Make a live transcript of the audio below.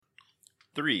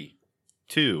3,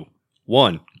 2,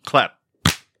 1, clap.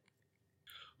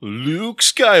 Luke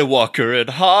Skywalker and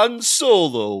Han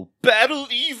Solo battle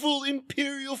evil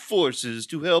Imperial forces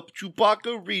to help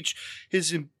Chewbacca reach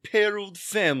his imperiled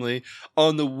family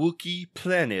on the Wookiee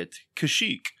planet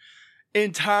Kashyyyk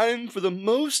in time for the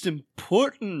most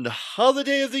important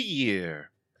holiday of the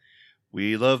year.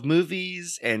 We love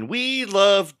movies and we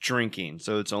love drinking,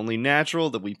 so it's only natural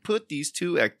that we put these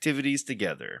two activities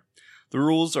together. The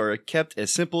rules are kept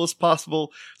as simple as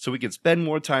possible so we can spend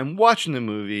more time watching the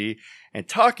movie and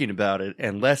talking about it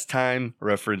and less time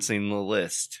referencing the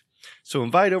list. So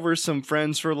invite over some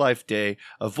friends for Life Day,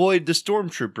 avoid the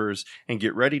stormtroopers, and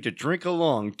get ready to drink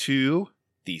along to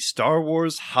the Star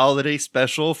Wars Holiday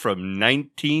Special from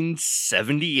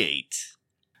 1978.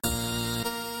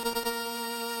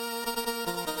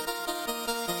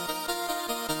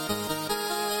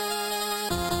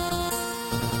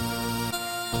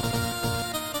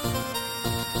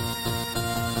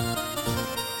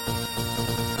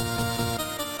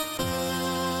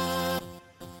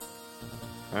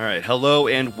 All right, hello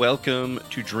and welcome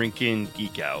to Drinkin'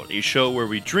 Geek Out, a show where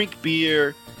we drink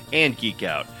beer and geek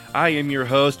out. I am your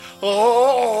host,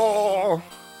 and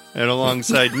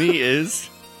alongside me is...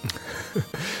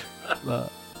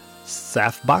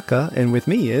 Saf Baka, and with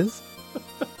me is...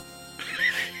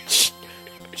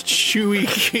 Chewy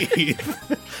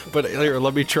Keith. But here,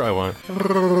 let me try one.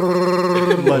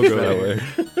 Much better.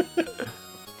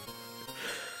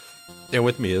 And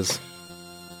with me is...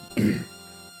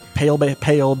 Pale Binks.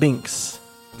 Pale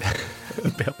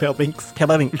Binks. Pale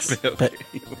Binks.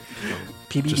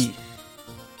 PBD.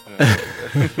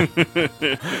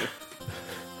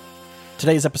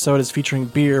 Today's episode is featuring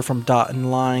beer from Dot and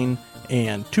Line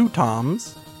and Two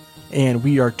Toms, and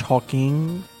we are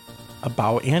talking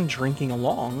about and drinking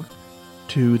along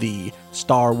to the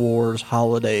Star Wars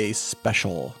Holiday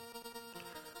Special.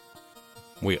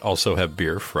 We also have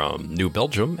beer from New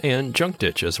Belgium and Junk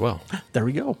Ditch as well. There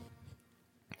we go.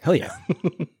 Hell yeah.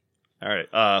 All right,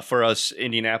 for us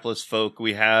Indianapolis folk,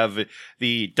 we have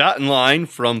the Dot and Line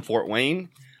from Fort Wayne,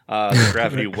 the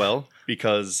Gravity Well,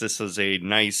 because this is a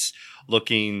nice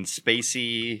looking,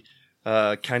 spacey,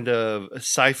 kind of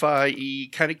sci-fi-y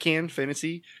kind of can,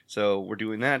 fantasy. So we're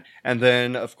doing that. And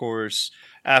then, of course,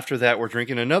 after that, we're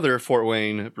drinking another Fort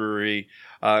Wayne brewery.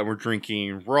 We're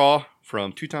drinking Raw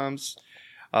from Two Toms.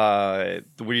 The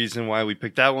reason why we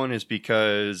picked that one is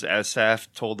because, as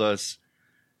Saf told us,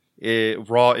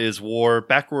 Raw is war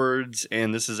backwards,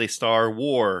 and this is a Star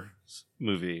Wars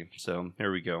movie. So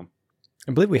here we go.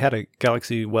 I believe we had a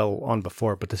Galaxy Well on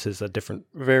before, but this is a different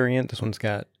variant. This one's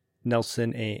got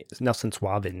Nelson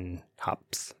Sauvin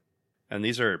hops. And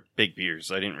these are big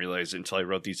beers. I didn't realize it until I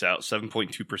wrote these out.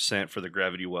 7.2% for the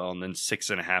Gravity Well, and then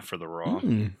 6.5% for the Raw.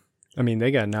 I mean,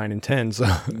 they got 9 and 10, so...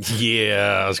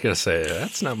 Yeah, I was going to say,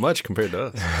 that's not much compared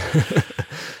to us.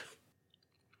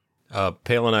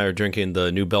 Pale and I are drinking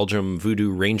the New Belgium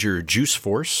Voodoo Ranger Juice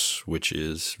Force, which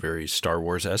is very Star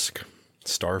Wars-esque.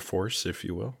 Star Force, if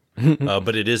you will.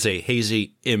 But it is a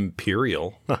hazy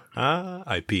Imperial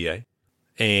IPA.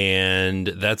 And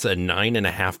that's a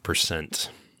 9.5%.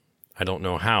 I don't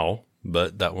know how,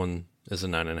 but that one is a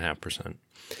 9.5%.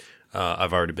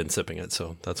 I've already been sipping it,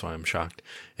 so that's why I'm shocked.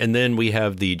 And then we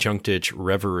have the Junk Ditch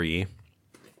Reverie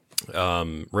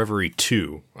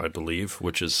 2, I believe,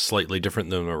 which is slightly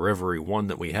different than the Reverie 1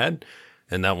 that we had.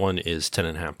 And that one is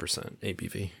 10.5%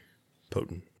 ABV.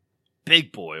 Potent.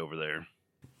 Big boy over there.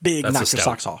 Big, That's knock a your stout.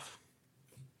 socks off.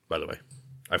 By the way,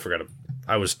 I forgot.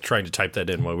 I was trying to type that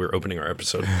in while we were opening our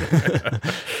episode.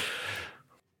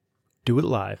 Do it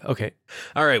live. Okay.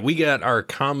 All right, we got our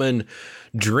common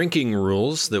drinking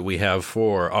rules that we have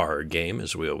for our game,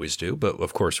 as we always do. But,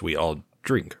 of course, we all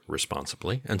drink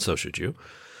responsibly, and so should you.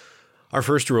 Our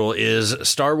first rule is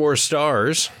Star Wars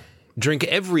stars. Drink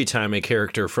every time a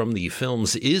character from the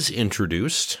films is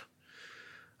introduced.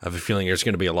 I have a feeling there's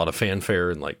going to be a lot of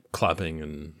fanfare and like clapping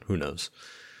and who knows.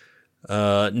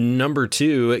 Number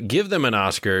 2, give them an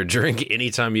Oscar. Drink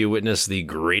anytime you witness the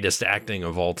greatest acting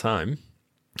of all time.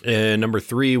 And number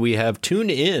 3, we have tune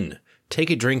in. Take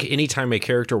a drink anytime a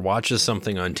character watches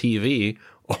something on TV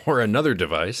or another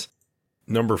device.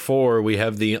 Number 4, we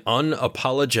have the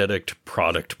unapologetic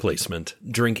product placement.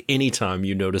 Drink anytime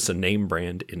you notice a name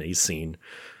brand in a scene,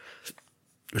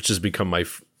 which has become my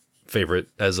favorite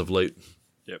as of late.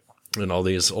 Yep. And all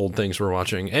these old things we're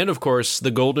watching. And, of course,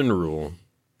 the golden rule.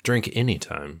 Drink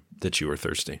anytime that you are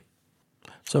thirsty.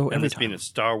 So And every this time. being a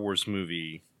Star Wars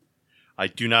movie, I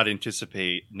do not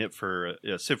anticipate sip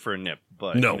for a nip,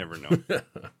 but No. you never know.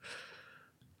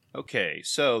 Okay,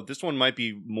 so this one might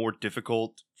be more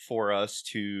difficult for us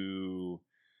to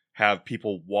have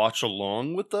people watch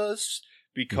along with us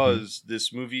because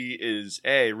this movie is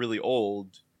A, really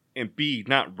old, and B,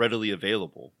 not readily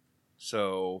available.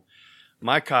 So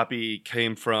my copy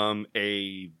came from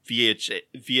a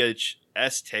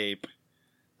VHS tape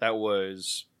that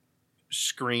was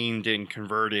screened and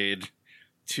converted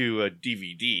to a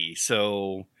DVD.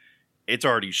 So it's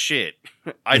already shit.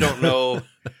 I don't know.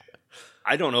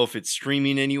 I don't know if it's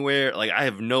streaming anywhere. Like, I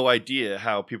have no idea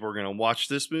how people are going to watch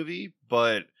this movie,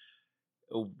 but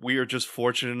we are just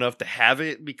fortunate enough to have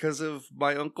it because of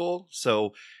my uncle.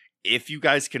 So if you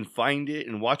guys can find it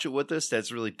and watch it with us,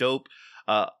 that's really dope.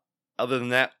 Other than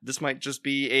that, this might just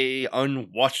be a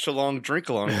unwatched along drink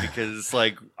along because,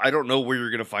 like, I don't know where you're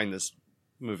going to find this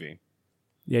movie.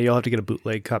 Yeah, you'll have to get a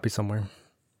bootleg copy somewhere.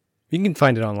 You can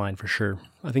find it online for sure.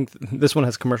 I think this one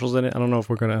has commercials in it. I don't know if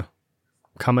we're going to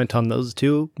comment on those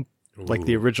too, like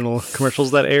the original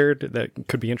commercials that aired. That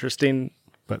could be interesting,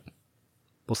 but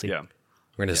we'll see. Yeah.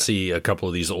 We're going to see a couple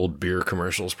of these old beer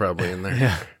commercials probably in there.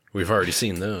 Yeah. We've already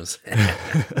seen those.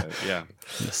 Yeah.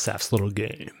 The Saf's little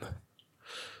game.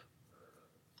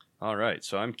 All right.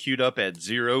 So I'm queued up at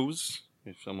zeros.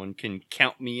 If someone can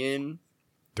count me in.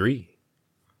 3,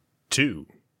 2,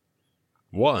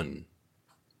 1.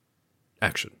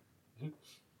 Action.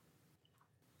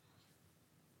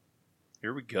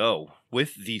 Here we go.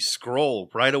 With the scroll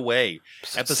right away.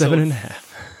 Episode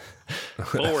 7.5.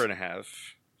 4.5.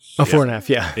 Oh, 4.5.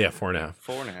 Yeah. Yeah, 4.5.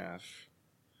 4.5.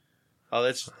 Oh,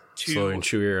 that's 2. Slow and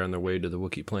Chewie are on their way to the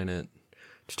Wookiee planet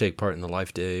to take part in the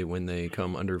Life Day. When they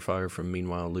come under fire from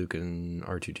meanwhile, Luke and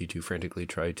R2-D2 frantically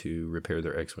try to repair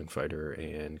their X-Wing fighter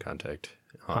and contact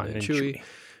Han and Chewie.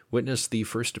 Witness the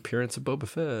first appearance of Boba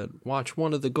Fett. Watch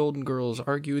one of the Golden Girls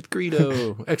argue with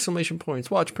Greedo. Exclamation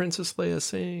points. Watch Princess Leia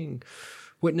sing.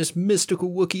 Witness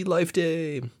mystical Wookiee Life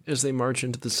Day as they march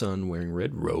into the sun wearing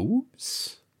red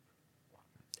robes.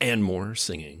 And more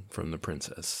singing from the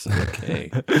princess.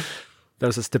 Okay. That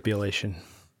was a stipulation.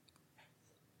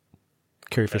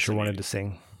 Carrie Fisher wanted to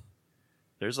sing.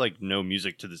 There's like no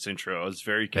music to this intro. I was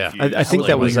very confused. I think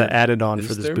that was Like, added on is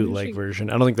for this there bootleg music? version.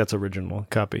 I don't think that's original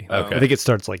copy. Okay. I think it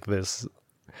starts like this.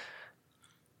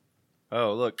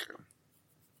 Oh, look.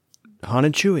 Han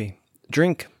and Chewie.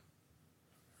 Drink.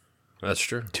 That's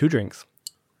true. 2 drinks.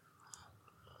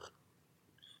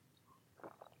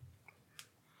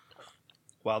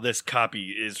 Wow, this copy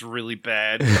is really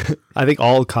bad. I think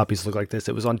all copies look like this.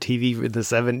 It was on TV in the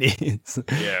 70s.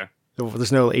 Yeah.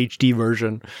 There's no HD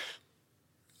version.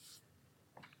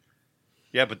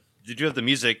 Yeah, but did you have the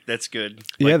music? That's good.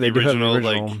 Yeah, Like they do have the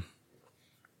original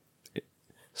Like,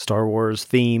 Star Wars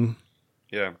theme.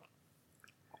 yeah.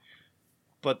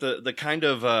 But the kind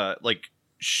of like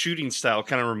shooting style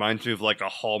kind of reminds me of like a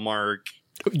Hallmark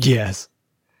Yes.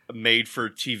 made for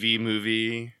TV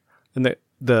movie. And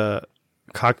the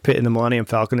cockpit in the Millennium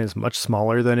Falcon is much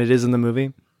smaller than it is in the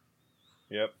movie.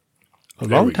 Yep. A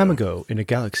There long we time go. ago in a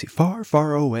galaxy far,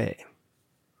 far away.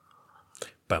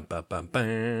 Bum, bum, bum,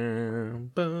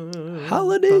 bum, bum,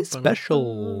 Holiday bum, bum,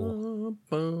 special.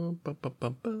 bum, bum, bum,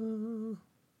 bum, bum.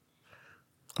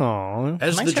 Aw.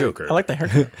 As Nice the hair. Joker. I like the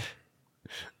haircut.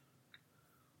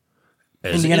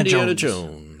 As Indiana Indiana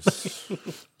Jones.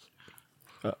 Jones.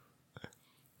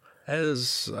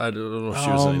 As I don't know if she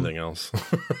was anything else.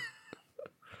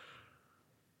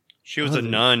 She was a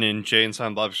nun in Jay and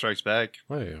Silent Bob Strikes Back.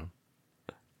 Oh, yeah.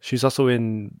 She's also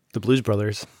in the Blues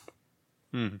Brothers.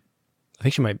 Hmm. I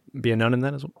think she might be a nun in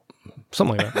that as well.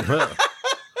 Something like that.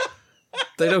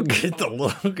 They don't get the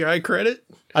little guy credit?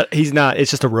 He's not.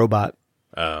 It's just a robot.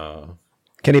 Oh.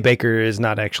 Kenny Baker is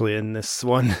not actually in this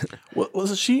one. What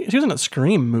was she? She was in a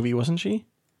Scream movie, wasn't she?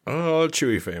 Oh,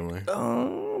 Chewie family.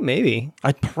 Oh, maybe.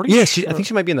 I'm pretty Yeah, sure. I think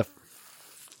she might be in the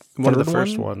one of the Third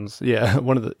first one? ones. Yeah,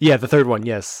 the third one.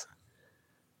 Yes,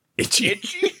 Itchy.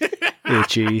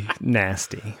 itchy,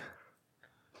 nasty,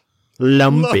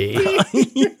 lumpy.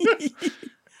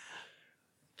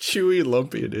 Chewy,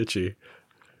 lumpy, and itchy.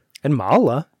 And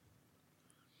Mala,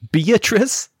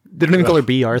 Beatrice. They don't even call her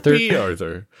B. Arthur. B.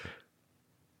 Arthur.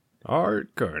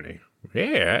 Art Carney.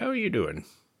 Yeah, how are you doing?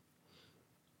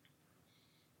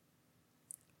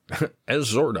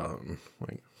 As Zordon.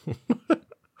 Like,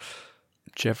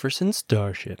 Jefferson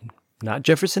Starship, not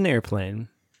Jefferson Airplane.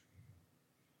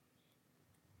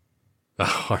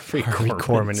 Harvey Harvey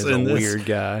Korman is a in this. weird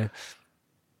guy.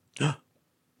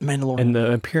 Mandalorian. And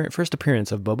the first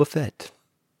appearance of Boba Fett.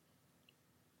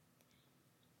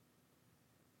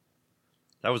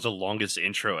 That was the longest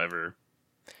intro ever.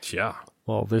 Yeah.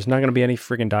 Well, there's not going to be any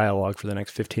friggin' dialogue for the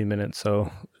next 15 minutes,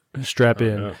 so strap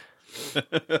in. Yeah.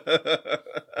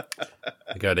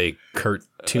 I got a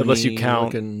cartoony Unless you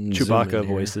count looking zoom in Chewbacca here.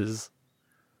 voices.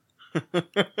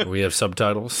 We have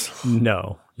subtitles.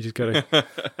 No, you just gotta.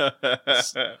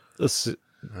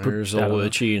 There's I don't old know.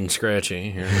 Itchy and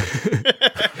Scratchy here.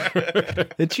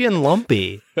 Itchy and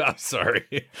lumpy. I'm sorry.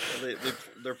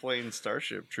 They're playing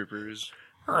Starship Troopers.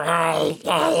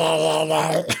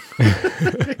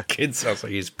 Kid sounds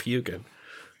like he's puking.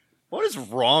 What is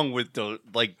wrong with those?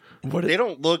 Like, What they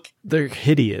don't look. They're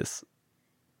hideous.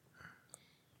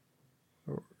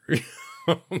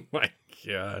 Oh my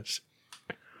gosh.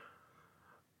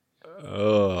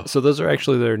 Oh, So those are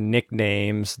actually their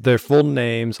nicknames. Their full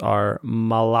names are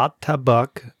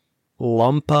Malatabuk,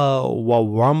 Lumpa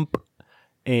Wawump,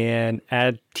 and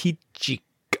Atichik.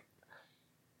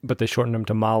 But they shortened them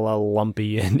to Mala,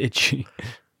 Lumpy, and Itchy.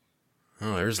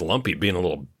 oh, there's Lumpy being a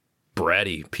little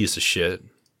bratty piece of shit.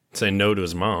 Saying no to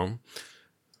his mom.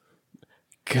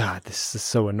 God, this is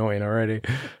so annoying already.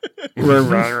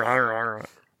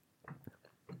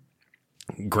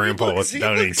 Grandpa with He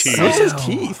down in looks teeth. so- His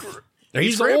teeth.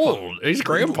 He's Grandpa. old. He's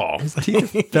Grandpa.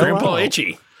 Fell Grandpa out.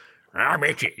 Itchy. I'm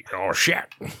Itchy. Oh, shit.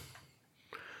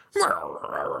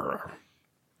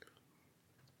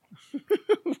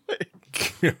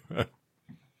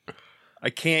 I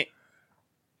can't.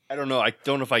 I don't know. I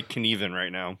don't know if I can even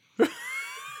right now.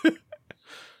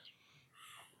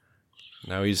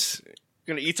 Now he's...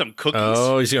 Gonna eat some cookies.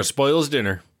 Oh, he's going to spoil his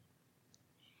dinner.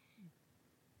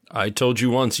 I told you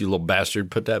once, you little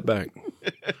bastard. Put that back.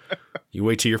 You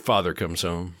wait till your father comes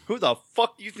home. Who the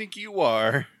fuck do you think you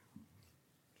are?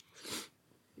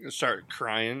 I'm gonna start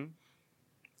crying.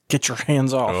 Get your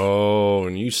hands off. Oh,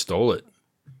 and you stole it.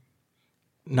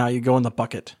 Now you go in the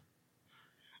bucket.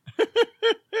 Go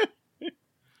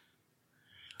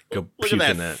Look puke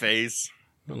at in that that. face.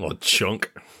 A little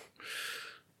chunk.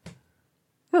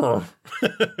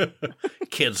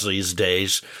 Kids these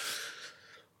days.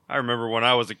 I remember when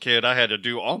I was a kid, I had to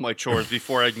do all my chores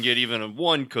before I can get even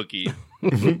one cookie.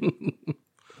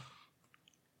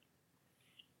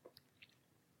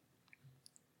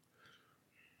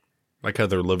 Like how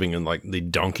they're living in like the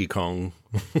Donkey Kong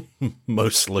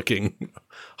most looking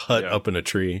hut Yeah. up in a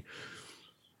tree.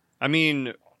 I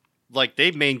mean, like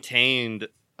they maintained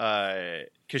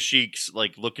Kashyyyk's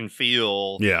like look and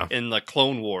feel Yeah. in the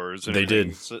Clone Wars. And They everything.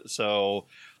 did. So,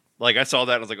 like I saw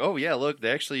that and I was like, oh yeah, look, they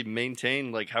actually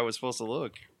maintained like how it's supposed to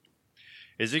look.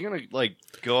 Is he gonna like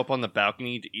go up on the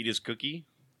balcony to eat his cookie?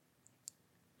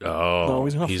 Oh, No,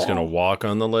 he's he's gonna going to fall. walk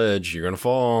on the ledge. You're going to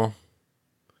fall.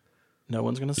 No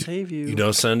one's gonna save you. You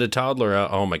don't send a toddler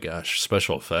out. Oh my gosh,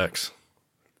 special effects.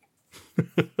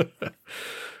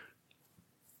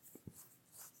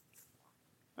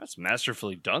 That's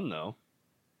masterfully done, though.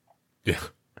 Yeah.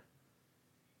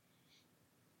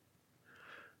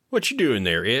 What you doing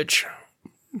there, Itch?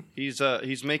 He's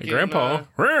making Grandpa?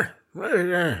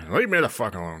 Leave me the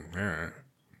fuck alone.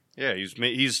 yeah,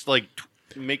 he's like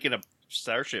making a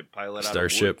starship pilot.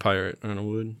 Starship pirate on a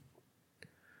wood.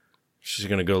 She's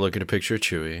going to go look at a picture of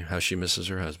Chewie, how she misses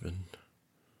her husband.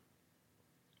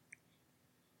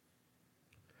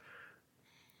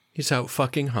 He's out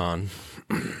fucking Han.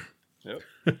 Yep.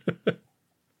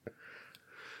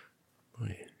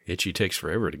 Boy, Itchy takes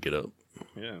forever to get up.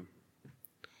 Yeah.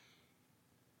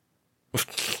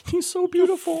 He's so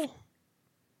beautiful.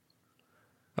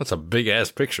 That's a big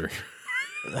ass picture.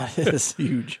 That is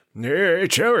huge. Yeah,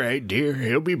 it's all right, dear.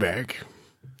 He'll be back.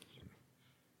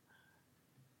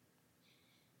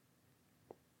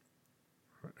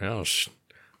 Well,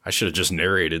 I should have just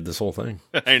narrated this whole thing.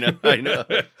 I know.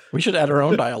 We should add our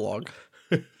own dialogue.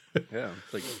 Yeah.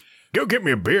 It's like, Go get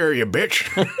me a beer, you bitch.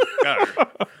 God,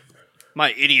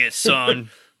 my idiot son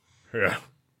Yeah.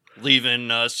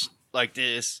 leaving us like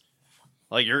this.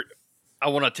 Like I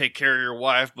want to take care of your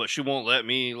wife, but she won't let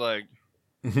me. Like,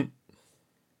 so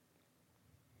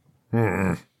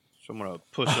I'm gonna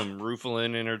put some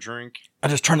Rufalin in her drink. I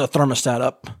just turned the thermostat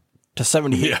up to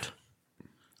 78. Yeah.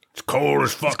 It's cold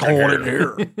as fuck. Cold in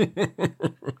here.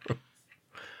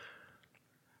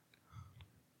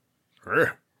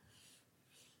 Yeah.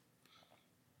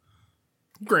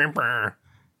 Grandpa.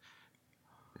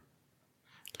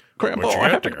 Grandpa, What you I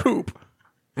got have to there? poop.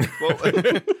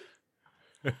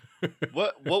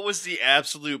 What was the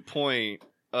absolute point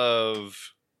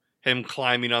of him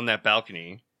climbing on that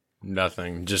balcony?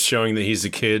 Nothing. Just showing that he's a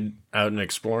kid out and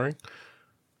exploring.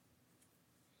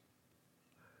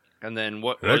 And then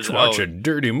what? Let's watch a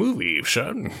dirty movie,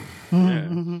 son.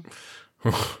 Yeah.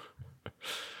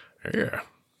 Yeah.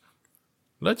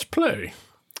 Let's play.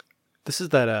 This is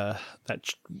that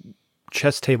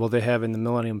chess table they have in the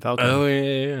Millennium Falcon. Oh,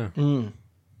 yeah. I don't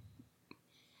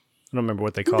remember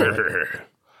what they call it.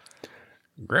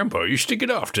 Grandpa, you should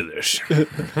get off to this.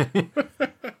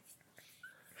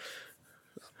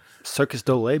 Circus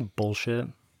Dole bullshit.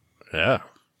 Yeah.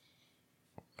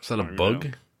 Is that a don't even bug?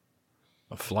 know.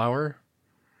 A flower?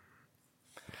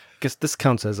 Guess this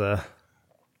counts as a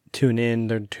tune in.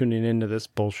 They're tuning into this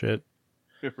bullshit.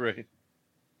 Right.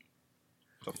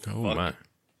 Oh, Fuck. my.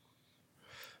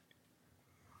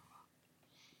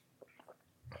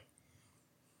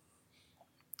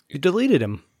 You deleted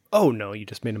him. Oh no, you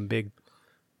just made him big.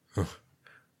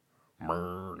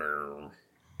 Murder.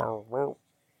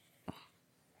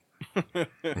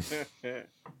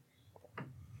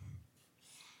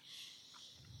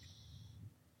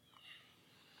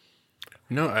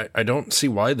 No, I don't see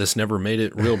why this never made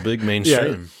it real big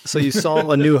mainstream. So you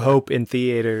saw A New Hope in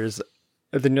theaters,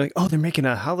 and then you're like, oh, they're making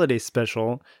a holiday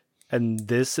special, and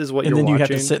this is what And you're then you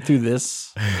watching. have to sit through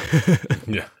this.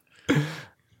 Yeah.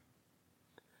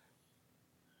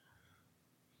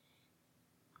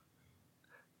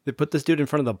 They put this dude in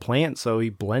front of the plant so he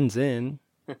blends in.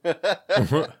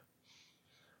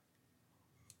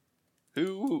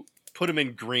 Who put him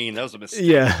in green? That was a mistake.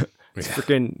 Yeah. It's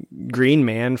freaking Green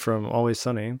Man from Always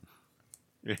Sunny.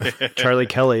 Charlie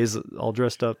Kelly's all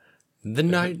dressed up. The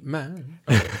Night Man.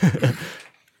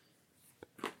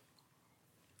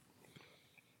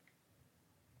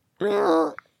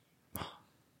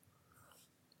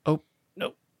 Oh,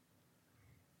 no.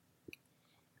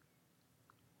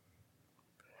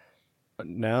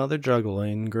 Now they're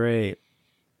juggling. Great.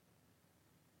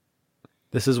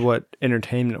 This is what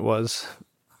entertainment was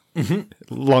a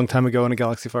long time ago in a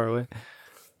galaxy far away.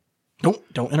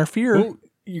 Don't interfere. Oh,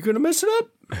 you gonna mess it up?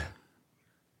 I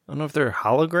don't know if they're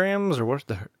holograms or what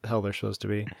the hell they're supposed to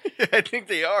be. I think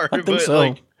they are. I think but, so.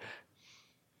 Like,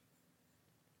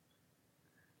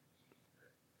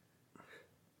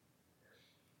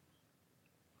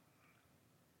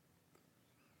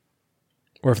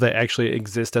 Or if they actually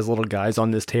exist as little guys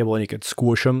on this table and you could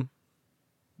squish them.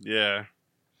 yeah.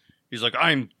 He's like,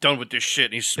 I'm done with this shit,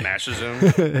 and he smashes him.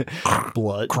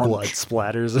 Blood Crunch.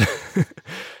 splatters.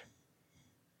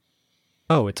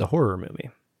 Oh, it's a horror movie.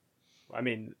 I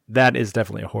mean, that is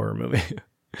definitely a horror movie.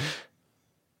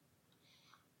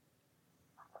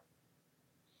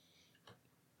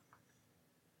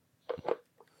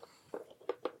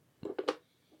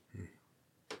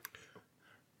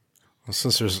 Well,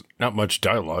 since there's not much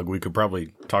dialogue, we could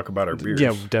probably talk about our beers.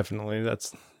 Yeah, definitely.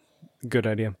 That's a good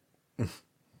idea.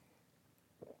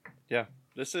 Yeah,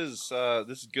 this is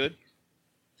good.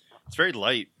 It's very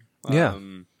light. Yeah.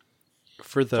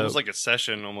 For It's the almost like a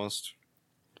session, almost.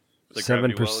 Like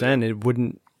Gravity Well,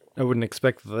 7%, I wouldn't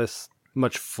expect this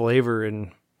much flavor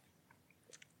and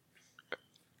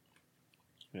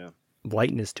Yeah.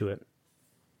 lightness to it.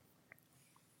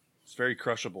 It's very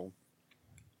crushable.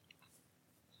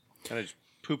 Kind of just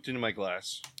pooped into my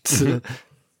glass. Get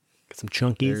some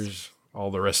chunkies. There's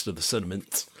all the rest of the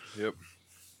sediments. Yep.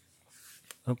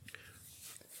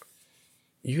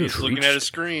 You're He's looking at a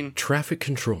screen. traffic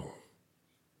control.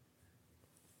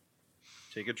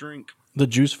 Take a drink. The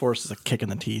juice force is a kick in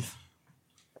the teeth.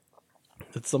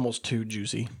 It's almost too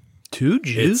juicy. Too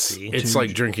It's, juicy. it's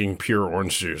like drinking pure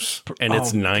orange juice, and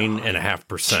it's Oh,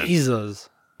 9.5%. Jesus.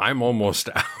 I'm almost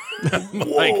out.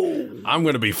 I'm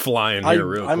going to be flying here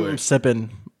real I'm quick. sipping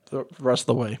the rest of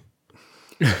the way.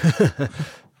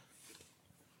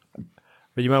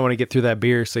 But you might want to get through that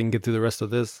beer so you can get through the rest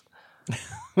of this.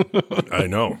 I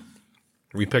know.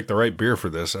 We picked the right beer for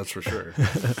this, that's for sure.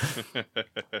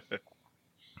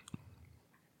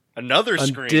 Another A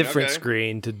screen. different okay.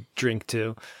 screen to drink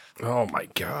to. Oh my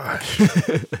gosh.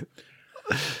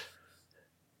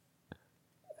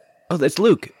 Oh, that's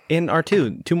Luke in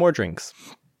R2. 2 more drinks.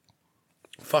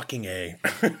 Fucking A.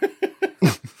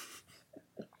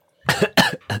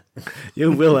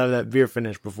 You will have that beer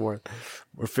finished before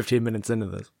we're 15 minutes into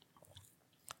this.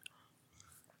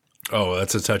 Oh,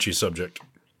 that's a touchy subject.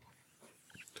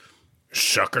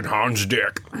 Sucking Han's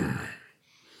dick. Mark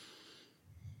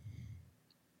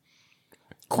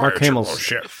Quiet your Hamill's little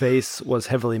shit. face was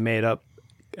heavily made up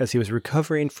as he was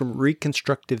recovering from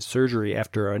reconstructive surgery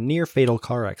after a near-fatal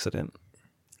car accident.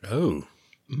 Oh.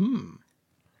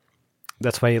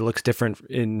 That's why he looks different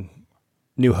in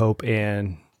New Hope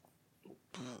and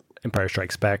Empire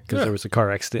Strikes Back, because Yeah. there was a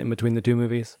car accident in between the two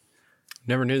movies.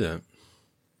 Never knew that.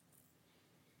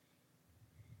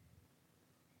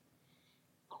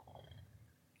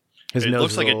 His It nose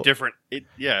looks is like a different.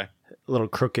 Yeah. little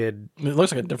crooked, It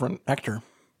looks like a different actor.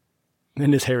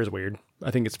 and his hair is weird.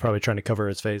 I think it's probably trying to cover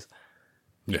his face.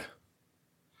 Yeah.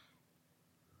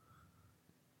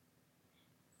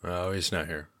 Oh, he's not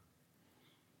here.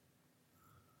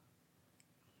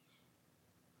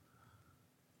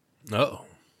 Oh.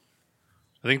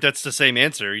 I think that's the same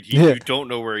answer. Yeah. You don't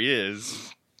know where he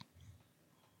is.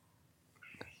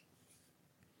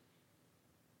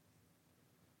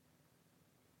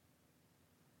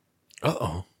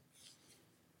 Uh-oh.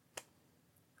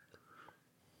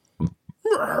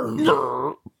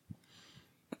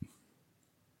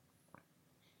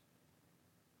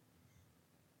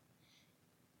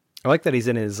 I like that he's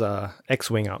in his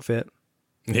X-Wing outfit.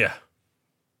 Yeah.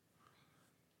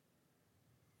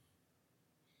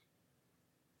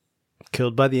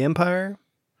 Killed by the Empire?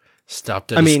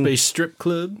 Stopped at a space strip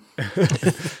club.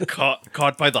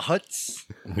 Caught by the Hutts.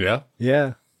 Yeah.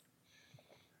 Yeah.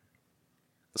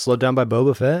 Slowed down by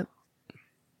Boba Fett?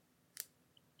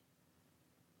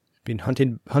 Being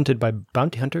hunted by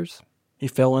bounty hunters? He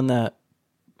fell in that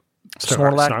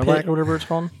Snorlax pit or whatever it's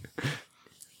called.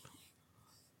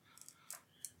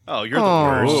 Oh, you're the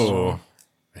worst. Oh,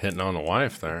 hitting on the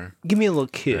wife there. Give me a little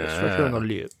kiss right here on the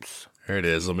lips. There it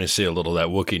is. Let me see a little of that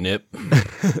Wookiee nip.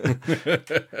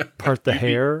 Part the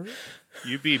hair.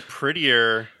 You'd be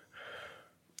prettier.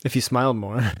 If you smiled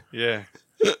more. Yeah.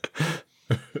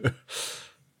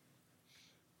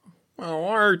 Oh,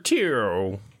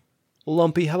 R2.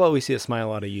 Lumpy, how about we see a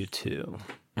smile out of you too?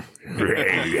 Or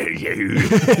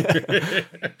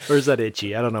is that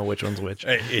Itchy? I don't know which one's which.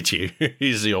 Hey, Itchy.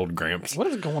 He's the old Gramps. What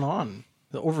is going on?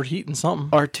 The overheating something.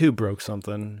 R2 broke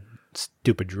something.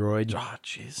 Stupid droid. Ah,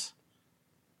 jeez.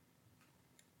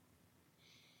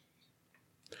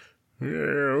 Yeah,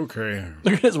 okay.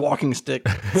 Look at his walking stick.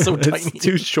 It's so tiny. It's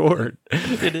too short.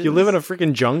 It is. You live in a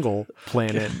freaking jungle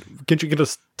planet. Can't you get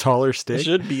a taller It stick?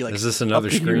 should be like. Is this another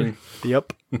up here. screen?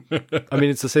 Yep. I mean,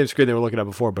 it's the same screen they were looking at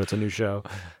before, but it's a new show.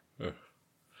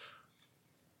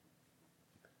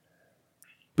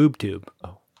 Boob tube.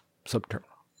 Oh, subterminal.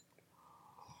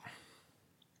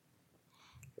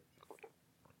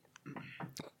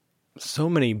 So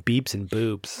many beeps and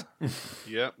boobs.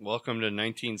 Yep. Welcome to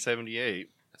 1978.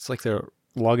 It's like they're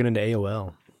logging into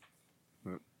AOL.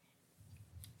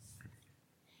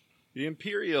 The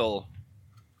Imperial.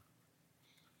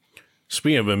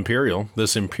 Speaking of Imperial,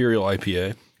 this Imperial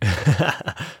IPA,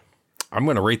 I'm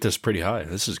going to rate this pretty high.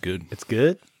 This is good. It's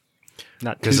good.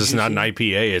 Not Because too it's not an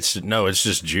juicy. IPA. It's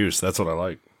just juice. That's what I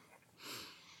like.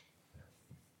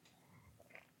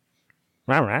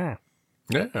 Rah, rah.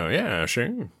 Yeah,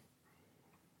 sure.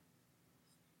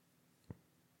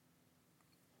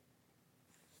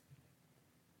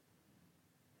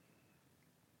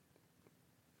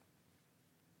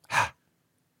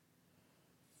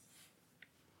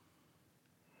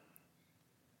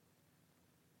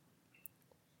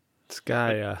 This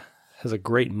guy has a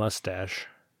great mustache.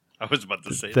 I was about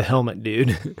to say The helmet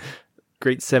dude.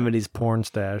 Great 70s porn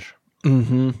stash.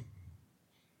 Mm-hmm.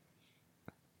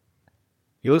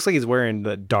 He looks like he's wearing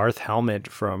the Darth helmet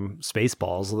from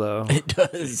Spaceballs, though. It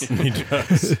does. He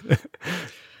does.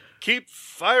 Keep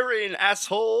firing,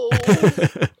 asshole.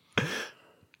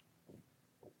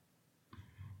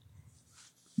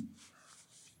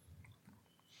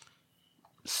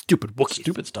 Stupid Wookiee.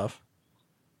 Stupid stuff.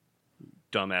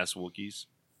 Dumbass Wookiees.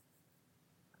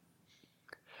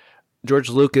 George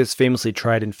Lucas famously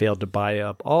tried and failed to buy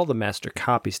up all the master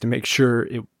copies to make sure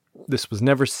this was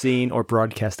never seen or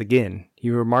broadcast again. He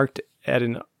remarked at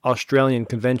an Australian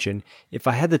convention, "If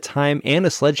I had the time and a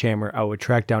sledgehammer, I would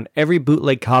track down every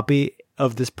bootleg copy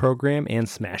of this program and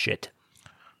smash it."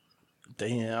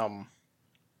 Damn.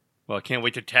 Well, I can't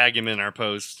wait to tag him in our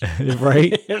post.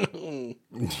 Right?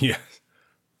 Yeah.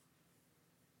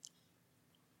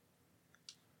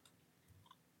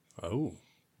 Oh.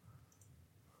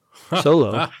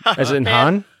 Solo. As in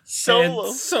Han? Solo.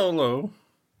 And Solo.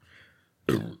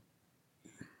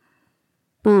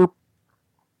 Boop.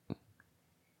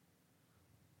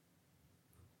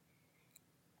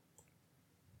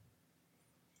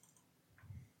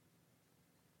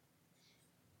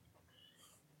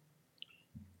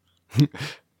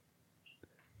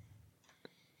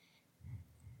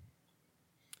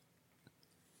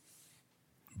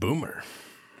 Boomer.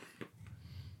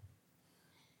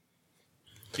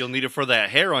 You'll need it for that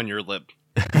hair on your lip.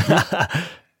 I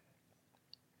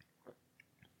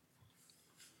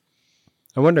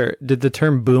wonder, did the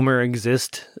term boomer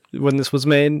exist when this was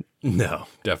made? No,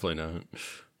 definitely not.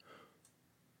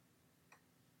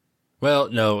 Well,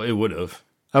 no, it would have.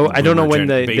 I don't know when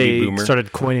Baby they boomer.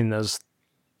 started coining those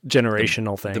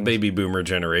generational things. The baby boomer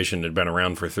generation had been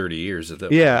around for 30 years at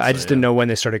that Yeah, point. I just didn't know when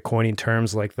they started coining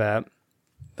terms like that.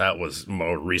 That was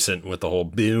more recent with the whole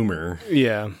boomer.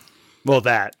 Yeah. Well,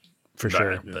 that, for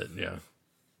sure. But yeah.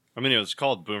 I mean, it was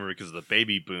called boomer because of the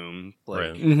baby boom. Like,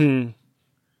 Right. Mm-hmm.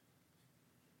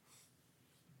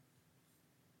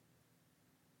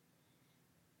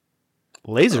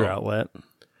 Laser outlet.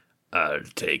 I'll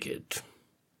take it.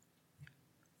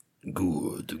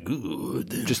 Good.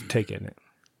 Just taking it.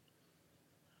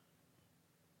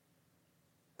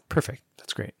 Perfect.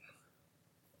 That's great.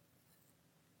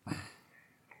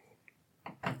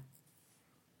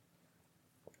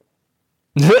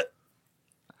 This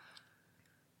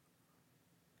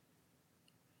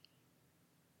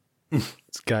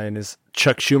guy in his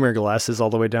Chuck Schumer glasses all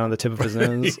the way down the tip of his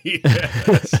nose.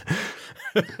 Yes.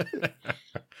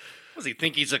 Does he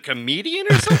think he's a comedian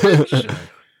or something?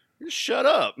 Just shut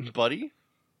up, buddy.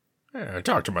 Yeah, I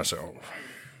talk to myself.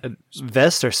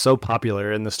 Vests are so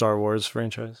popular in the Star Wars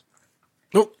franchise.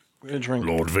 Nope. We're gonna drink.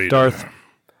 Lord Vader. Darth.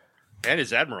 And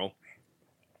his admiral.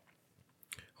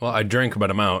 Well, I drank, but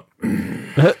I'm out.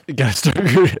 Gotta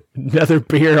start another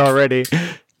beer already.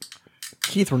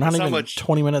 Keith, we're not That's how even much-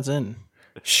 20 minutes in.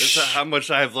 That's not how much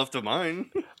I have left of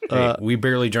mine. Hey, we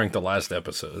barely drank the last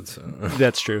episode. So.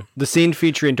 That's true. The scene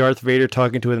featuring Darth Vader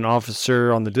talking to an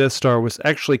officer on the Death Star was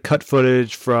actually cut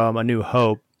footage from A New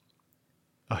Hope.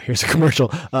 Oh, here's a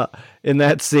commercial. In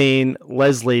that scene,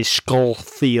 Leslie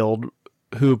Schofield,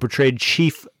 who portrayed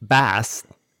Chief Bass,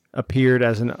 appeared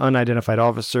as an unidentified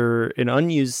officer. An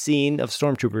unused scene of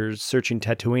stormtroopers searching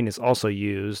Tatooine is also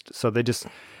used. So they just...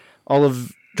 all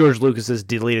of George Lucas's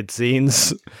deleted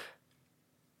scenes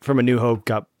from A New Hope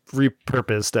got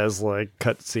repurposed as, like,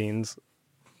 cut scenes.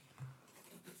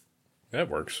 That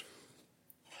works.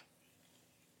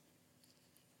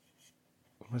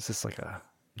 What's this, like a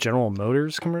General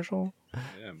Motors commercial?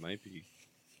 Yeah, it might be.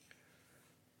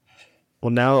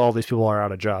 Well, now all these people are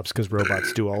out of jobs because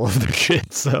robots do all of their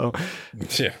shit. So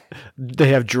Yeah. they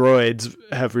have droids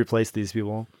have replaced these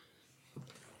people.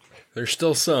 There's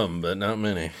still some, but not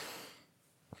many.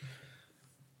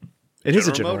 It is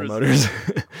a General General Motors.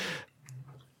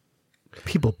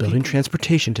 People building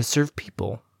transportation to serve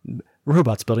people.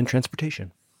 Robots building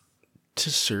transportation.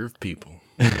 To serve people.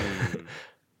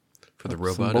 For the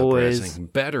robot boys. uprising.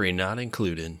 Battery not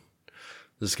included.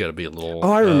 This has got to be a little...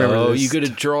 Oh, I remember Oh, this. you got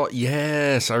to draw...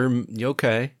 Yes,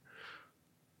 okay.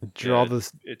 Draw Yeah,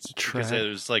 this. It's track. because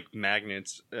there's like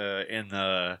magnets in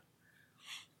the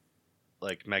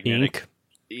like magnetic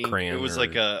ink. Crayon It was or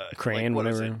like a crayon, like,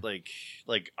 what is whatever. it?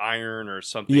 Like iron or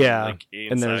something. Yeah, like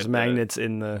and there's inside magnets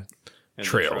in the the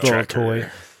Trail little tracker. toy.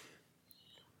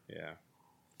 Yeah.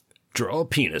 Draw a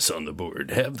penis on the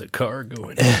board. Have the car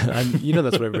going. You know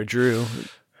that's what everybody drew.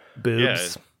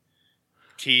 Boobs.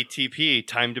 TTP,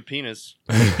 time to penis.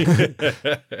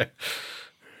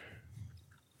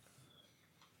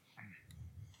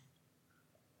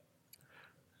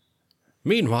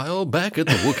 Meanwhile, back at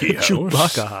the Wookiee house.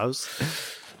 Chewbacca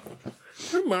house.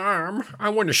 Mom, I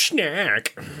want a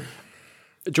snack.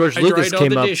 George I Lucas dried all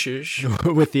came the up dishes.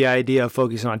 with the idea of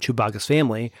focusing on Chewbacca's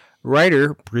family.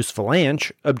 Writer Bruce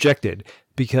Valanche objected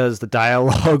because the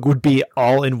dialogue would be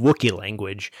all in Wookiee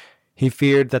language. He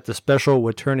feared that the special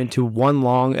would turn into one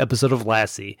long episode of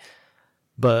Lassie.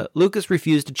 But Lucas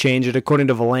refused to change it. According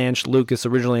to Valanche, Lucas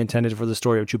originally intended for the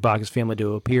story of Chewbacca's family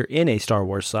to appear in a Star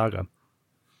Wars saga.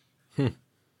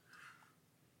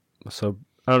 So,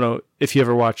 I don't know if you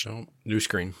ever watched Oh, new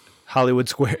screen. Hollywood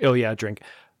Square. Oh, yeah, drink.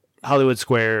 Hollywood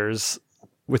Squares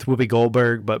with Whoopi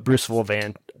Goldberg, but Bruce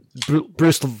Valanche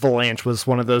was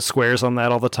one of those squares on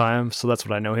that all the time, so that's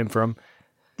what I know him from.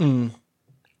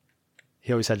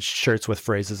 He always had shirts with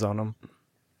phrases on them.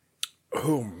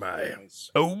 Oh, my.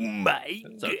 Oh my!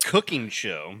 It's a cooking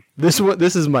show. This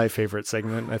is my favorite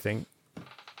segment. I think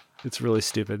it's really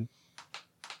stupid.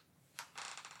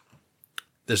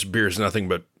 This beer's nothing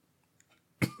but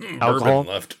Alcohol. bourbon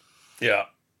left. Yeah.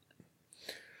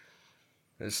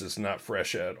 This is not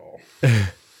fresh at all.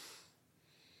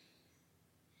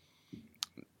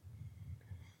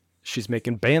 She's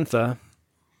making bantha.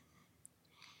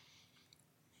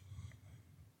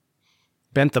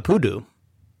 Bantha poodoo.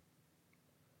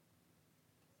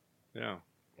 Yeah.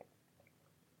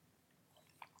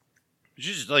 Did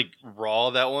you just like raw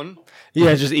that one?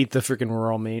 Yeah, just eat the freaking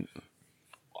raw meat.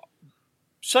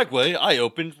 Segway, I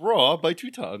opened Raw by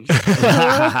 2 times.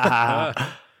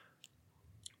 I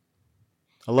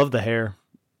love the hair.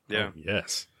 Yeah. Oh,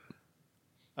 yes.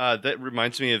 That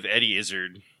reminds me of Eddie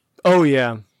Izzard. Oh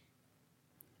yeah.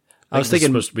 I was This is thinking.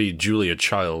 supposed to be Julia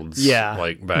Childs. Yeah.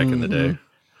 Like back in the day.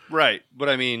 Right. But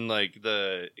I mean, like,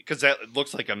 because that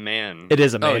looks like a man. It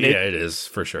is a man. Oh, yeah, it is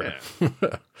for sure. Yeah.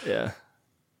 Yeah.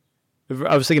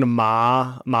 I was thinking of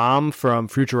Mom from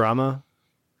Futurama.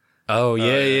 Oh,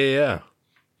 yeah, yeah. yeah.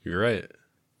 You're right.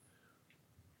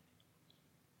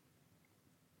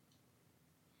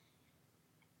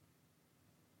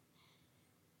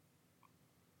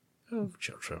 Oh,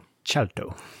 Chocho.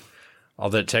 Chalto. All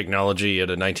that technology at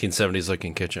a 1970s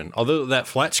looking kitchen. Although that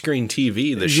flat screen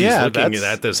TV that she's Yeah, looking that's-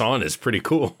 at this on is pretty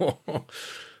cool.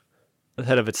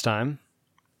 Ahead of its time.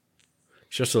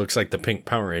 She also looks like the pink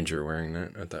Power Ranger wearing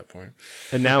that at that point.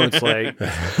 And now it's like,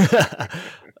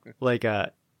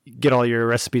 get all your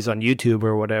recipes on YouTube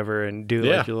or whatever and do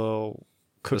Yeah. like your little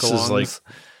cook This is like alongs.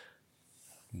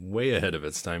 way ahead of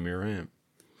its time. You're right.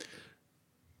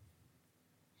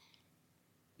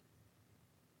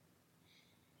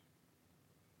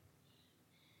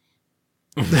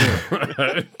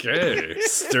 Okay,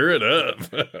 stir it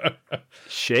up.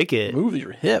 Shake it. Move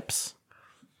your hips.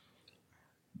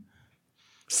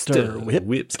 Stir, whip,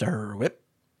 whip. stir, whip.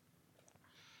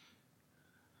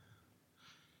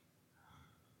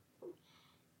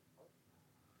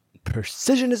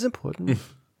 Precision is important.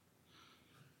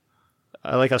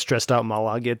 I like how stressed out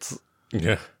Mala gets.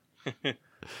 Yeah.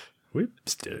 Whip,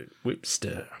 stir, whip,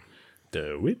 stir.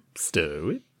 The whip, stir,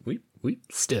 whip, whip, whip,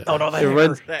 stir. Oh, no, that It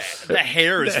reminds, The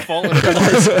hair is falling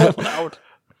apart. out.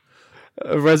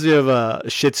 it reminds me of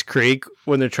Schitt's Creek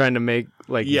when they're trying to make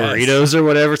like Yes. burritos or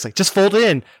whatever. It's like, just fold it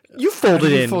in. You fold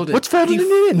it you in. fold it? What's folding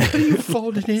it in? You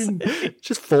fold it in.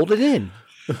 Just fold it in.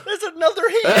 There's another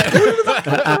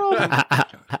hair.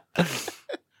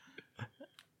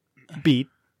 Beat.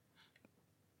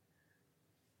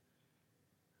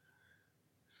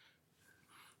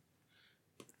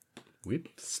 Whip,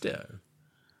 stir.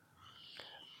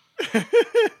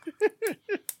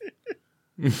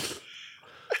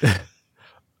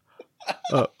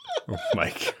 Oh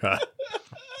my god.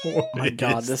 My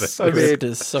God, this I mean- script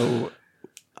is so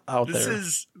out This there.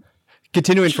 is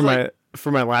Continuing She's from like-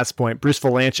 my last point, Bruce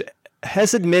Valanche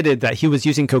has admitted that he was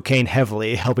using cocaine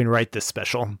heavily helping write this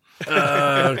special.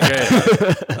 Okay.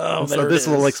 Oh, So there it this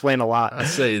will is. explain a lot. I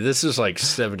say this is like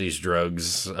 70s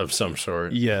drugs of some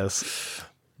sort. Yes.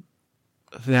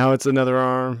 Now it's another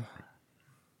arm.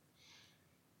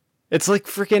 It's like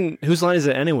freaking Whose Line Is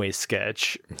It Anyway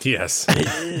sketch. Yes. It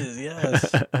is,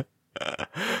 yes.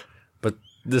 But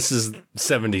this is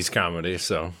 70s comedy,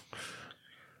 so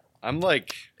I'm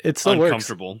like It still works.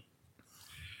 uncomfortable.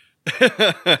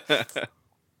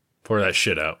 pour that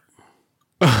shit out.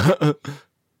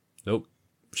 Nope.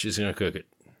 She's going to cook it.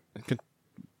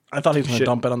 I thought he was going Shit. to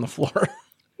dump it on the floor.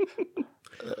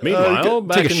 Meanwhile,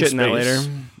 back take a in shit in that space.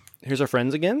 later. Here's our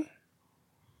friends again.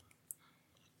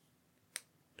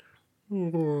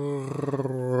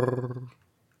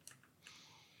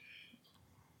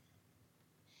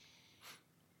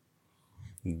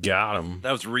 Got him.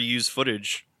 That was reused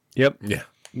footage. Yep. Yeah.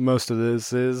 Most of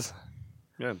this is.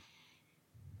 Yeah.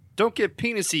 Don't get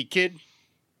penisy, kid.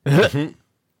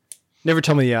 Never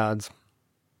tell me the odds.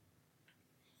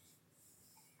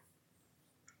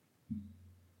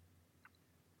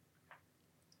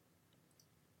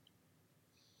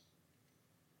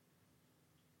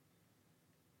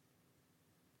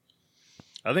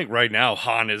 I think right now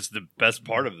Han is the best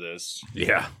part of this.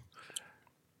 Yeah.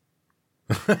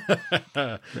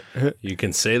 You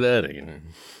can say that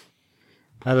again.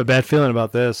 I have a bad feeling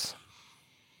about this.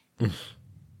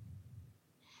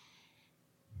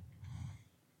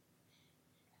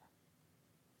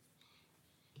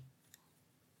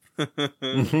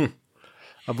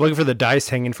 I'm looking for the dice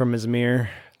hanging from his mirror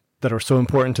that are so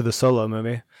important to the Solo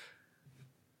movie.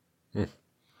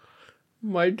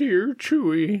 My dear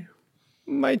Chewie.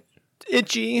 My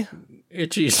itchy.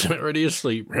 Itchy's already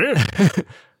asleep.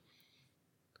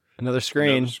 Another screen.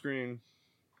 Another screen.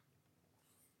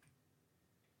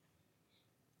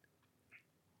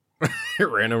 It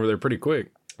ran over there pretty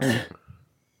quick.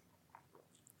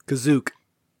 Kazook.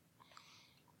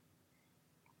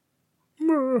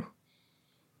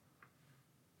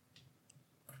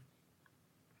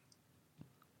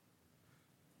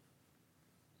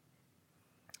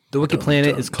 The Wiki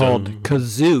Planet is called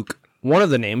Kazook, one of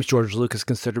the names George Lucas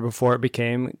considered before it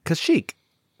became Kashyyyk.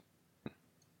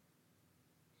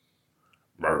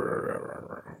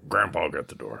 Grandpa got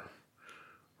the door.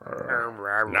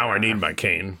 Now I need my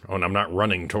cane. Oh, and I'm not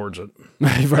running towards it.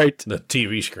 Right. The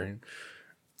TV screen.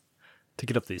 To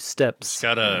get up these steps.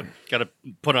 Gotta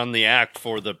put on the act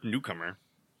for the newcomer.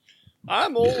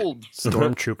 I'm old.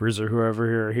 Stormtroopers or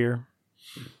whoever are here.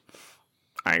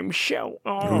 I'm so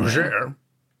old. Who's there?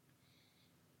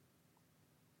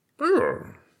 Oh.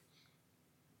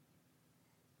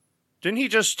 Didn't he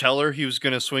just tell her he was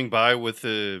gonna swing by with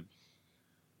a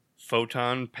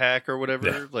photon pack or whatever?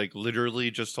 Yeah. Like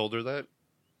literally just told her that?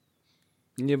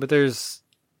 Yeah, but there's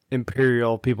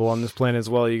Imperial people on this planet as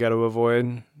well you got to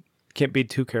avoid. Can't be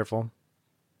too careful.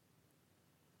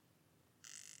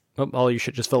 Oh, all your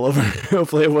shit just fell over.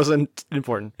 Hopefully it wasn't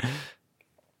important.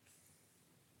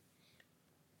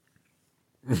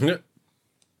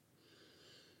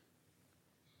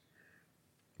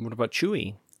 What about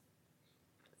Chewie?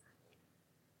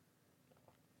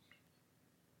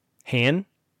 Han?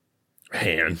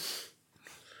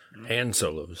 Han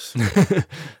Solos.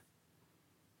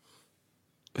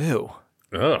 Ew.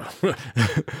 Oh.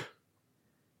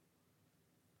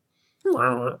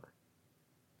 Aw.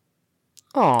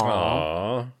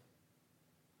 Aw.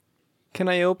 Can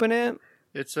I open it?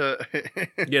 It's a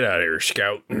Get out of here,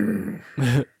 Scout.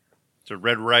 it's a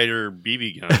Red Ryder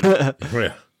BB gun.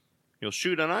 Yeah. You'll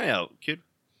shoot an eye out, kid.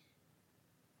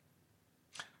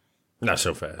 Not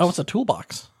so fast. Oh, it's a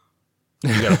toolbox.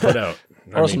 You gotta put out.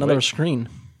 Or it's another screen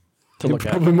to look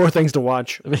at. Probably more things to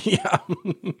watch. Yeah.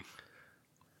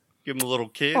 Give him a little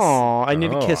kiss. Aw, I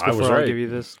need a Oh, kiss I was before I right. give you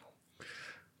this.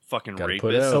 Fucking Gotta rapist.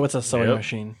 put out. So it's a sewing Yep.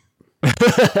 machine.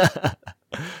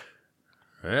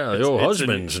 Yeah, the old it's a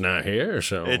husband's not here,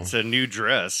 so It's a new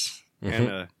dress.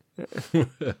 And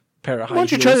Pair of high Why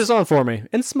don't you try heels. this on for me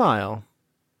and smile?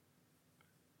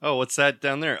 oh, what's that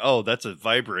down there? Oh, that's a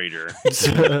vibrator. It's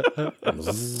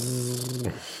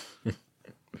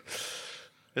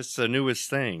the newest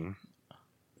thing.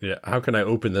 yeah. How can I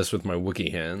open this with my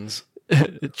Wookiee hands?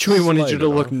 Chewie wanted you Slide to it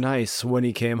look off. nice when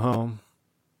he came home.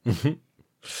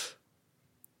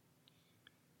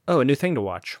 Oh, a new thing to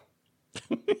watch.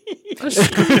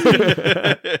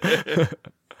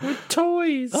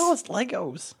 Toys. Oh, it's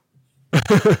Legos.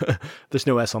 There's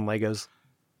no S on Legos.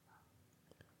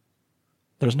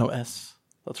 There's no S.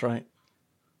 That's right.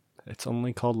 It's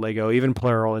only called Lego. Even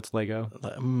plural, it's Lego.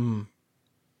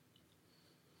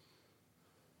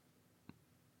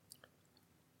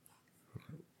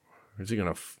 Is he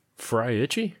gonna fry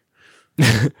Itchy?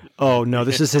 Oh, no,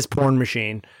 this is his porn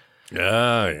machine.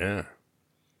 Ah, yeah.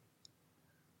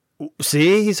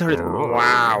 See? He's already...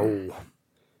 Wow.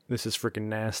 This is freaking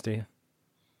nasty.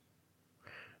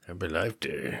 Happy Life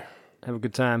Day. Have a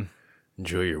good time.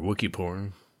 Enjoy your Wookiee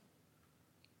porn.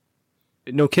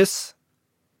 No kiss?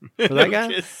 For that guy?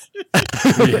 Kiss.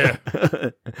 Yeah.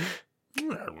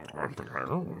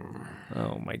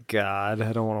 Oh my god,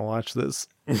 I don't want to watch this.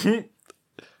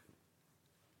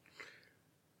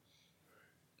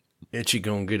 Itchy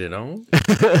gonna get it on?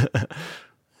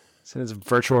 It's in his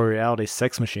virtual reality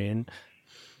sex machine.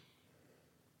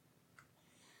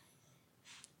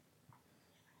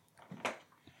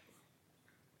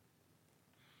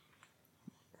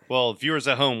 Well, viewers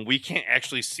at home, we can't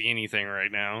actually see anything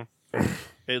right now.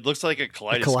 It looks like a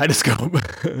kaleidoscope.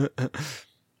 Kaleidoscope.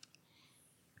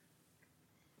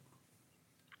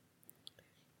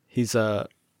 He's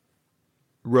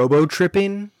robo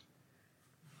tripping.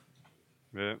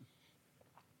 Yeah.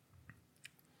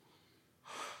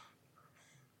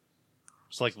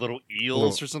 It's like little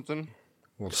eels or something.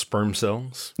 Little sperm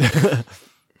cells. Ugh.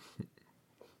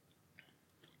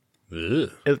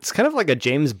 It's kind of like a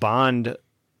James Bond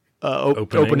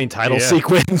Opening. opening title Yeah.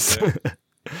 sequence.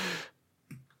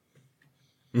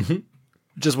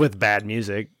 Just with bad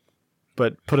music.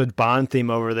 But put a Bond theme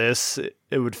over this, it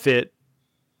would fit.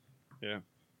 Yeah.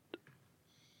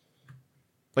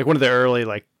 Like one of the early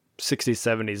 60s,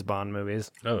 70s Bond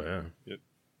movies. Oh, yeah. Yep.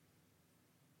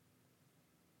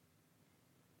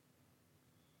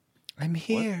 I'm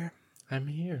here. I'm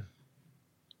here.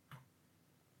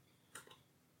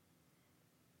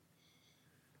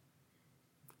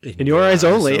 In your eyes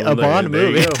only, a Bond there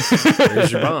you movie. go.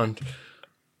 There's your Bond.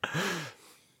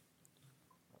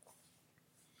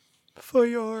 For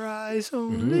your eyes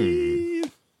only.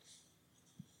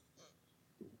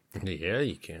 Yeah,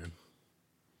 you can.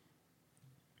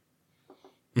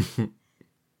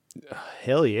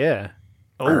 Hell yeah.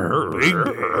 Oh, baby.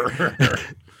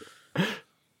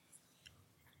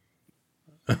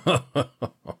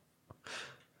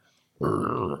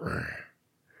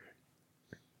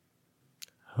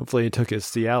 Hopefully he took his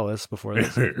Cialis before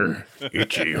this.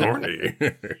 Itchy, horny.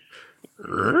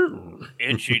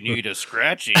 Itchy need a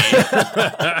scratchy.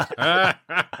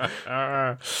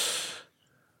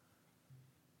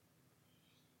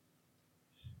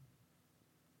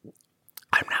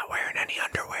 I'm not wearing any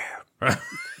underwear.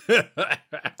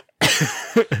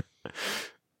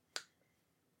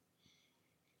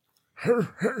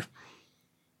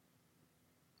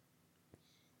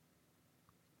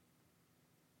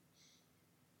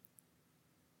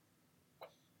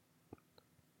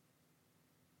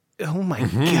 Oh my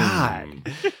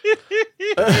god.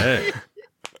 Hey.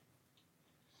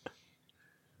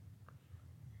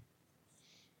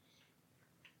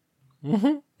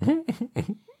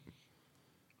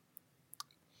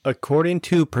 According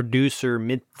to producer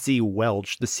Mitzi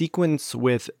Welch, the sequence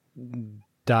with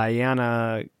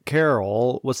Diana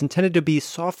Carroll was intended to be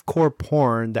softcore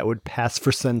porn that would pass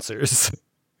for censors.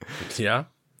 Yeah.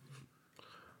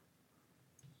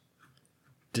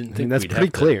 Didn't I think mean, that's we'd pretty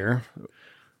have to clear.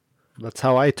 That's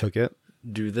how I took it.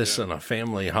 do this on a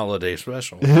family holiday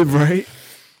special. Right?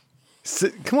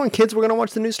 Come on, kids, we're going to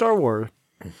watch the new Star Wars.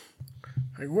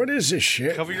 Like, what is this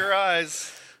shit? Cover your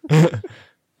eyes.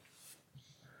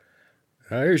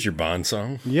 Here's your Bond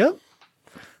song. Yep.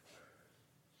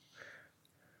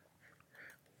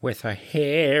 With a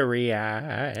hairy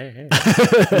eye.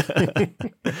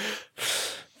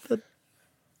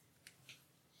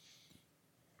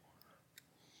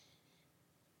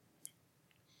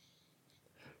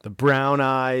 The brown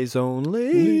eyes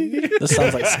only. This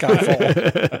sounds like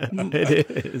Skyfall.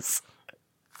 It is.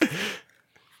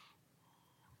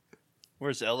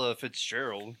 Where's Ella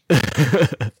Fitzgerald?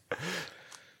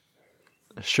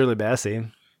 Shirley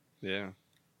Bassey. Yeah.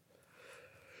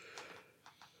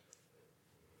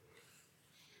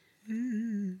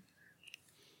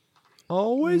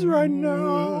 Always right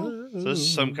now. So this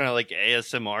is some kind of like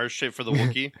ASMR shit for the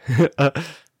Wookiee.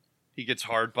 He gets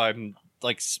hard by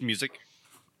like music.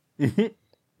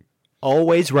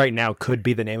 Always right now could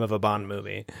be the name of a Bond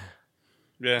movie.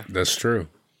 Yeah. That's true.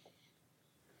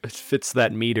 It fits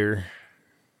that meter.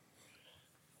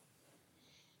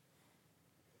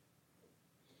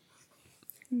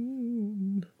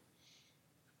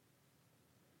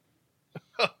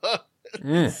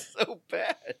 So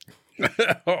bad.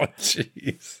 Oh,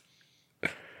 jeez.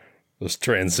 Those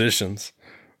transitions.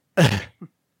 I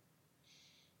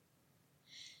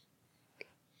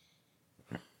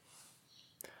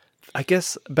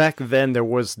guess back then there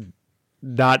was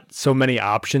not so many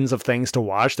options of things to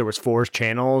watch. There was 4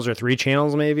 channels or 3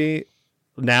 channels maybe.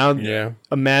 Now, Yeah.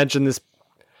 imagine this,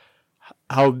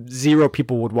 how 0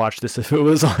 people would watch this if it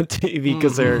was on TV,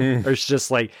 because there's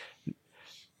just like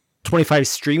 25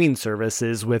 streaming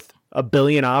services with a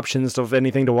billion options of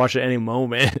anything to watch at any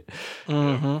moment.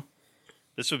 Mm-hmm.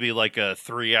 This would be like a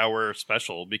 3-hour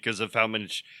special because of how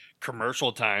much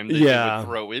commercial time they would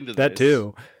throw into that this.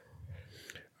 too.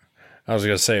 I was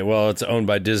going to say, well, it's owned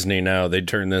by Disney now. They'd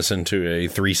turn this into a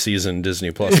 3-season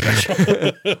Disney Plus special.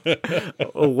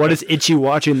 Oh, what is Itchy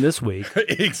watching this week?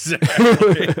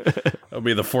 Exactly. That'll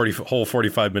be the whole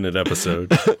 45-minute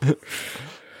episode.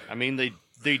 I mean,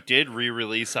 they did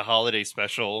re-release a holiday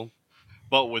special,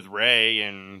 but with Ray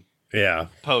and Yeah.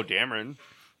 Poe Dameron.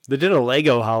 They did a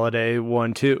Lego holiday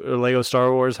one too, or Lego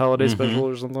Star Wars holiday special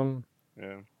or something.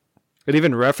 Yeah. It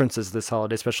even references this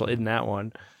holiday special in that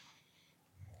one.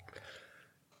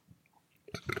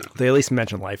 They at least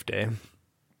mention Life Day.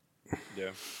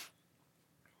 Yeah.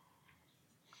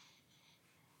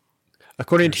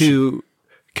 According to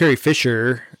Carrie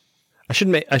Fisher, I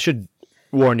should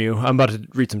warn you, I'm about to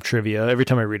read some trivia. Every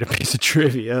time I read a piece of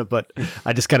trivia, but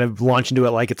I just kind of launch into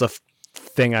it like it's a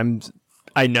thing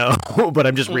I know, but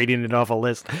I'm just reading it off a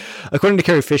list. According to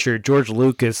Carrie Fisher, George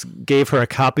Lucas gave her a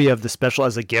copy of the special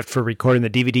as a gift for recording the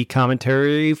DVD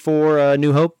commentary for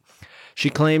New Hope. She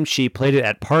claimed she played it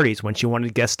at parties when she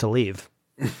wanted guests to leave.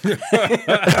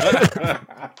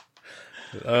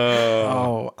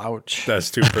 Oh, ouch. That's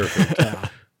too perfect. Yeah.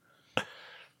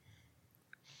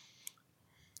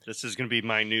 This is going to be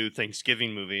my new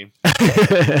Thanksgiving movie.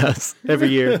 Yes, every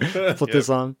year. Put this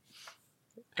on.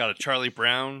 Got a Charlie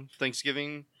Brown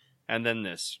Thanksgiving, and then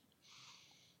this.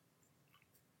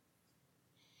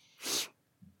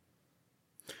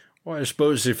 Well, I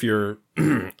suppose if you're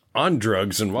on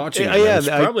drugs and watching it, Yeah, it's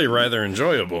probably rather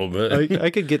enjoyable, but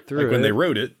I could get through like when it. they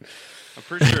wrote it. I'm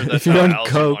pretty sure that's If you're how on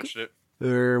Allison coke. watched it.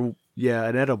 Or, yeah,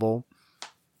 an edible.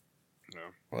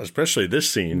 Well, especially this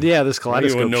scene. Yeah, this I don't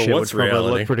even kaleidoscope know shit would what's probably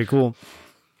reality. look pretty cool.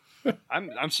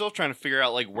 I'm still trying to figure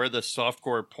out like where the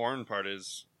softcore porn part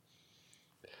is.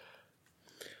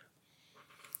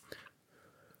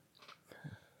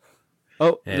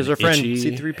 Oh, And there's our friend, Itchy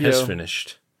C-3PO. has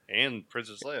finished. And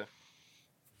Princess Leia.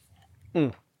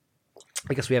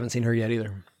 I guess we haven't seen her yet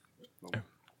either.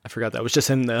 I forgot that was just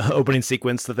in the opening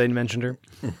sequence that they mentioned her.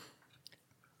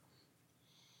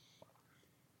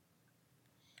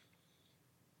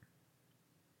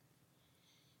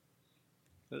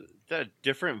 Is that a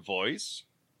different voice?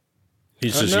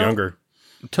 He's just no. younger.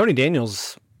 Tony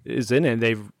Daniels is in it.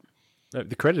 They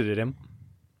credited him.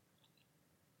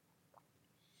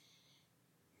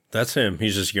 That's him.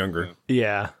 He's just younger.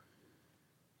 Yeah.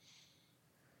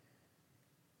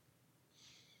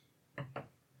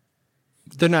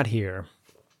 They're not here.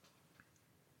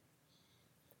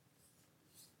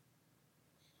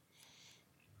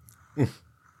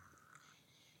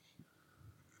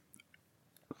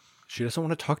 She doesn't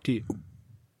want to talk to you.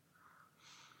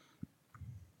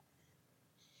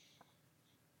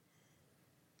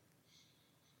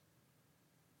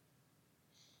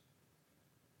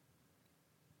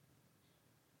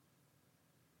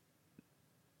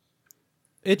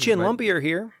 Itchy and Lumpy are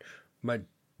here. My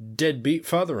deadbeat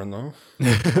father-in-law.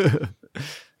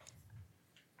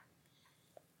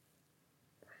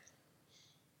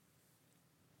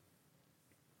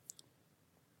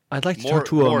 I'd like to More, talk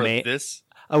to a more man. of this.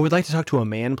 I would like to talk to a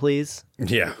man, please.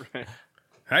 Yeah.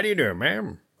 How do you do,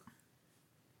 ma'am?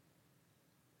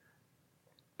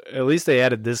 At least they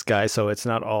added this guy, so it's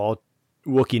not all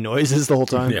Wookiee noises the whole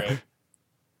time. Yeah.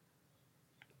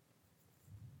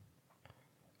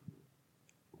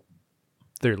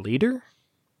 Their leader?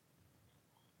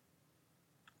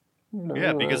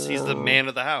 Yeah, because he's the man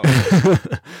of the house.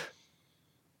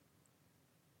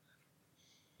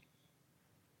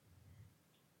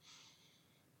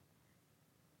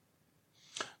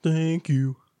 Thank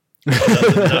you.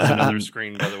 That's another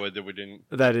screen, by the way, that we didn't.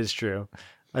 That is true.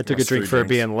 I took That's a drink 3 for it drinks.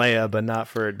 being Leia, but not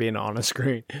for it being on a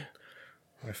screen.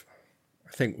 I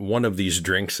think one of these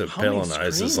drinks that How many Pellenized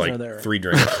is screens like are there? 3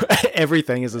 drinks.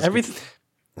 Everything is a screen. Everything.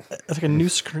 It's like a new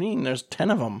screen. There's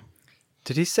 10 of them.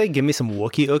 Did he say give me some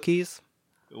Wookiee ookies?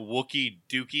 Wookie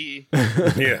Dookie.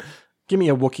 Yeah. Give me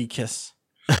a Wookiee kiss.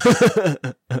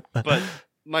 But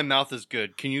my mouth is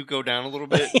good. Can you go down a little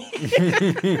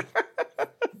bit?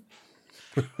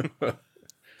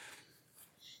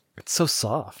 It's so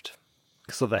soft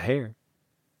because of the hair.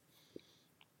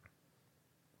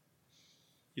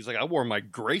 He's like, I wore my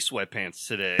gray sweatpants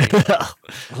today.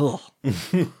 Ugh.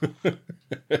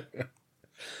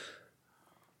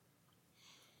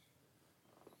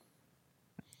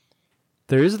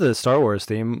 There is the Star Wars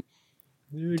theme.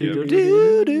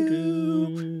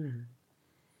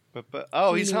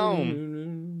 Oh, he's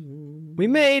home. We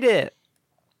made it.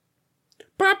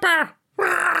 Papa!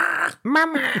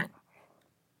 Mama.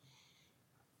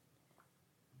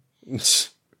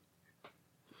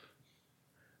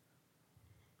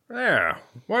 Yeah.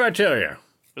 What'd I tell you?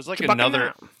 There's like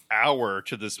another hour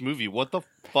to this movie. What the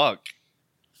fuck?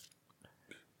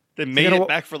 They made gotta it wa-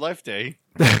 back for Life Day.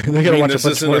 They I gotta mean, watch a this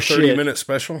bunch isn't more a shit. 30-minute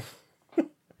special?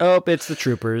 Oh, it's the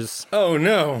troopers. Oh,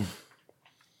 no.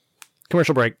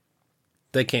 Commercial break.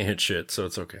 They can't hit shit, so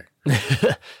it's okay.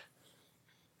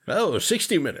 Oh,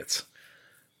 60 minutes.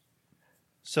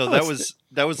 So Oh,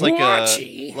 that was like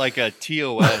Watchy. a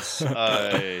TOS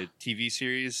TV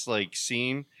series like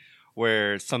scene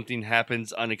where something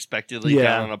happens unexpectedly Yeah.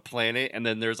 down on a planet, and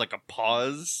then there's like a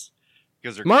pause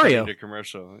because they're Mario. cutting to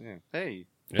commercial. Yeah. Hey,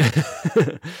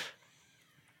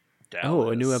 Oh,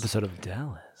 a new Dallas. episode of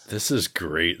Dallas. This is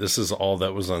great. This is all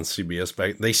that was on CBS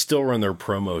back. They still run their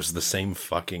promos the same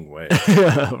fucking way.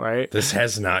 Right? This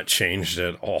has not changed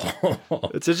at all.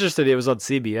 It's interesting. It was on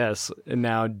CBS, and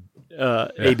now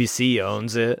ABC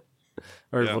owns it.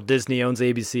 Or Yeah. well, Disney owns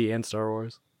ABC and Star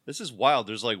Wars. This is wild.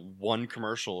 There's like one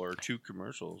commercial or 2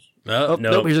 commercials. Oh, no.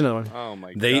 nope, here's another one. Oh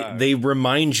my They god. they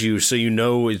remind you so you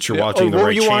know it's you're watching the what were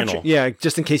right you channel. watching? Yeah,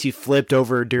 just in case you flipped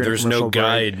over during There's a commercial no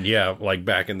break. guide. Yeah, like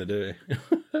back in the day.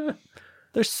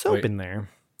 There's soap Wait. in there.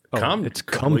 Oh, Cum- it's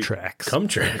cum wait, tracks. Cum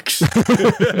tracks.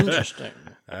 Interesting.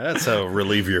 That's how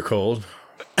relieve your cold.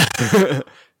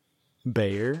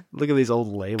 Bayer. Look at these old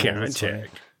labels. That's funny.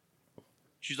 Contact.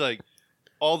 She's like,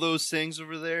 all those things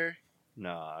over there?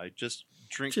 Nah, I just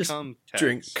drink Just cum.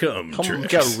 drink tax." cum Cum- You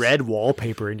tracks. got red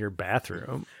wallpaper in your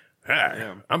bathroom. Hi,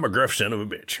 Yeah. I'm a gruff son of a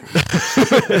bitch.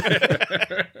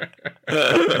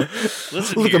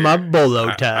 Listen Look here. at my bolo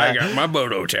I tie. got my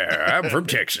bodo tie. I'm from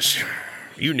Texas.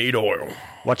 You need oil.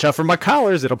 Watch out for my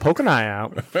collars. It'll poke an eye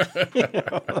out.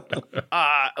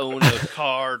 I own a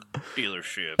car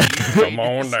dealership. Come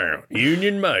on down.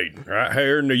 Union made right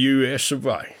here in the U.S. of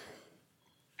A.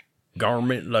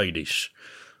 Garment ladies.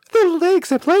 The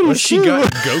legs I played Well, in she shoe.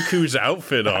 got Goku's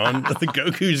outfit on. The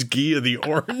Goku's gi of the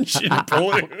orange and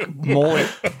blue. Mold,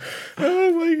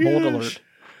 Oh my mold gosh. alert.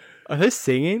 Are they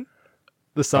singing?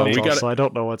 The song's we off, gotta- so I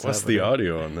don't know what's What's happening. the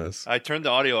audio on this? I turned the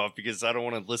audio off because I don't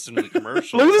want to listen to the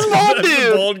commercial. Look at this bald That's a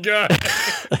dude. bald guy.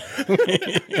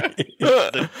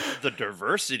 The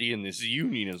diversity in this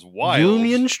union is wild.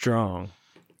 Union strong.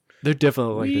 They're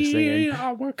definitely like they're singing.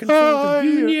 are working for the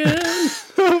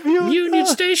union. Union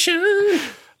Station.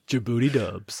 Djibouti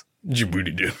dubs.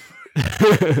 Djibouti do.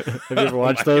 Have you ever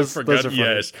watched those? I Those forgot. are funny.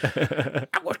 Yes.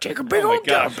 I'm gonna take a big Oh my old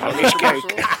dump gosh. on this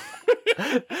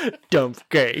cake. Dump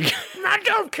cake. My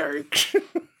dump cake.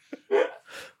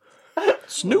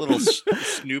 Little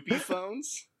Snoopy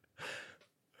phones.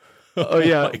 Oh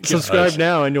yeah. my Subscribe gosh.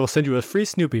 now, and we'll send you a free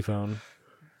Snoopy phone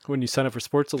when you sign up for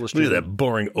Sports Look Illustrated. at that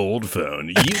boring old phone.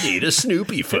 You need a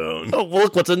Snoopy phone. Oh,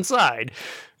 look what's inside.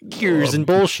 Gears and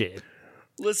bullshit.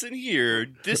 Listen here.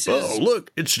 This Oh, is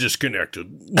look, it's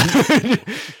disconnected.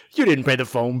 You didn't pay the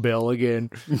phone bill again.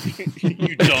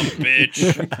 you dumb bitch.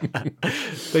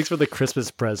 Thanks for the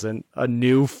Christmas present. A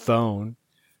new phone.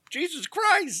 Jesus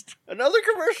Christ! Another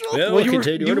commercial? Yeah. Well, you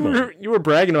continue in a moment. you were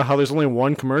bragging about how there's only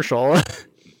one commercial. Is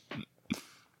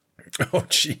Oh,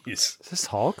 jeez. this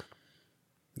Hulk?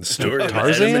 The story of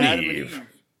Tarzan? Adam and Eve.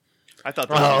 I thought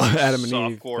Oh, was Adam and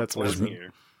Eve, softcore that's what porn it is.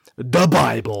 here. The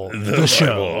Bible, the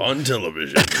show. on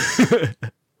television.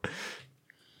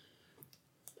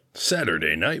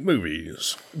 Saturday night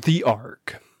movies. The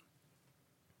Ark.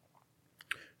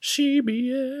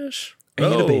 CBS.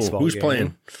 And a baseball who's game.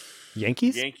 playing?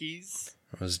 Yankees? Yankees.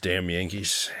 Those damn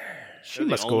Yankees. She They're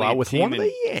the must go only out with team one of in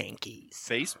the Yankees.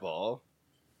 Baseball.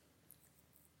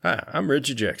 Hi, I'm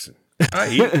Reggie Jackson. I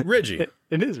eat Reggie.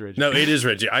 It is Reggie. No, it is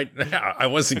Reggie. I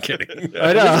wasn't kidding.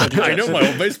 I know. I know my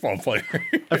old baseball player.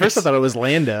 At first I thought it was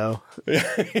Lando.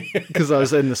 Because I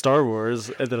was in the Star Wars.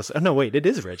 And then I was like, oh, no, wait, it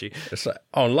is Reggie. It's like,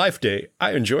 on Life Day,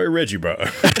 I enjoy Reggie Bar.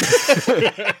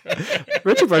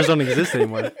 Reggie bars don't exist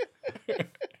anymore.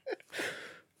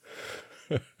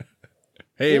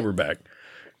 Hey, we're back.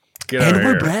 Get out of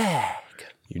here.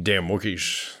 back. You damn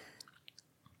Wookiees.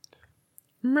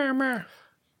 Meh.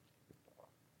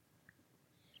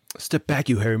 Step back,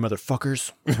 you hairy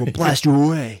motherfuckers. We'll blast you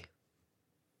away.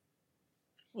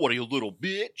 What are you, little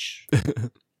bitch?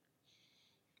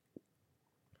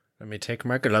 Let me take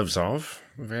my gloves off.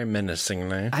 Very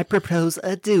menacingly. I propose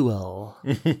a duel.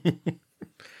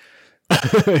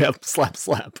 Yep, slap,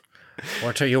 slap.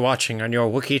 What are you watching on your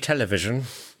Wookiee television?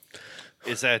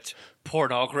 Is that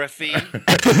pornography?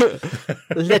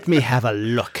 Let me have a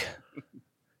look.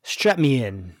 Strap me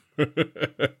in.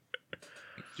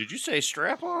 Did you say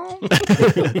strap on?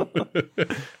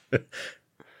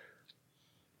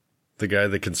 The guy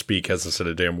that can speak hasn't said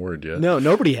a damn word yet. No,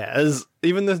 nobody has.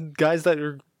 Even the guys that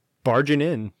are barging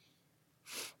in.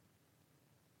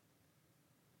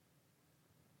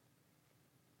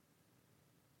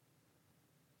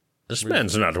 This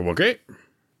man's not a Wookiee.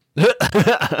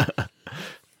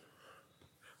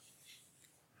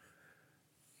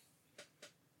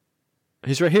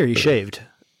 He's right here. He shaved.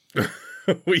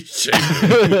 We shaved.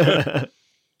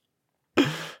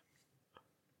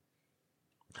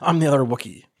 I'm the other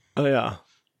Wookiee. Oh, yeah.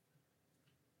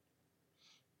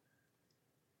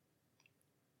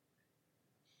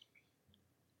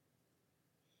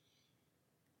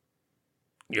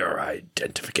 Your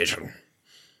identification.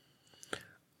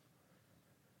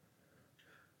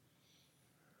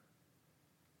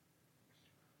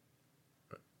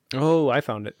 Oh, I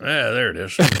found it. Yeah, there it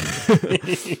is.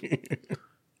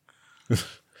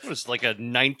 It was like a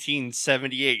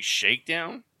 1978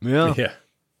 shakedown. Yeah. Yeah.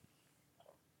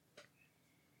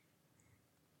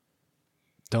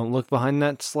 Don't look behind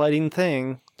that sliding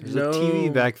thing. There's No. a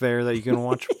TV back there that you can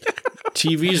watch.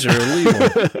 TVs are illegal.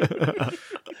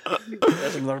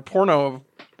 That's another porno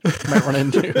I might run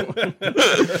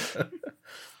into.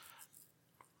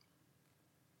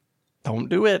 Don't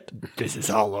do it. This is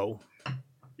hollow.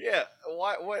 Yeah.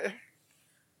 Why? What?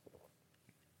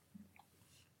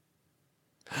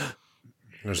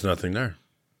 There's nothing there.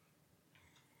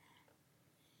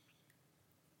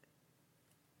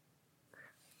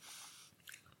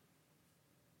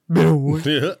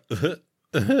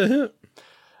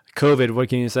 COVID, what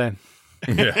can you say?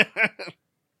 Yeah.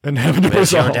 And having to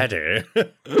Where's your resolve. daddy?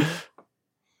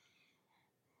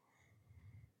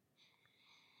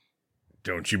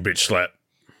 Don't you bitch slap.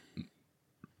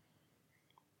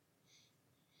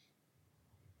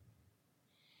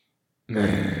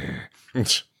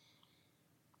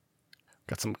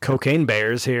 Got some cocaine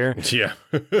bears here. Yeah.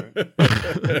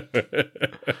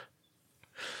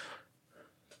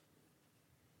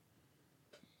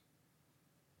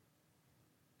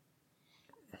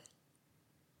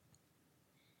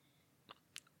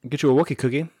 Get you a Wookiee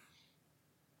cookie.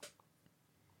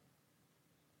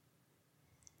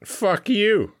 Fuck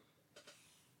you.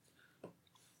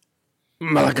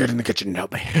 Mother, get in the kitchen and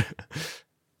help me.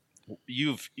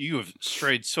 You have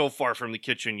strayed so far from the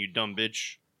kitchen, you dumb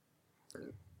bitch.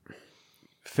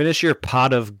 Finish your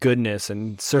pot of goodness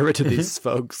and serve it to these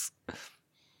folks.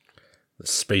 The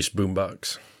space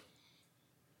boombox.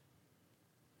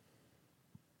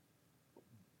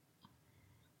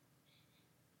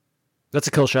 That's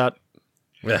a kill shot.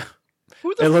 Yeah.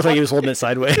 Who the It looked like fuck- he was holding it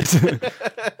sideways.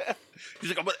 He's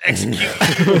like, I'm gonna execute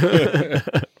you.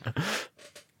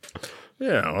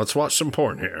 Yeah, let's watch some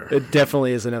porn here. It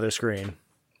definitely is another screen.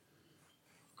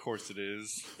 Of course it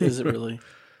is. Is it really?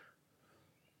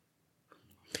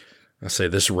 I say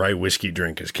this rye whiskey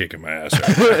drink is kicking my ass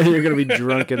right now. You're going to be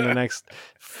drunk in the next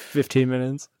 15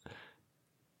 minutes.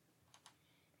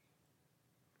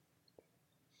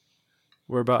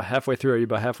 We're about halfway through. Are you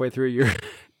about halfway through?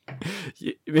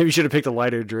 Maybe you should have picked a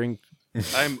lighter drink.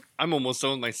 I'm almost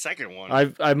done with my second one.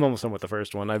 I'm almost done with the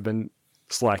first one. I've been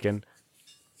slacking.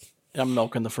 I'm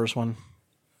milking the first one.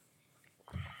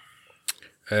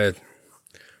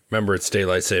 Remember, it's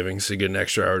daylight savings, so you get an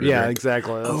extra hour to Yeah, drink.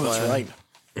 exactly. Oh, that's why right.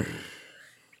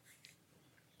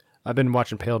 I've been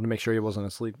watching Pale to make sure he wasn't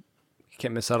asleep.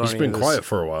 Can't miss out on He's any been of this. quiet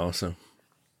for a while, so.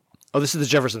 Oh, this is the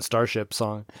Jefferson Starship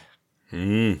song.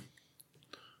 Mm.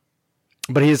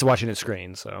 But he is watching his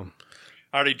screen, so.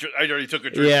 I already took a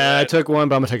drink. Yeah, I of that. took one,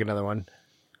 but I'm going to take another one.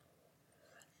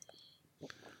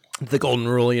 The golden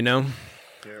rule, you know?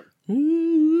 Yeah.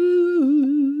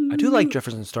 I do like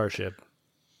Jefferson Starship.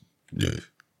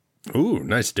 Ooh,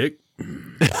 nice dick.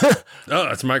 Oh,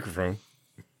 that's a microphone.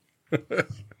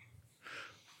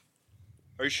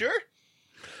 Are you sure?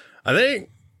 I think.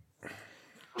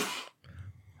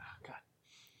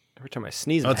 Every time I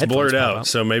sneeze, Oh, my it's headphones blurred pop out, up.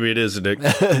 so maybe it is a dick.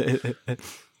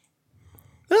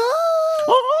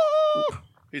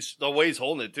 He's the way he's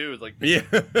holding it too. Is like Yeah.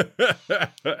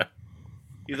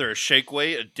 either a shake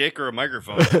weight, a dick, or a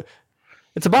microphone.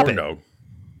 It's a bop Corn it. dog.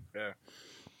 Yeah.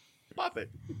 Pop it.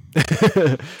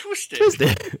 Twist it. Twist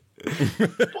it.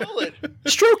 Pull it.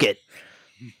 Stroke it.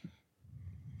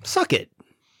 Suck it.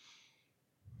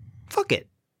 Fuck it.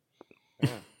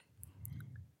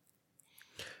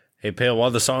 Hey, Pale,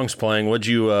 while the song's playing, what'd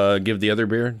you give the other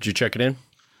beer? Did you check it in?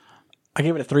 I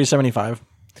gave it a 375.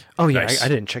 Oh, yeah, Nice. I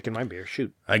didn't check in my beer.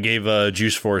 Shoot. I gave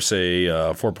Juice Force a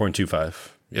 4.25.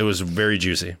 It was very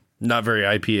juicy. Not very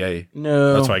IPA.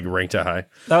 No. That's why I ranked it high.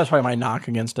 That was probably my knock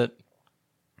against it.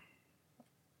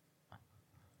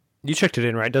 You checked it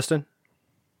in, right, Dustin?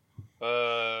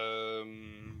 Maybe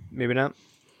Maybe not.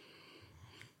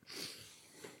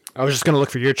 I was just going to look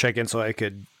for your check in so I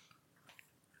could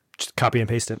just copy and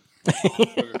paste it.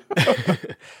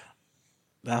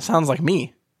 That sounds like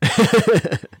me.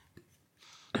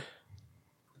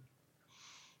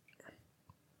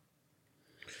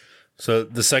 So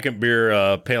the second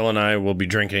beer Pale and I will be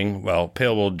drinking, well,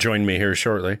 Pale will join me here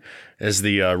shortly, is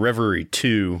the Reverie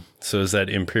 2. So is that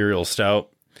Imperial Stout,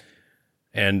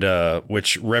 and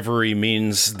which Reverie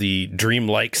means the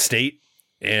dreamlike state.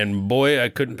 And boy, I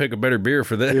couldn't pick a better beer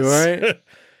for this. You all right?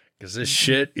 Because this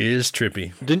shit is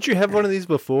trippy. Didn't you have one of these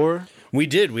before? We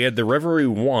did. We had the Reverie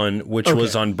 1, which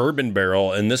was on bourbon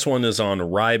barrel, and this one is on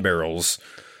rye barrels,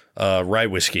 rye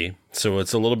whiskey. So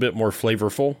it's a little bit more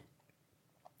flavorful.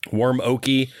 Warm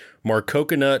oaky, more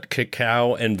coconut,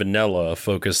 cacao, and vanilla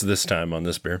focus this time on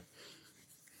this beer.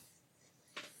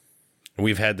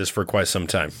 We've had this for quite some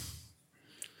time.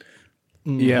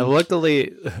 Yeah,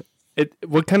 luckily,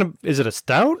 what kind of, is it a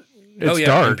stout? It's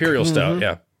dark. Imperial Stout,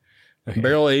 yeah.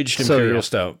 Barrel aged So, Imperial yeah.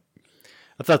 Stout.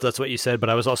 I thought that's what you said, but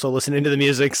I was also listening to the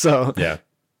music, so. Yeah.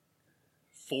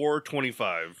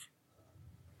 425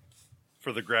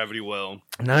 for the Gravity Well.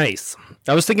 Nice.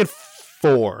 I was thinking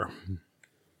 4.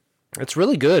 It's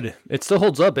really good. It still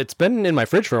holds up. It's been in my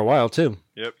fridge for a while, too.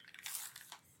 Yep.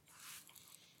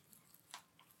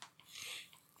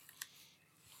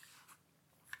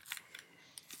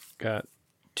 Got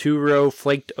 2-row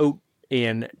flaked oat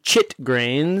and chit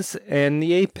grains and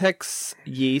the Apex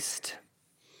yeast.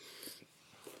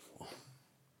 I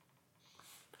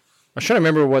was trying to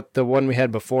remember what the one we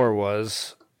had before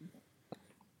was.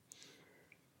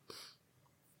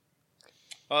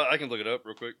 I can look it up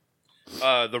real quick.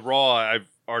 The raw, I've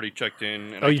already checked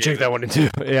in. And Oh, you checked that one in too.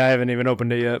 Yeah, I haven't even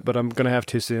opened it yet, but I'm going to have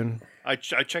to soon. I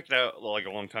checked it out like a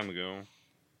long time ago.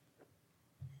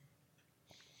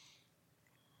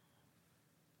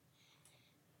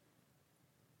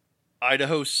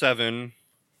 Idaho 7,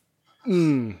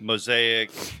 Mosaic,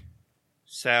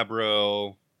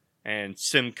 Sabro, and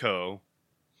Simcoe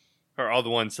are all the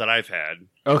ones that I've had.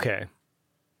 Okay.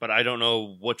 But I don't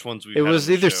know which ones we've It had was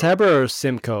on the either show. Sabra or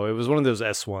Simcoe. It was one of those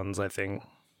S ones, I think.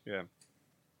 Yeah.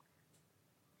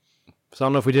 So I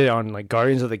don't know if we did it on like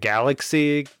Guardians of the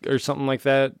Galaxy or something like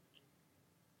that.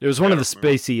 It was one of the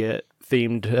spacey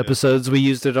themed episodes we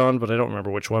used it on, but I don't remember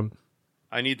which one.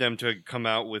 I need them to come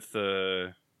out with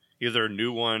either a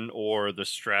new one or the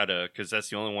Strata, because that's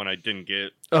the only one I didn't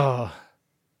get. Oh,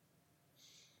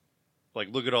 Like,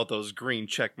 look at all those green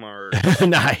check marks.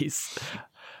 nice.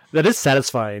 That is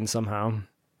satisfying somehow.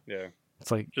 Yeah. It's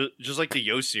like, Just like the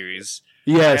Yo series.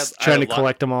 yes, I had trying a to lot-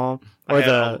 collect them all. I Or had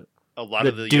the a lot the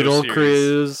of the Doodle Yo series.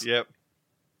 Cruise. Yep.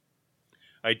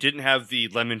 I didn't have the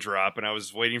lemon drop, and I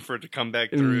was waiting for it to come back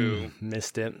through.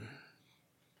 Missed it.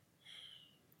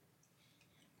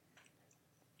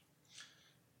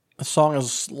 The song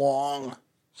is long.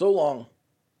 So long.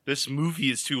 This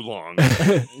movie is too long.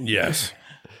 Yes.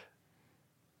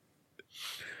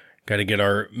 Got to get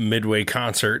our midway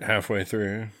concert halfway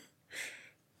through.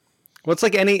 Well, it's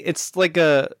like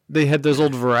they had those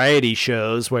old variety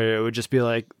shows where it would just be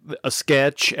like a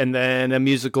sketch and then a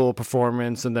musical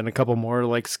performance and then a couple more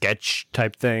like sketch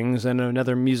type things and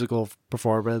another musical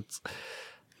performance.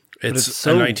 It's it's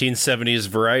so- a 1970s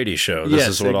variety show. This Yes,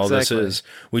 is what all this exactly. is.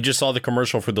 We just saw the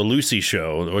commercial for the Lucy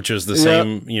show, which is the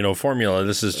same, formula.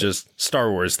 This is just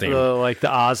Star Wars theme. Like the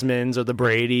Osmonds or the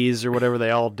Bradys or whatever,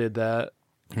 they all did that.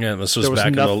 Yeah, this was There was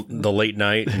back in the late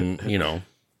night, and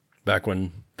back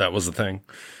when that was the thing.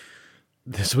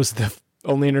 This was the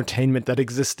only entertainment that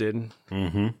existed.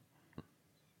 Mm-hmm.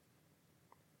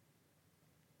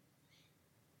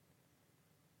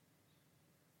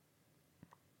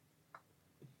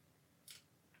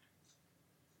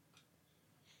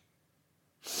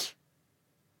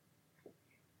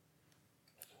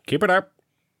 Keep it up.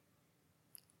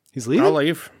 He's leaving. I'll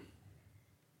leave.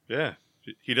 Yeah.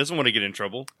 He doesn't want to get in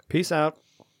trouble. Peace out.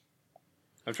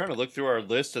 I'm trying to look through our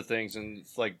list of things and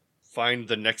find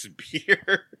the next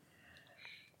beer.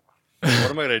 What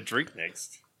am I going to drink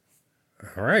next?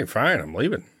 All right, fine. I'm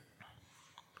leaving.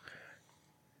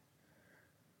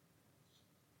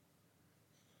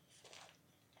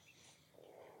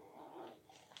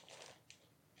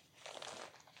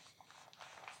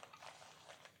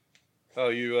 Oh,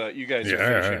 you guys are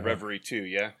Yeah. finishing Reverie too,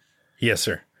 yeah? Yes,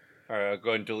 sir. All right, I'll go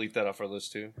ahead and delete that off our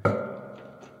list too.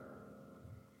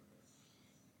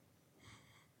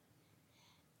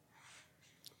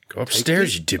 Go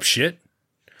upstairs, you dipshit.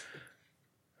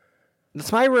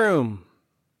 That's my room.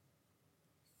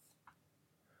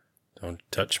 Don't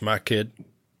touch my kid.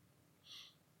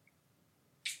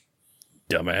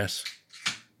 Dumbass.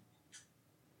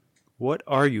 What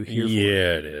are you here for?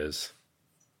 Yeah, it is.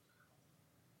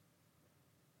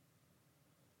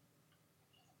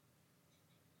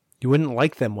 You wouldn't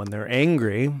like them when they're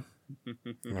angry.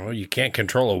 Well, you can't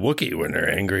control a Wookiee when they're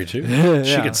angry, too. She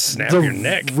Yeah. could snap They'll your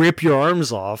neck. Rip your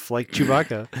arms off like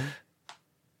Chewbacca.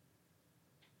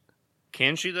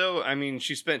 Can she though? I mean,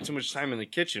 she spent too much time in the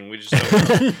kitchen. We just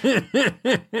don't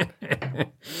know.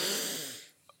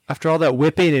 After all that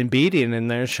whipping and beating in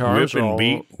there, her arms Whip are and all...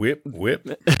 beat, whip, whip.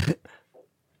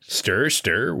 Stir,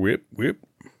 stir, whip, whip.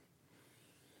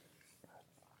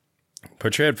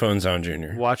 Put your headphones on,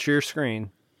 Junior. Watch your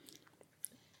screen.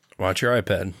 Watch your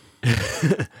iPad.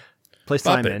 Play Bop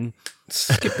Simon.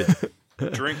 Skip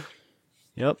it. Drink.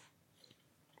 Yep.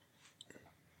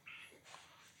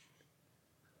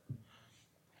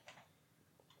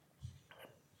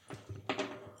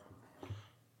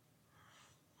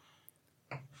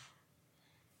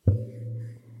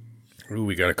 Ooh,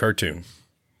 we got a cartoon.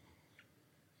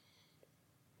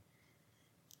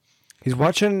 He's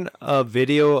watching a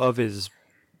video of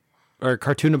or a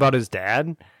cartoon about his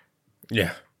dad.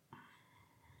 Yeah.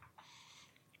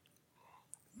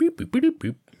 Beep, beep, beep,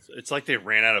 beep. It's like they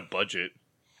ran out of budget.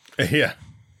 Yeah.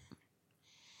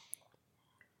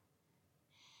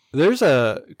 There's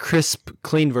a crisp,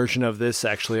 clean version of this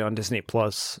actually on Disney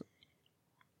Plus.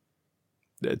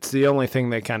 It's the only thing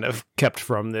they kind of kept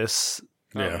from this.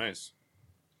 Oh, Yeah. nice.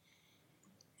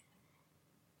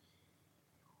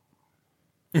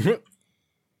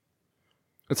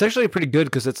 It's actually pretty good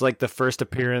because it's like the first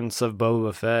appearance of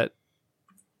Boba Fett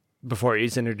before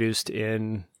he's introduced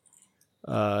in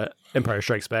Empire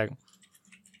Strikes Back.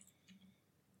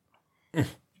 Why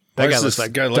That is guy looks this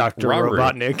like guy look Dr. Raru?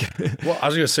 Robotnik. Well, I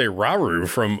was going to say Raru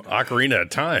from Ocarina of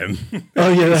Time. Oh,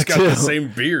 yeah, He's that got too. the same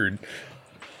beard.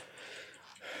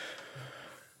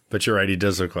 But you're right, he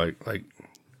does look like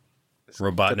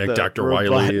Robotnik, The Dr.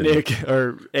 Wily, and Robotnik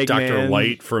or Eggman. Dr.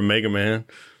 Light from Mega Man.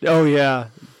 Oh, yeah.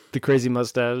 The crazy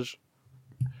mustache.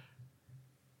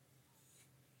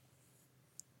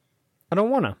 I don't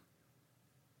want to.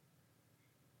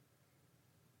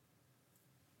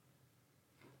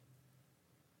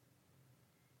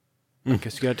 I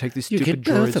guess you gotta take these stupid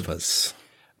droids. us.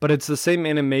 But it's the same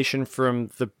animation from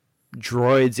the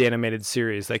Droids animated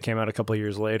series that came out a couple of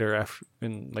years later, after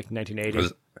in like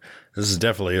 1980. This is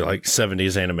definitely like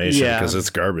 70s animation Yeah. because it's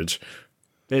garbage.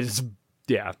 It's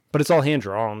but it's all hand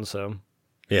drawn, so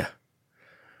Yeah.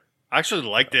 I actually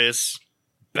like this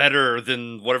better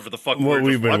than whatever the fuck What we're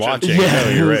we've been just watching. Yeah. No,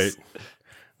 you're right.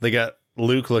 They got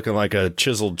Luke looking like a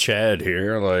chiseled Chad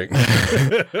here. Like,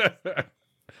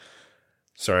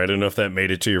 sorry, I don't know if that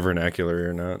made it to your vernacular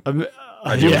or not.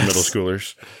 I deal with middle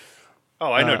schoolers.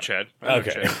 Oh, I know Chad. I know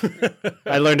Chad.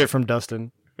 I learned it from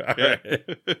Dustin. All right.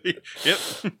 Yep.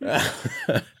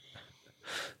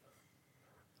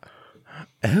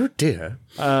 Oh dear.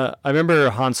 I remember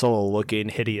Han Solo looking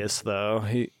hideous, though.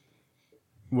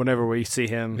 Whenever we see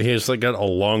him, He has like got a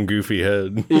long, goofy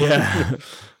head. yeah.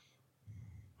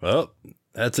 Well,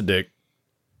 that's a dick.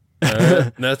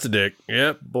 That's a dick.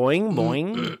 Yep. Boing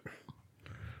boing.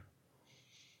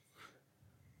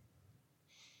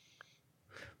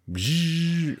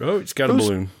 Oh, it's got a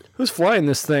balloon. Who's flying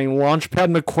this thing?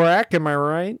 Launchpad McQuack, am I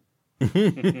right?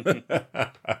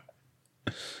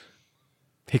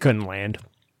 He couldn't land.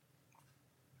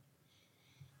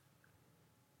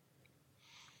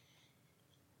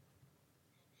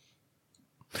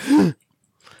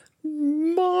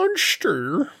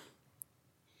 Monster.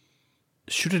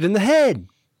 Shoot it in the head.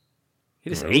 He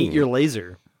just ate your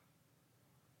laser.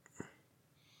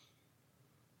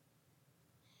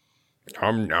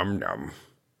 Nom nom nom.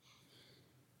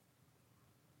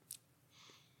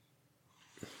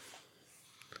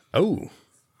 Oh.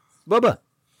 Bubba.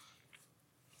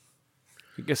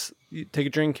 I guess you take a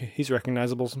drink. He's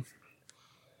recognizable.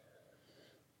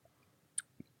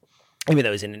 Maybe that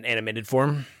was in an animated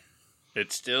form.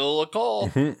 It's still a call.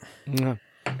 Yeah.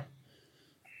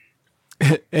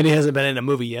 And he hasn't been in a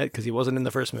movie yet because he wasn't in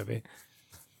the first movie.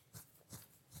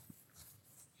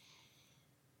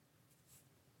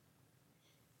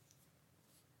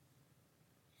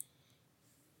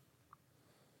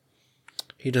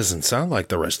 He doesn't sound like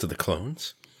the rest of the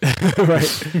clones.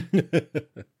 Right.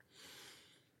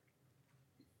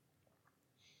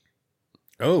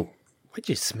 Oh, Why'd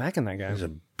you smacking that guy? he's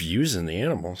abusing the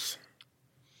animals.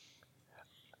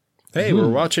 Hey, we're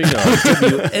watching on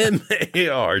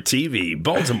WMAR TV,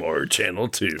 Baltimore Channel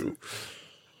 2.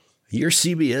 Your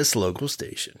CBS local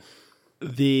station.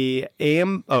 The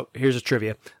here's a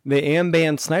trivia. The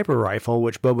Amban sniper rifle,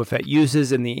 which Boba Fett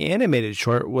uses in the animated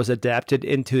short, was adapted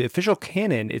into official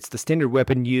canon. It's the standard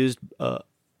weapon used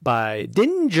by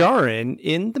Din Djarin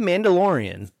in The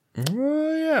Mandalorian.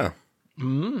 Oh, yeah.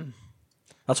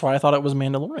 That's why I thought it was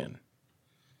Mandalorian.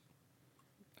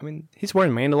 I mean, he's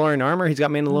wearing Mandalorian armor. He's got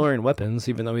Mandalorian weapons,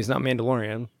 even though he's not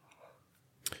Mandalorian.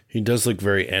 He does look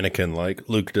very Anakin-like.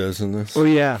 Luke does in this. Oh,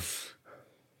 yeah.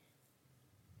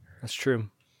 That's true.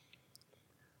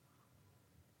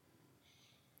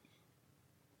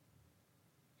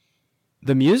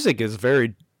 The music is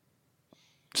very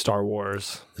Star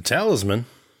Wars. The talisman.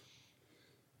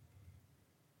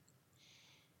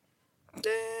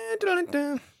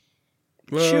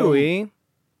 Well, Chewie,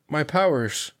 my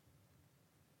powers.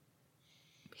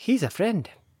 he's a friend.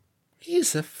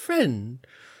 He's a friend.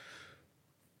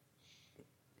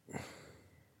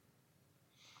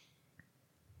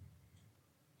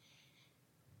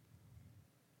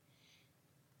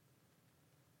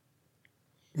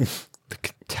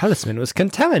 The talisman was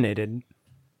contaminated.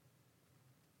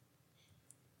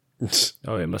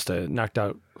 Oh, it must have knocked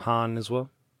out Han as well.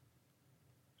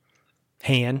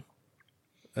 Han.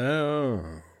 Oh.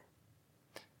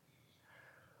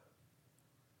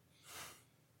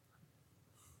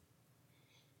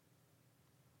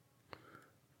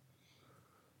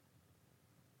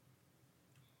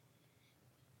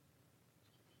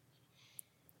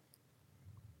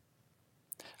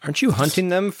 Aren't you hunting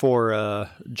them for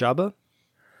Jabba?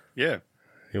 Yeah.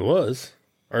 He was.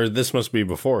 Or this must be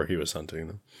before he was hunting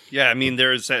them. Yeah, I mean,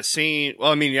 there's that scene.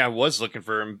 Well, I mean, yeah, I was looking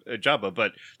for him, Jabba,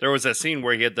 but there was that scene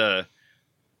where he had the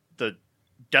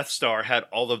Death Star had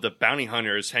all of the bounty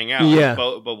hunters hang out. Yeah.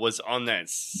 But was on that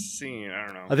scene. I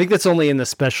don't know. I think that's only in the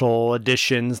special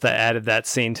editions that added that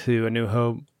scene to A New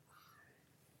Hope.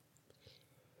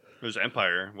 It was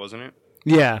Empire, wasn't it?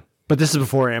 Yeah, but this is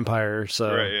before Empire,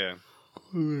 so... Right, yeah.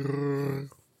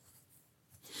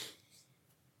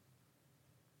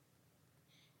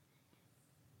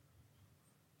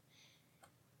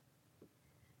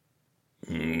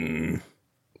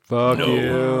 Fuck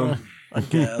you. I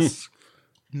guess.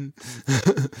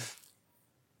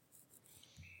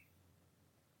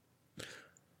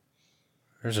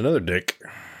 There's another dick.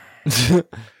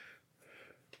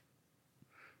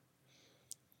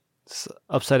 It's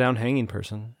upside down hanging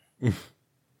person.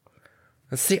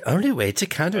 That's the only way to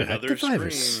counteract Another the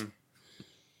virus. screen.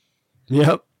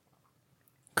 Yep.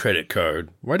 Credit card.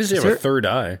 Why does he Is have there- a third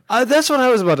eye? That's what I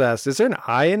was about to ask. Is there an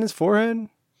eye in his forehead?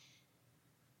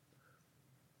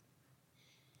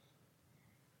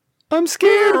 I'm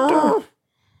scared.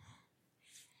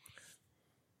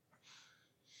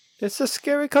 It's a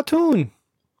scary cartoon.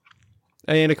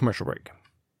 And a commercial break.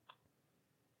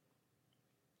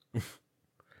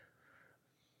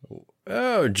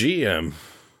 Oh, GM.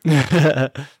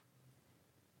 Well,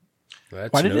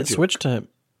 That's Why did no it joke. switch to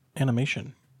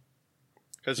animation?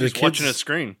 Because The he's watching a kids-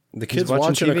 screen. The kid's watching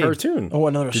watching a TV. cartoon. Oh,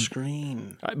 another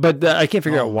screen. but I can't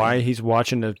figure Oh, out why he's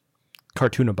watching a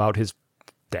cartoon about his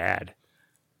dad.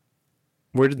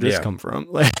 Where did this Yeah. come from?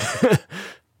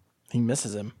 He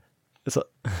misses him. It's a-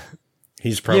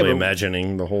 He's probably Yeah, but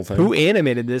imagining the whole thing. who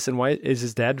animated this, and why is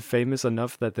his dad famous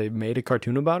enough that they made a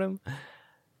cartoon about him?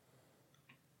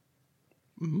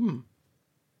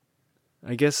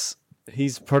 I guess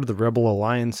he's part of the Rebel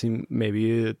Alliance. He may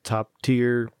be a top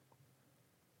tier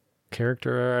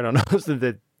character. I don't know. So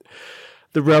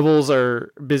the Rebels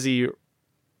are busy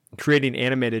creating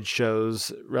animated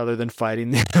shows rather than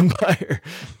fighting the Empire.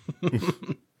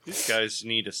 These guys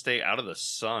need to stay out of the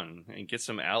sun and get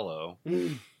some aloe.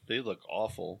 They look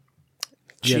awful.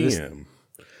 Yeah, GM.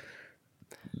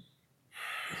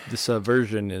 This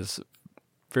version is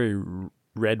very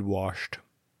red washed.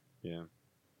 Yeah.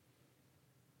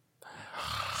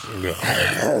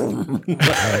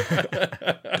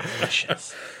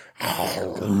 Delicious.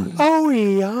 Oh,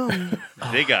 yum.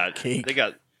 They got cake. they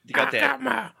got that.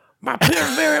 My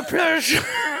very pleasure.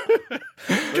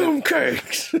 Doom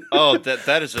cakes. Oh,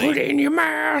 that is Put it a in your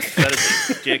mouth. that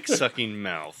is a dick sucking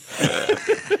mouth.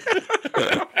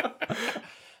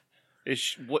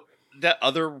 What that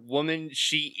other woman?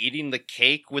 She eating the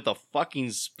cake with a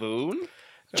fucking spoon?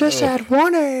 Just add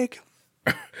 1 egg.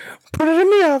 Put it in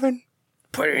the oven.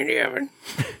 Put it in the oven.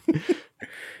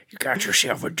 You got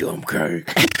yourself a doom cake.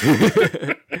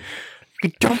 You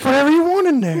can dump whatever you want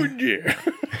in there. Yeah.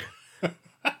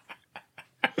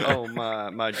 Oh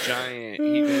my giant!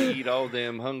 He can eat all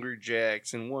them Hungry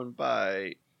Jacks in one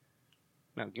bite.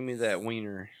 Now give me that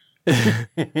wiener.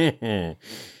 Gonna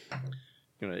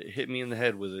hit me in the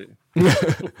head with it.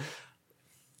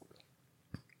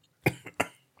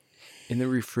 In the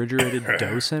refrigerated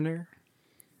dough center?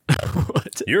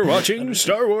 What? You're watching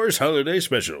Star Wars Holiday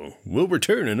Special. We'll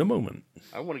return in a moment.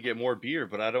 I want to get more beer,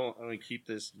 but I don't want to keep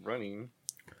this running.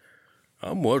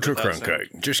 I'm Walter Without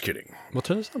Cronkite. Just kidding. We'll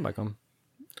turn the sound back on.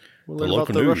 We'll The learn about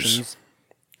local the news. Russians.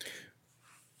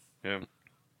 Yeah.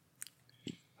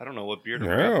 I don't know what beer to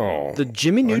grab. Oh, The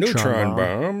Jimmy a Neutron, neutron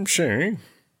bomb. bomb. See?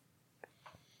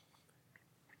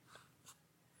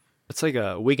 It's like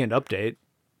a weekend update.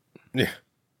 Yeah.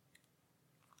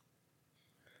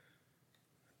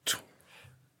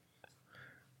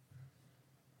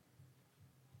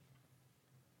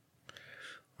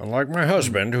 Unlike my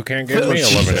husband, who can't give me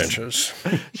 11 inches.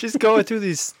 She's going through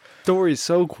these stories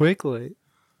so quickly.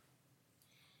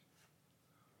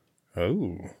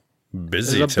 Oh,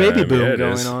 busy There's a time. baby boom Yeah, it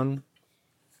going is. on.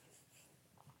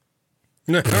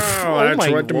 Oh, that's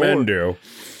my what the men Lord. do.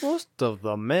 Most of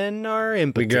the men are We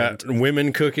impotent. got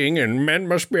women cooking, and men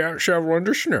must be out shoveling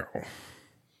the snow.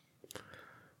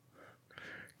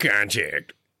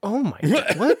 Contact. Oh my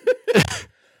god! What?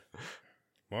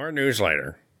 More news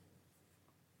later.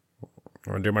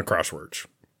 I'm going to do my crosswords.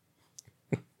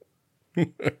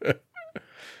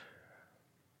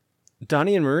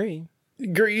 Donnie and Marie.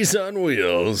 Grease on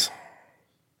wheels.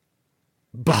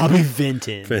 Bobby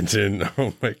Vinton. Fenton.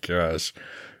 Oh my gosh.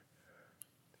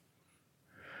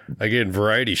 Again,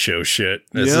 variety show shit.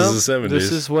 This Yep, is the 70s.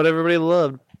 This is what everybody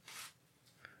loved.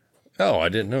 Oh, I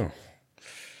didn't know.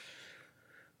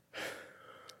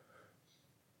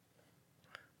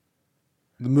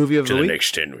 The movie of To the the week.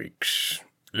 next 10 weeks.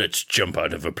 Let's jump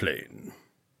out of a plane.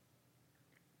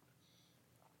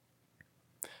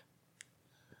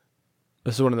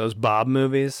 This is one of those Bob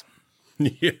movies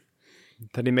Yeah.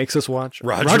 that he makes us watch.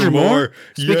 Roger Moore.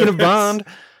 Speaking of Yes. Bond,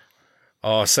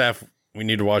 Oh, Saf, we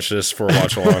need to watch this for a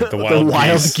watch along. The the Wild,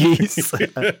 Wild Geese. Geese.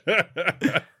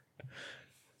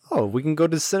 Oh, we can go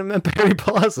to Cinema Perry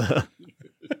Plaza.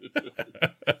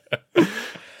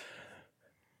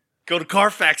 Go to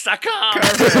Carfax.com.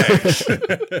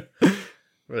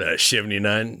 With a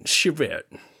 79 Chevette.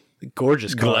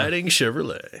 Gorgeous car. Gliding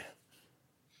Chevrolet.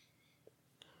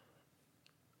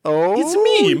 Oh, It's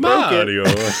me, you broke it.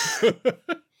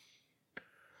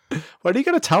 Mario. Why do you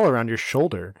got a towel around your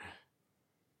shoulder?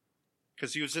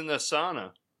 Because he was in the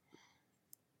sauna.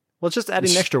 Well, it's just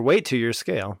adding extra weight to your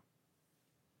scale.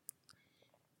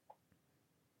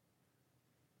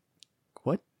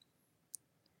 What?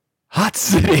 Hot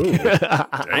City.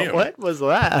 damn. What was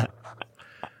that?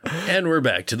 And we're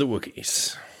back to the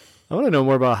Wookiees. I want to know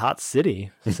more about Hot City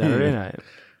Saturday night.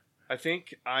 I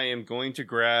think I am going to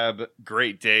grab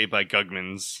Great Day by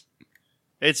Gugman's.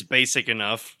 It's basic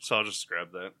enough, so I'll just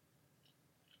grab that.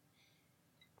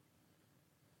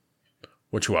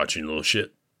 What you watching, little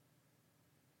shit?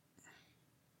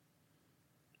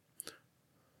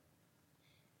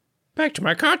 Back to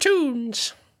my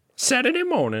cartoons. Saturday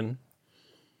morning.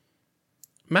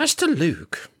 Master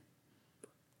Luke.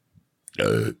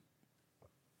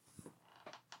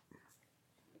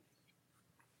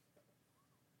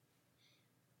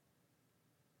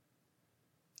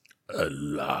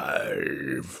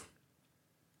 Alive.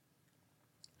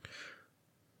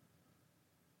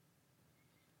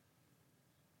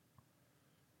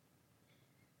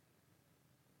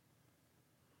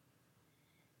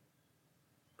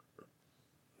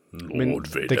 I mean, Lord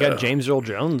Vader. they got James Earl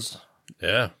Jones.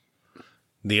 Yeah.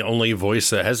 The only voice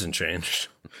that hasn't changed.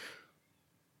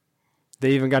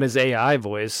 They even got his AI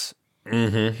voice.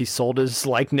 Mm-hmm. He sold his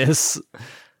likeness.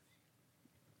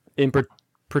 in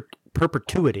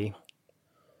perpetuity.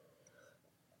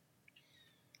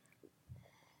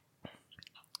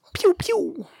 Pew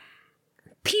pew.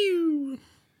 Pew.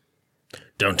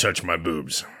 Don't touch my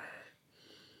boobs.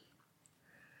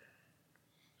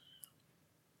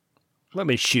 Let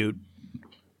me shoot.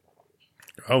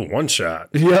 Oh, one shot.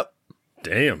 Yep.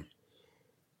 Damn.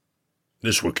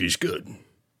 This Wookiee's good.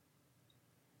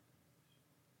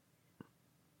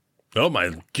 Oh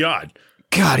my god.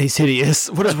 God, he's hideous.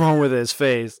 What is wrong with his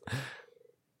face?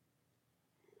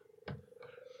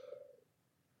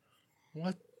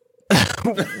 What?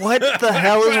 What the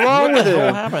hell is wrong with What the hell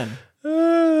him?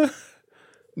 happened?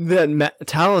 That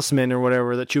talisman or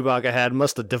whatever that Chewbacca had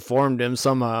must have deformed him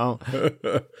somehow.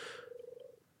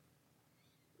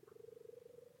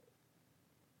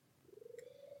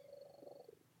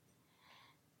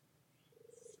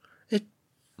 It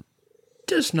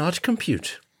does not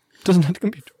compute. Doesn't have to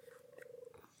compute.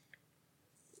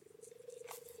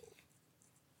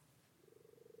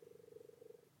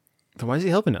 So why is he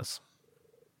helping us?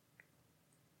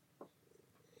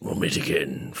 We'll meet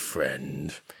again,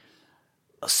 friend.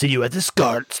 I'll see you at the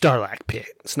Starlack pit.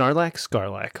 Snarlack?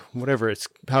 Scarlack. Whatever it's,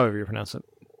 however you pronounce it.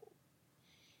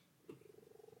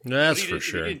 That's He for didn't-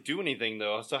 sure. He didn't do anything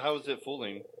though, so how is it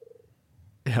fooling?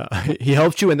 Yeah, he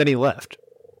helped you and then he left.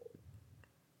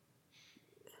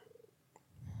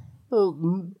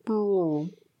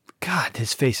 God,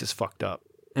 his face is fucked up.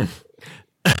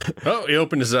 Oh, he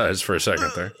opened his eyes for a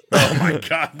second there. Oh my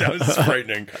god, that was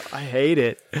frightening. I hate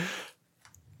it.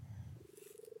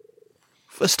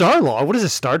 Starlaw? What is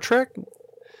this, Star Trek?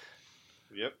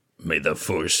 Yep. May the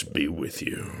force be with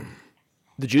you.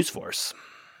 The Juice Force.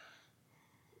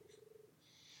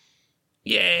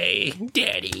 Yay,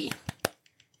 Daddy.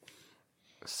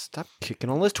 Stop kicking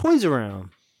all his toys around.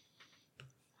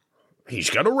 He's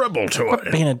got a rebel toy.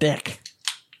 Being a dick.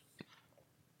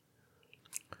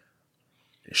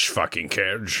 This fucking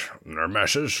cage and their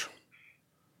messes.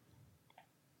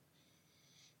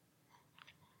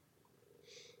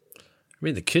 I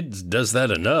mean, the kid does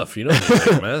that enough. You don't need to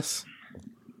make a mess.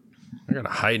 Not gonna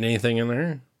hide anything in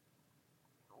there.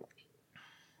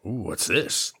 Ooh, what's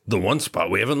this? The one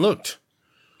spot we haven't looked.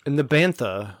 And the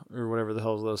Bantha, or whatever the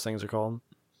hell those things are called.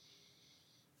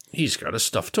 He's got a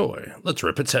stuffed toy. Let's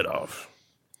rip its head off.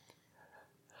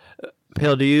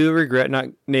 Pale, do you regret not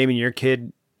naming your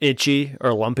kid Itchy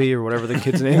or Lumpy or whatever the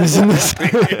kid's name is in this?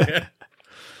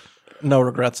 No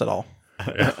regrets at all.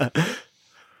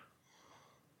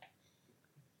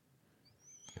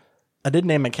 I did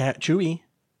name a cat Chewy,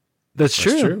 That's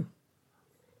true. That's true.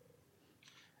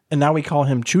 and now we call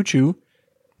him Choo Choo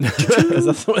because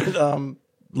that's what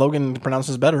Logan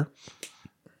pronounces better.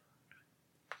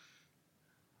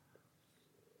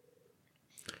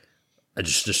 I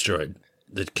just destroyed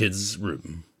the kid's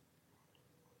room.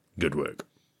 Good work,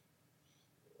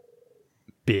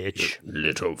 Bitch.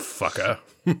 little fucker.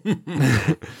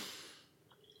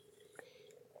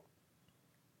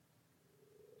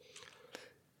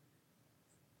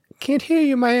 Can't hear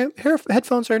you. My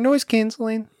headphones are noise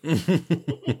canceling.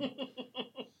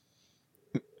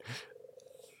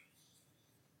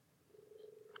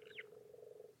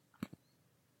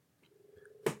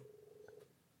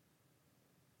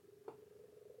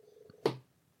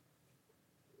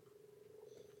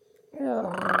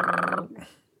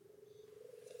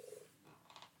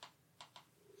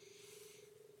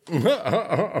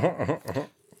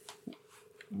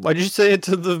 Why did you say it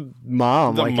to the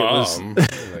mom? The like mom. It was...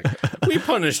 Like, we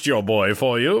punished your boy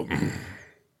for you.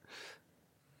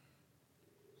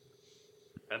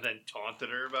 And then taunted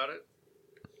her about it?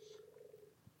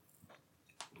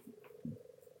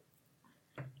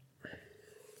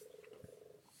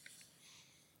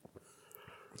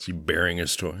 Is he bearing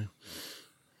his toy?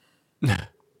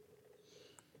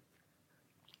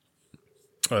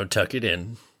 Oh, tuck it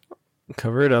in.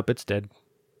 Cover it up. It's dead.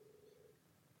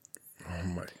 Oh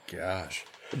my gosh.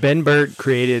 Ben Burt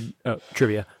created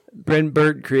trivia. Ben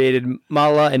Burt created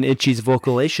Mala and Itchy's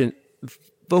vocalizations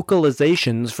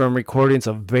from recordings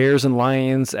of bears and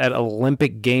lions at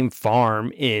Olympic Game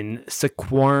Farm in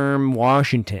Sequarm,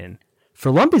 Washington. For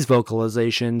Lumpy's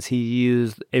vocalizations, he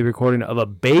used a recording of a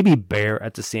baby bear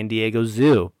at the San Diego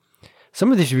Zoo.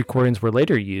 Some of these recordings were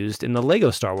later used in the Lego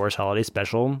Star Wars Holiday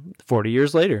Special 40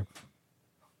 years later.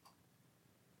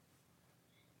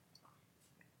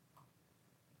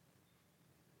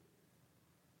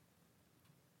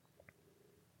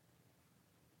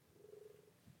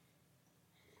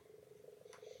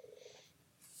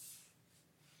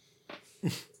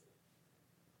 This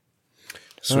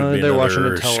would be They're watching the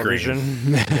another television.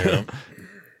 screen. Yeah.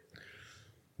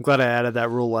 I'm glad I added that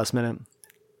rule last minute.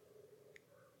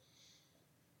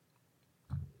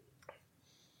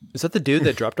 Is that the dude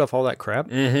that dropped off all that crap?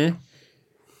 Mm-hmm.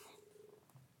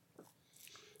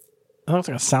 That looks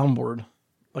like a soundboard,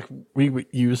 like we would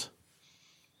use.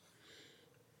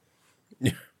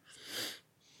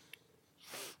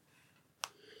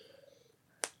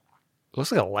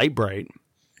 Looks like a light bright.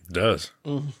 It does.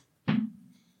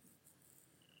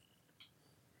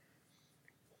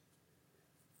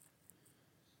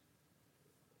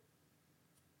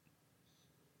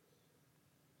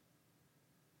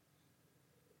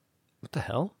 What the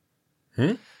hell?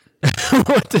 Hmm?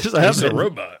 What just He's a happened?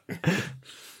 robot.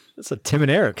 That's a Tim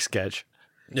and Eric sketch.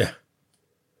 Yeah.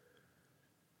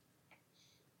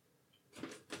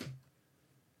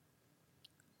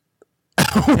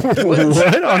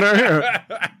 What on earth?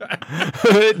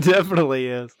 It definitely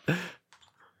is.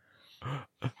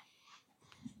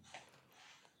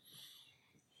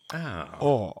 Oh.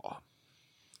 Oh.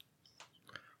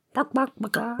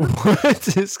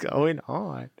 What is going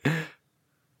on?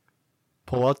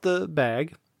 Pull out the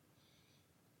bag.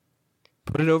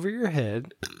 Put it over your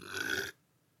head.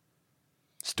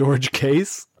 Storage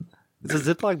case. It's a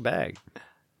Ziploc bag.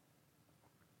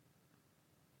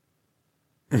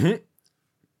 Mm-hmm.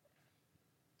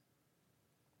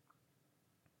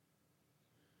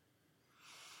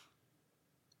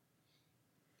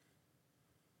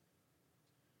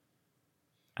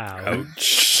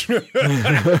 Ouch. Ouch.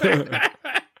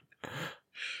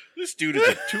 This dude is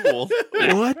a tool.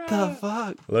 What the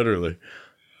fuck? Literally.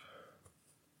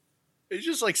 He's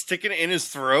just like sticking it in his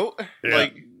throat. Yeah.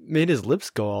 Like, Made his lips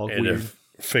go all And weird. to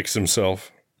fix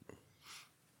himself.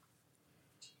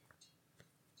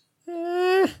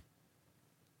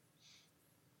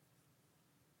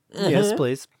 Yes,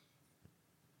 please.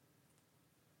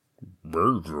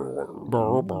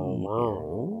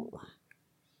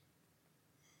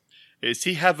 is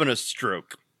he having a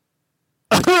stroke?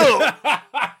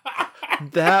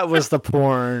 That was the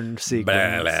porn sequence.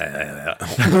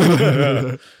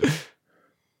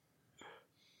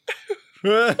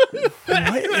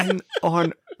 What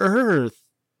on earth?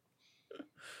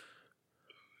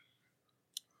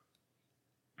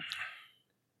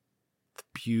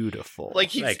 Beautiful. Like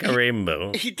he's, Like a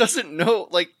rainbow. he doesn't know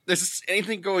like there's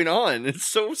anything going on. It's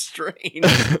so strange.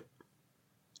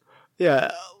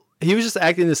 Yeah, he was just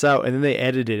acting this out, and then they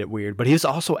edited it weird. But he was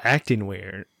also acting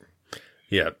weird.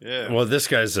 Yeah. Yeah. Well, this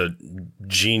guy's a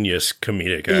genius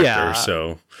comedic actor, Yeah.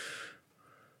 so.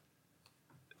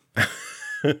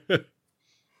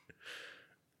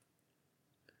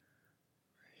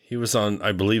 He was on,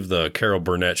 I believe, the Carol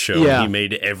Burnett show. Yeah. He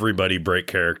made everybody break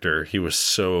character. He was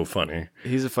so funny.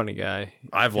 He's a funny guy.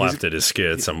 I've laughed at his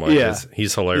skits. I'm like, Yeah.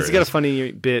 he's hilarious. He's got a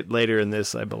funny bit later in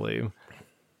this, I believe.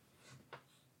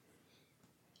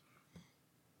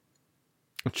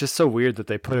 It's just so weird that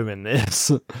they put him in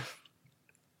this.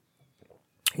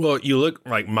 Well, you look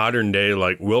like modern day,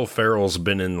 like Will Ferrell's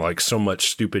been in like so much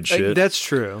stupid shit. That's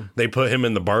true. They put him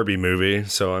in the Barbie movie,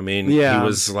 so I mean, Yeah. he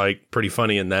was like pretty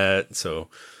funny in that. So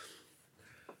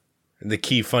the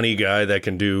key funny guy that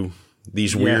can do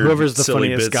these Yeah, weird, whoever's the silly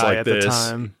funniest bits guy like at this, the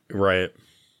time. right?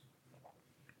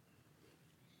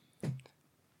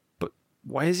 But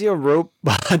why is he a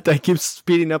robot that keeps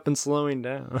speeding up and slowing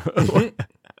down?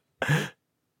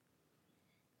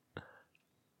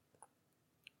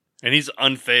 And he's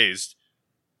unfazed.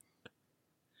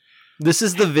 This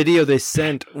is the video they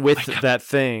sent with that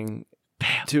thing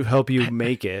to help you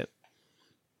make it.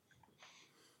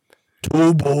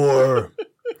 Tobor.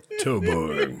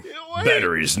 Tobor,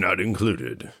 batteries not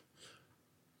included.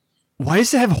 Why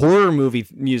does it have horror movie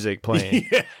music playing?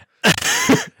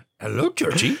 Hello,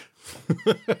 Georgie.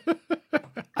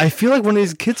 I feel like one of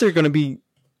these kids are going to be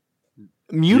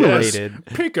mutilated.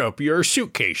 Yes, pick up your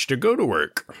suitcase to go to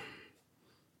work.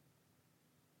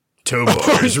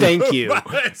 Tobor. Thank you.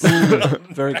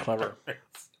 Very clever.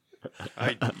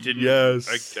 I didn't.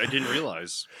 Yes. I didn't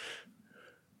realize.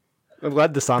 I'm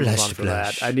glad the song was on for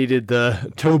that. I needed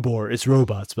the Tobor. It's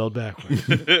robot spelled backwards.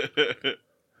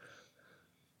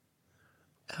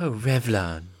 Oh,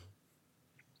 Revlon.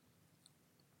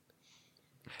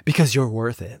 Because you're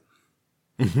worth it.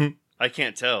 I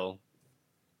can't tell.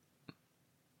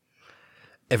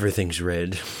 Everything's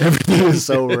red. Everything is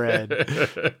so red.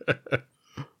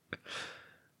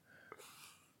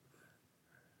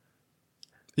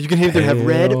 You can either have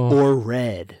red or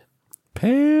red.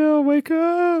 Pale, wake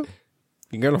up.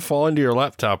 You're going to fall into your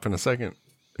laptop in a second.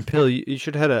 Pill, you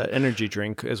should have had an energy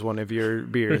drink as one of your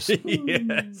beers.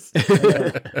 Yes.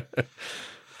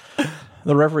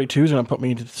 The Reverie 2 is going to put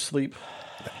me to sleep.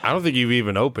 I don't think you've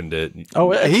even opened it.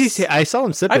 Oh, I saw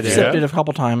him sip I've it. sipped it a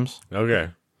couple times. Okay.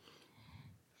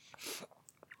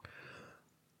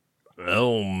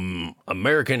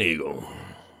 American Eagle.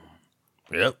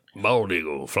 Yep, bald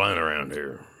eagle flying around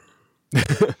here.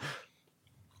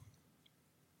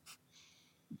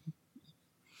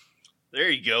 There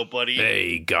you go, buddy.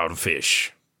 Hey, got a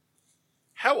fish.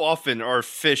 How often are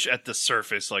fish at the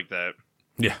surface like that?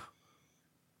 Yeah.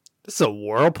 This is a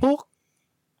Whirlpool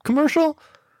commercial?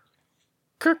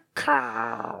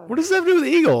 What does that have to do with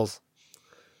eagles?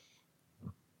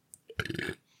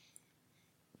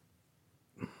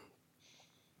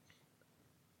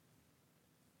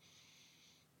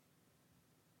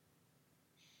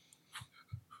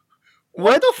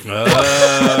 What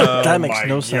the That makes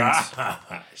no sense.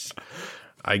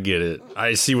 I get it.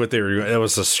 I see what they were doing. That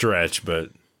was a stretch,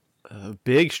 but A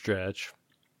big stretch.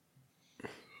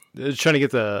 They're trying to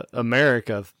get the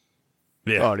America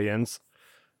yeah. audience.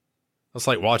 It's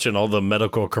like watching all the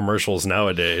medical commercials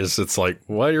nowadays. It's like,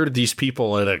 why are these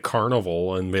people at a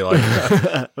carnival and be like,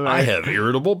 I have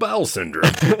irritable bowel syndrome.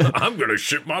 I'm going to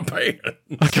shit my pants.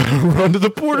 I gotta run to the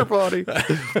porta potty.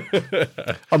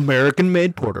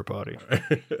 American-made porta potty.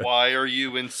 Why are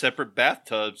you in separate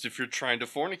bathtubs if you're trying to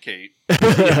fornicate?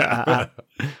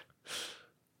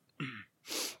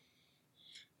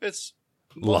 It's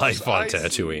Life on I see.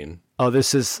 Tatooine. Oh,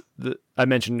 this is I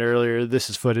mentioned earlier. This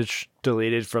is footage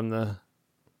deleted from the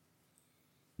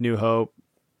New Hope.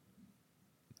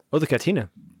 Oh, the Katina.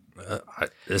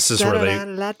 This is where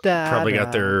they probably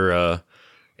got their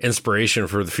inspiration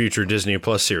for the future Disney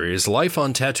Plus series, Life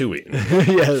on Tatooine.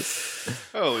 Yes.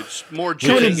 Oh, it's more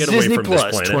Can't Jedi. get away Disney from this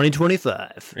Plus planet.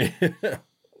 2025.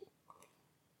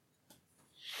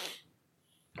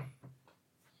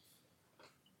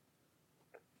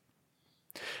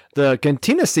 The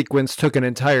Cantina sequence took an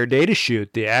entire day to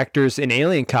shoot. The actors in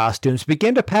alien costumes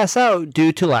began to pass out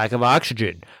due to lack of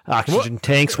oxygen. Oxygen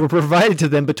tanks were provided to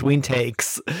them between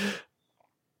takes.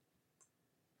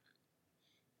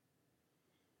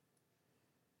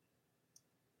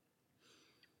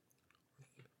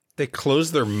 They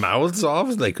closed their mouths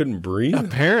off. They couldn't breathe.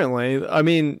 Apparently, I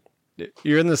mean,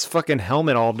 you're in this fucking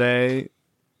helmet all day,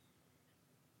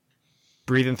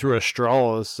 breathing through a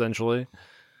straw, essentially.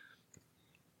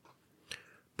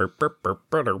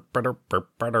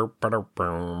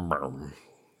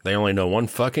 They only know one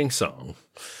fucking song.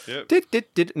 Yep.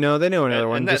 No, they know another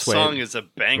one. And that Just wait. song is a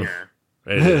banger.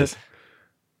 It is.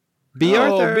 B.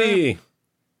 Arthur. B.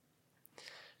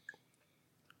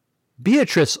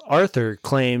 Beatrice Arthur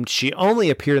claimed she only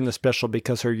appeared in the special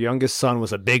because her youngest son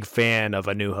was a big fan of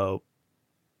A New Hope.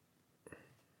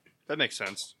 That makes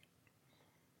sense.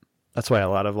 That's why a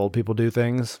lot of old people do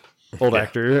things. Old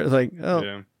actor, like, oh,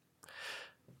 Yeah.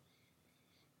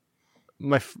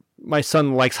 my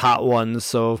son likes hot ones,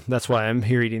 so that's why I'm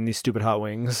here eating these stupid hot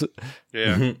wings.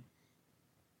 Yeah.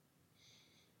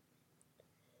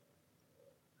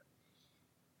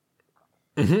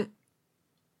 Mm-hmm.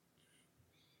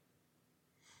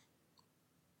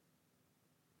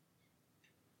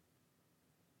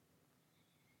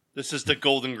 This is the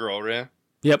Golden Girl, right?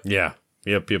 Yep. Yeah.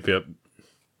 Yep.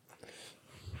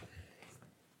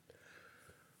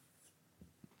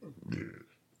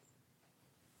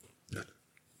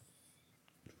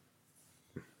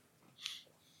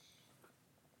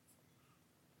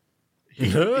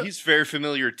 He's very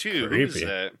familiar too. Who is Creepy.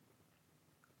 that?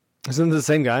 Isn't it the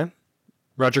same guy?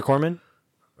 Roger Corman?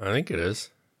 I think it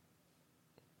is.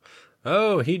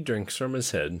 Oh, he drinks from his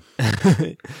head.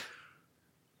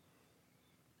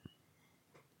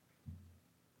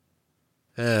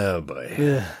 Oh boy.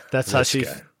 Yeah, that's how This she.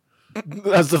 guy.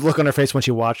 That's the look on her face when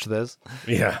she watched this.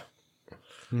 Yeah.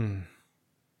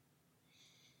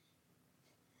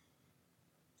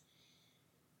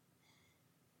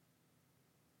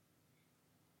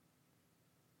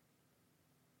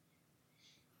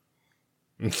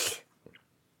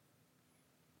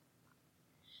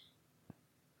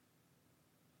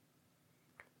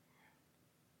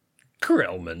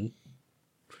 Krellman.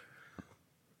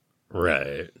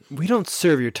 Right. We don't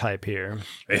serve your type here.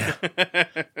 Yeah.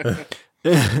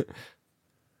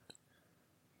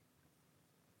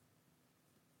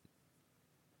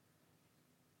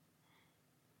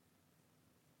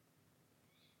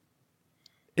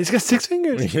 He's got 6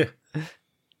 fingers. Yeah.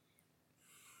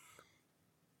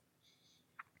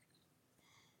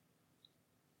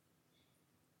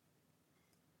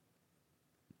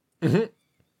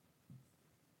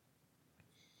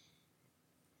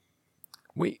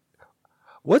 Wait,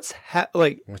 what's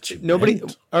like? What you Nobody.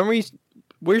 meant? Aren't we?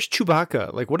 Where's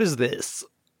Chewbacca? Like, what is this?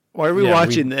 Why are we Yeah,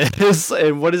 watching this?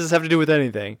 And what does this have to do with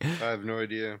anything? I have no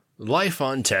idea. Life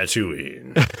on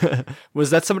Tatooine.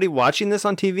 Was that somebody watching this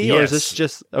on TV, or is this Yes.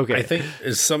 just okay? I think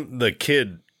is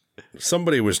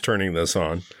somebody was turning this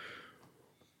on.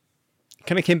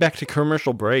 kind of came back to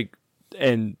commercial break.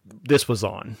 and this was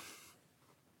on.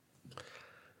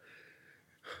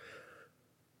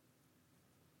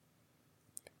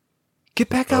 Get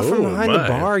back out from Oh, behind the my.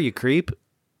 bar, you creep.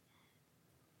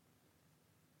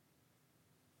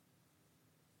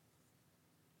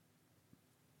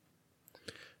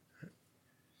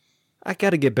 I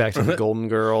gotta get back to the Golden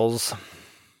Girls.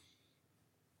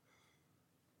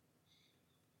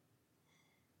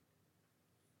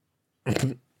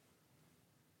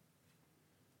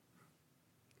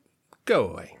 Go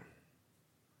away.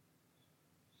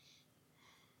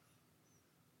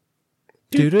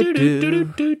 Pour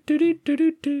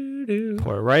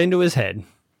it right into his head.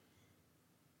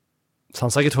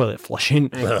 Sounds like a toilet flushing.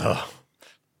 Ugh.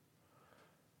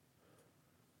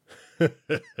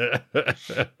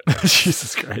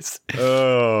 Jesus Christ.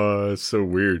 Oh, it's so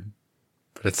weird.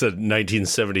 But it's a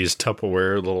 1970s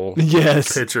Tupperware little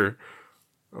Yes. picture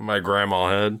my grandma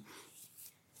had.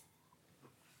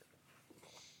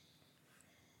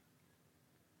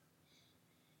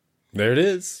 There it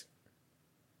is.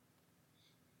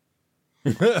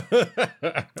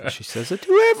 She says it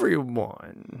to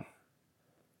everyone.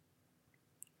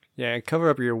 Yeah, cover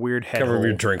up your weird head. Cover hole.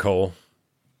 your drink hole.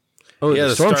 Oh, Yeah, the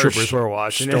the stormtroopers were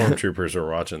watching it. Stormtroopers are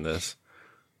watching this.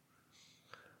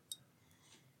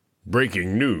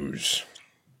 Breaking news.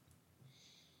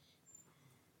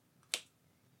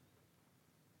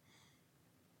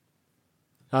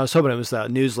 I was hoping it was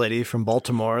that news lady from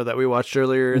Baltimore that we watched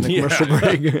earlier in the Yeah. commercial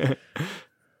break.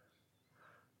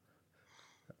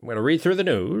 I'm going to read through the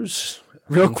news.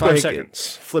 Real in quick. 5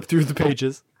 seconds. Flip through the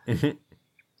pages.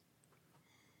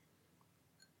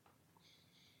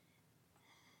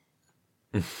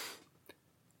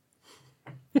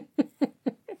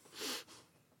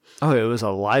 Oh, it was a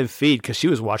live feed because she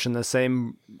was watching the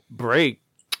same break.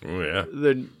 Oh,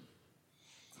 yeah.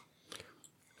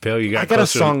 Phil, you got I got a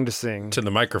closer song to sing. to the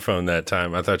microphone that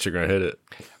time. I thought you were going to hit it.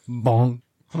 Bong.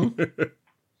 Oh,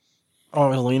 I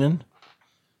was leaning.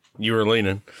 You were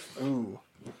leaning. Ooh.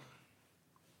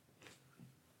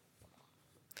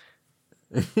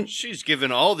 She's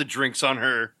giving all the drinks on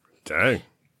her. Dang.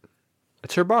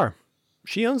 It's her bar.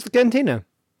 She owns the cantina.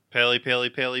 Pelly, Pelly,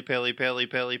 Pelly, Pelly, Pelly,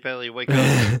 Pelly, Pelly, wake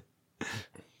up.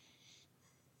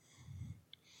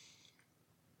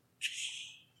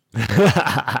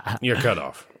 You're cut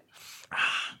off.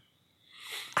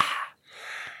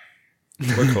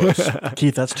 We're close.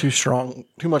 Keith, that's too strong.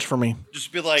 Too much for me.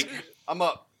 Just be like, I'm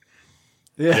up.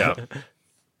 Yeah.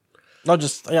 I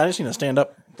just need to stand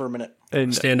up for a minute.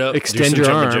 And Stand up. do extend some your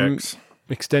jumping arm. jacks.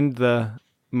 Extend the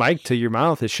mic to your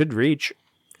mouth. It should reach.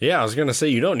 Yeah, I was going to say,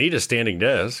 you don't need a standing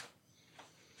desk.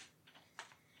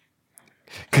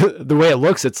 The way it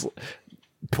looks, it's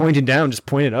pointing down. Just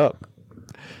point it up.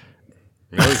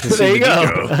 Now we can see There you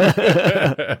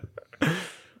the go. Ginkgo.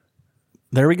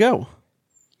 There we go.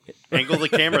 Angle the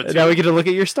camera too. Now we get to look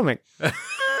at your stomach. Just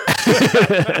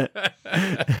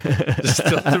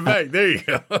tilt it back. There you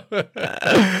go.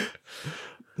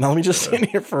 Now let me just stand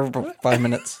here for about 5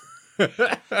 minutes.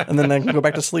 And then I can go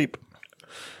back to sleep.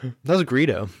 That was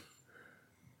Greedo.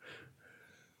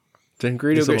 Didn't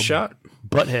Greedo These get little shot?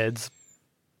 Butt heads.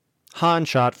 Han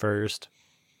shot first.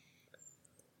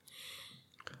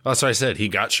 Oh, that's what I said. He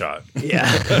got shot.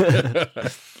 Yeah.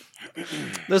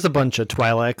 There's a bunch of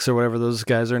Twi'leks or whatever those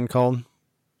guys are called.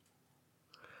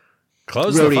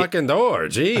 Close Rhodi- the fucking door.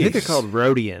 Jeez. I think they're called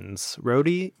Rhodians.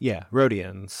 Yeah,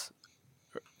 Rhodians.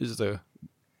 Is the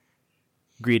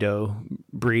Breedo.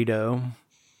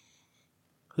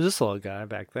 Who's this little guy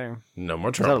back there? No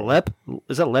more Is that a trouble. Lep?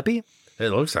 Is that Leppy? It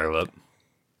looks like a lip.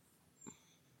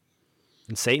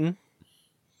 And Satan?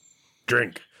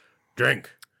 Drink.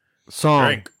 Song.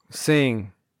 Drink.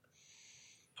 Sing.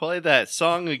 Play that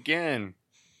song again.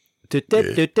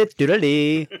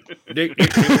 Do-do-do-do-do-do-dee. Ding.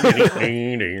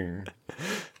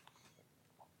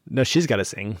 No, she's got to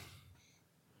sing.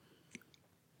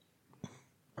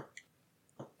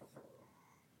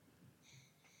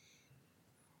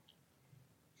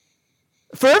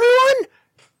 For everyone?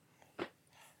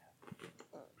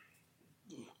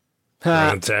 Ha.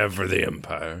 One time for the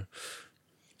Empire.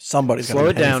 Somebody's Slow gonna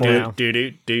it pay down for now. Do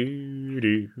do do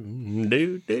do do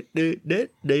do do do do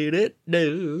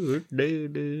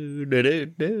do do do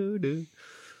do do.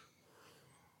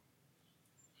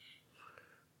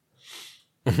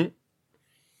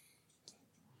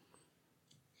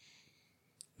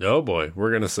 Oh boy,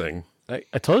 we're gonna sing. I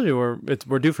told you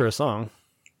we're due for a song.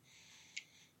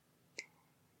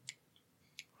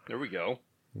 There we go.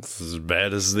 This is as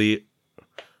bad as the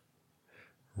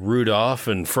Rudolph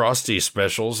and Frosty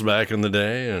specials back in the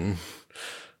day, and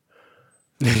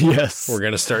Yes. we're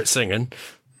gonna start singing.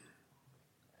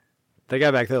 That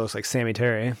guy back there looks like Sammy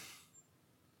Terry.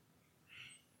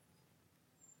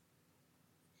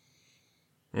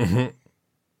 Mm-hmm.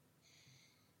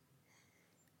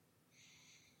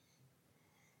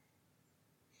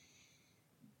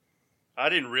 I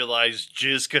didn't realize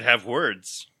jizz could have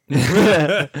words.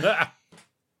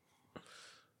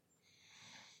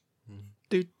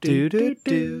 Do, do,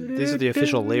 do. These are the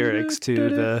official lyrics to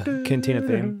the Cantina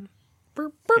theme.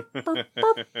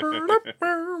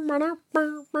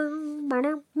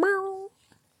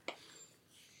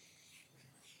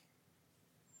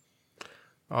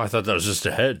 Oh, I thought that was just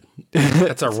a head.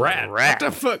 That's a rat. rat.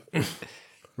 What the fuck?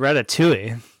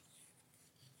 Ratatouille.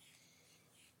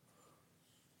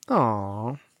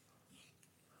 Aww.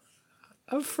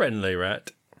 A friendly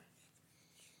rat.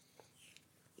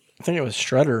 I think it was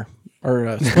Shredder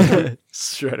or Splinter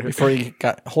Shredder. before he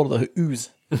got hold of the ooze.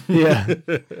 Yeah.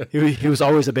 He was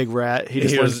always a big rat. He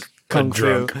just He learned was kung a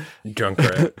fu. drunk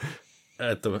rat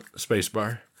at the space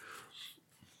bar.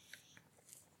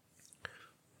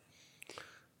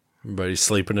 Everybody's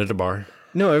sleeping at the bar.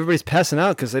 No, everybody's passing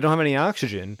out because they don't have any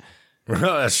oxygen.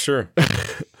 That's true.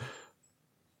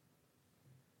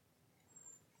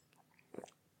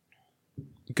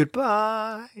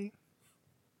 Goodbye.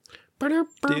 Do,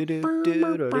 do, do, do,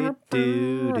 do,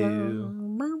 do,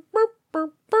 do.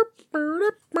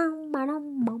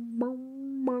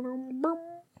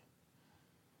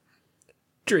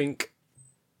 Drink.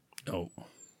 Oh.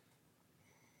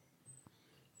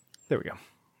 There we go.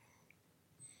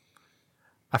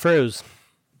 I froze.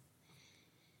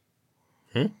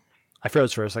 I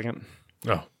froze for a second.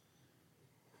 Oh.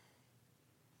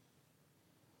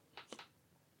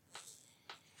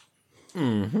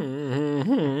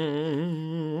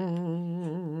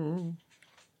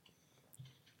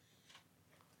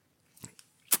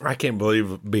 I can't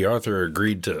believe B. Arthur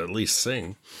agreed to at least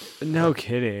sing. No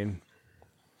kidding.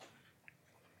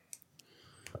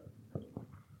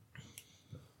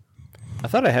 I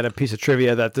thought I had a piece of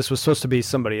trivia that this was supposed to be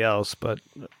somebody else, but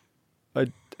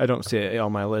I don't see it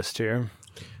on my list here.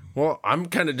 Well, I'm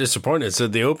kind of disappointed. It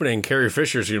said the opening, Carrie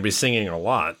Fisher's going to be singing a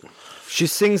lot. She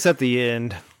sings at the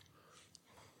end.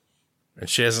 And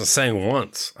she hasn't sang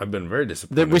once. I've been very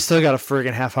disappointed. We still got a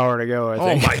friggin' half hour to go, I Oh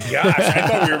think. my gosh, I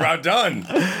thought we were about done.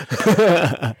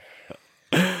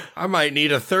 I might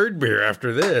need a third beer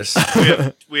after this.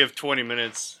 We have 20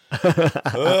 minutes. I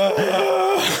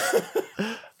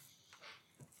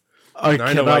I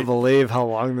know cannot believe how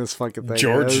long this fucking thing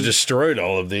George is. destroyed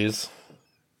all of these.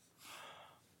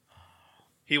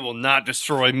 He will not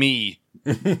destroy me.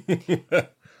 He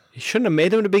shouldn't have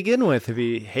made him to begin with if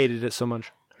he hated it so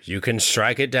much. You can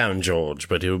strike it down, George,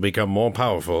 but he will become more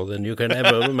powerful than you can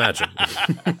ever imagine.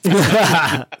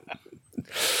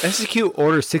 Execute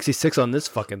Order 66 on this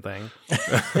fucking thing.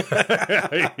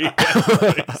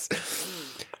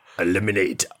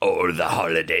 Eliminate all the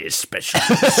holiday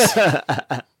specials.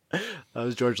 That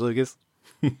was George Lucas.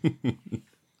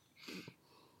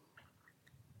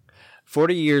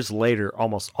 40 years later,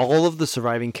 almost all of the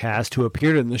surviving cast who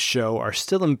appeared in the show are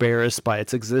still embarrassed by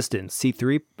its existence.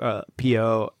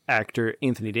 C-3PO actor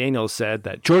Anthony Daniels said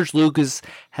that George Lucas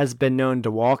has been known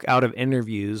to walk out of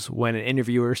interviews when an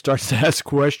interviewer starts to ask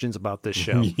questions about this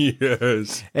show.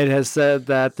 Yes. It has said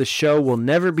that the show will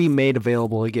never be made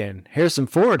available again. Harrison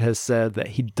Ford has said that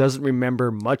he doesn't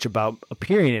remember much about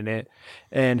appearing in it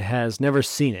and has never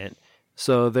seen it.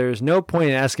 So there's no point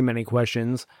in asking many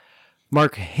questions.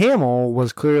 Mark Hamill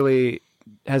has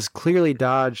clearly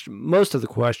dodged most of the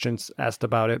questions asked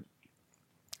about it.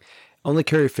 Only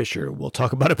Carrie Fisher will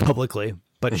talk about it publicly,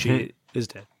 but she is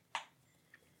dead.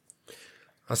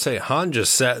 I'll say Han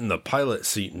just sat in the pilot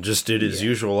seat and just did his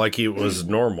usual like he was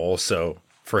normal. So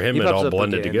for him, He it pops all up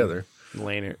blended again together.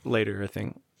 Later, I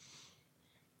think.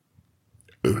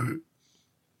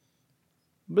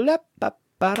 Blah, ba,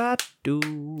 ba, da,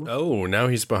 doo. Oh, now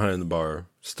he's behind the bar.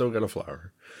 Still got a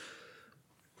flower.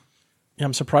 Yeah,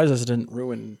 I'm surprised this didn't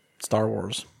ruin Star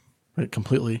Wars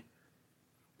completely.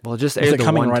 Well, it just Was aired it the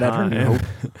coming one right after time. New Hope?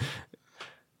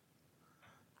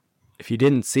 If you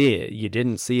didn't see it, you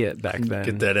didn't see it back then.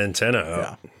 Get that antenna Yeah.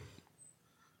 up.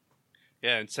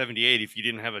 Yeah, in 78, if you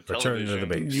didn't have a Return television. to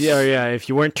the base. Yeah. If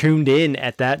you weren't tuned in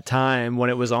at that time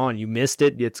when it was on, you missed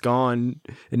it. It's gone.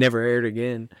 It never aired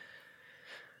again.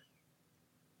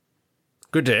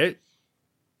 Good day.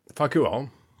 Fuck you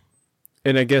all.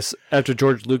 And I guess after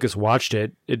George Lucas watched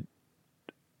it,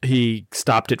 he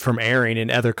stopped it from airing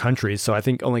in other countries. So I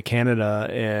think only Canada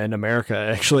and America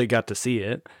actually got to see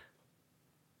it.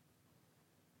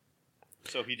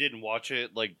 So he didn't watch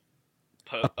it, like,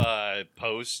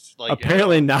 post? Like,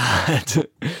 Apparently not.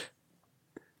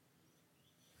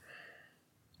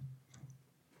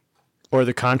 Or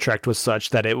the contract was such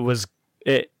that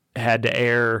it had to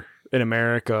air in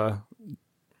America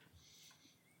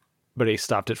but he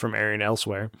stopped it from airing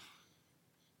elsewhere.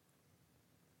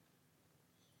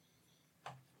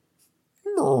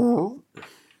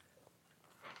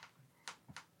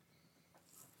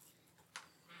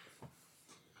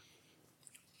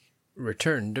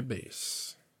 Return to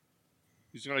base.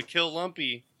 He's gonna kill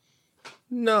Lumpy.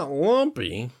 Not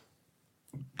Lumpy.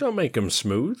 Don't make him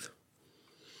smooth.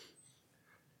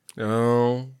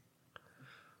 Oh.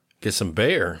 Get some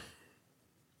bear.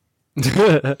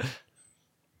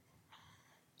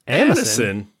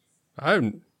 Anderson?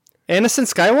 I'm Anderson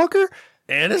Skywalker?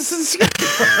 Anderson.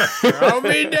 I'll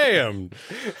be damned.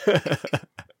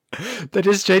 They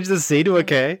just changed the C to a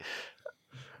K?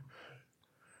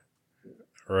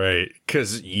 Right,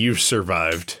 because you've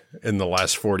survived in the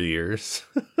last 40 years.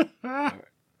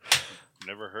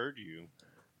 Never heard you.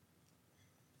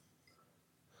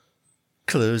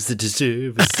 Close the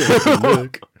deserve a second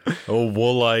look. Oh,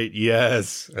 Woolite,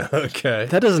 yes. Okay.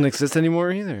 That doesn't exist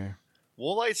anymore either.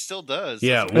 Woolite still does.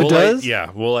 Yeah, That's Woolite. does? Yeah,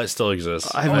 Woolite still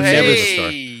exists. I've Oh, never.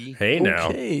 hey. Hey now.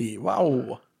 Okay,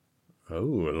 wow.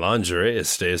 Oh, lingerie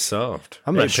stays soft.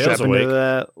 I'm Hey, going to strap Pale's into awake.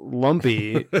 that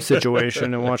lumpy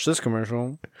situation and watch this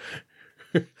commercial.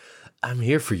 I'm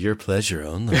here for your pleasure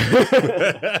only.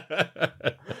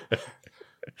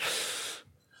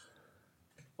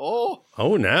 Oh,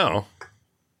 Oh, now.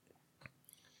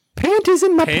 Panties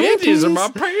in my Panties in my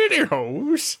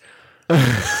pantyhose.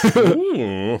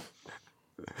 Ooh.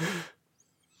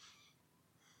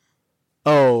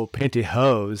 Oh,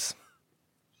 pantyhose.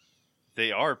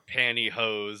 they are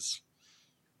pantyhose.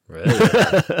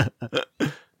 The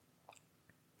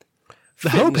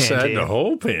hoe Inside panty. the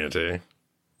whole panty.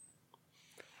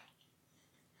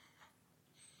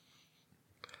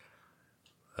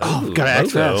 Oh, gotta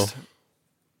act fast.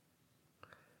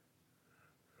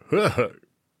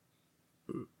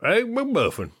 Egg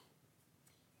McMuffin.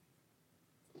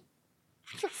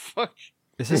 What the fuck?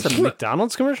 Is this a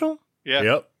McDonald's commercial? Yeah.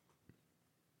 Yep.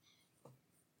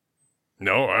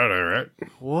 No, that ain't right.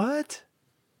 What?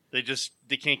 They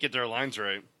can't get their lines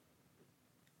right.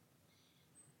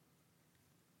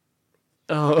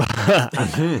 Oh,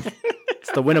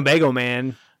 it's the Winnebago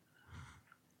man.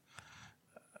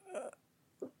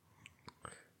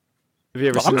 Have you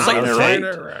ever seen I'm saying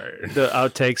it right. the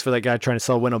outtakes for that guy trying to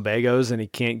sell Winnebagos and he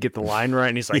can't get the line right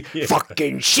and he's like,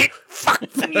 "Fucking shit, fuck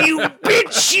you,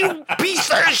 bitch, you piece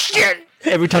of shit."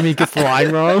 Every time he gets the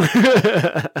line wrong.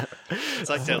 It's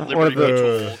like that One of Liberty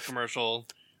the- Mutual commercial.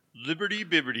 Liberty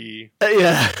Bibbity.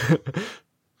 Yeah.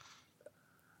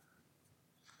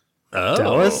 Oh,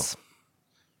 Dallas?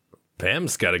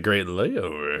 Pam's got a great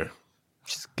layover.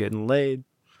 She's getting laid.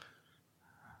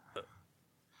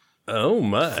 Oh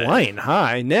my! Flying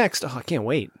high. Next. Oh, I can't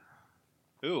wait.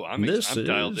 Ooh, I'm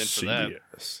dialed in for that.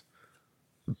 CBS.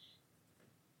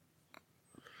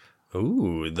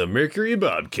 Ooh, the Mercury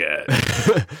Bobcat.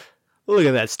 Look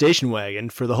at that station wagon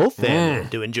for the whole family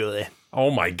to enjoy. Oh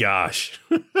my gosh!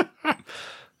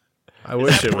 I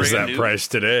wish it was brand that new? price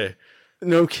today.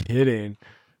 No kidding.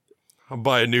 I'll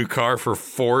buy a new car for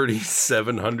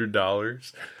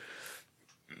 $4,700.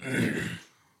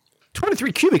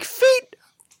 23 cubic feet?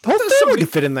 The whole family could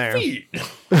fit in there.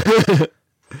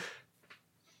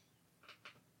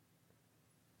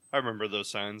 I remember those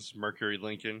signs. Mercury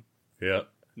Lincoln. Yep.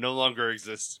 No longer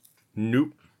exists.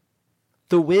 Nope.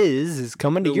 The Wiz is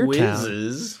coming to your town.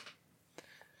 Whizzes.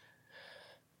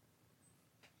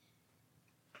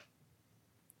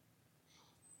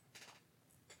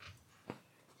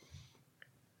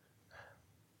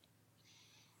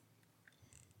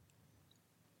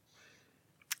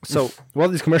 So while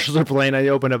these commercials are playing, I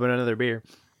opened up another beer.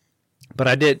 But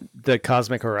I did the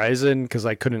Cosmic Horizon because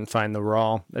I couldn't find the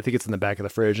raw. I think it's in the back of the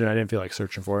fridge, and I didn't feel like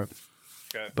searching for it.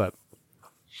 Okay. But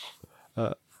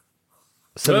and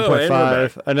 7.5,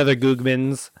 we're another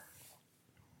Googmans.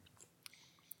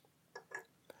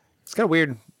 It's got a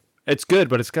weird. It's good,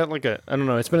 but it's got like a. I don't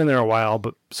know. It's been in there a while,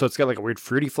 but so it's got like a weird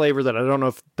fruity flavor that I don't know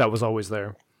if that was always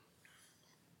there.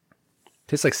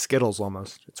 Tastes like Skittles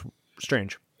almost. It's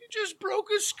strange. You just broke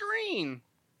a screen.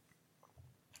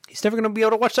 He's never going to be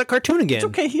able to watch that cartoon again. It's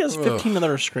okay, he has 15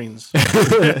 other screens.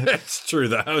 It's true.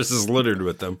 The house is littered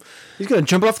with them. He's going to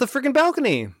jump off the freaking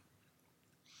balcony.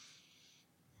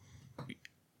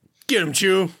 Get him,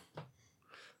 Chew.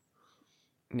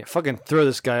 Yeah, fucking throw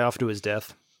this guy off to his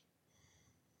death.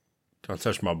 Don't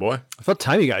touch my boy. I thought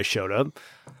time you guys showed up.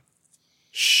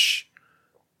 Shh.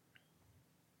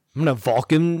 I'm going to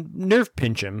Vulcan nerve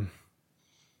pinch him.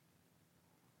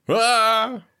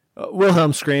 Ah!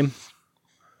 Wilhelm scream.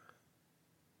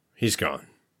 He's gone.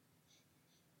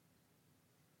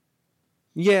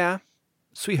 Yeah.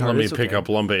 Sweetheart. Let me it's pick okay. up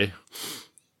Lumpy.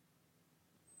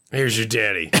 Here's your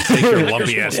daddy. Take your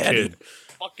lumpy ass kid.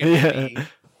 Fucking me.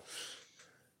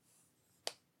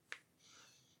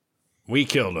 We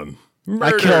killed him.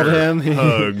 I killed him.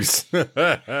 Hugs.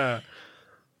 That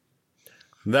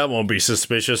won't be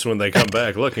suspicious when they come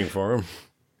back looking for him.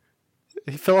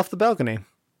 He fell off the balcony.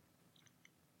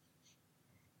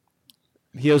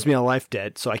 He owes me a life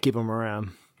debt, so I keep him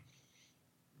around.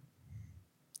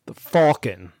 The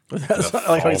Falcon. That's I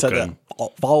like how he said that.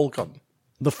 Falcon.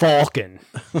 The Falcon.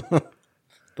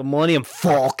 The Millennium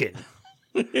Falcon.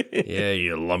 Yeah,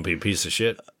 you lumpy piece of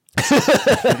shit.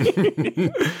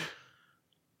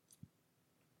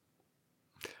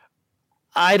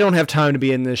 I don't have time to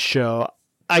be in this show.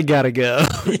 I gotta go.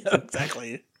 Yeah,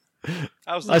 exactly.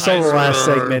 I was I saw the last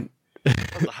segment. I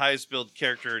was the highest build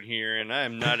character in here, and I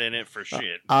am not in it for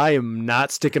shit. I am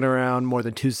not sticking around more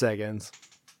than 2 seconds.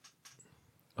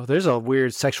 Oh, there's a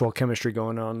weird sexual chemistry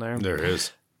going on there. There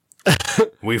is.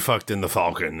 We fucked in the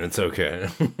Falcon. It's okay.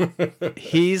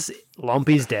 He's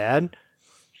Lumpy's dad.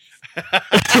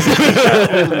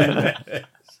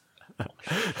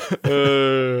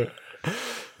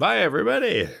 Bye,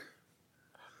 everybody.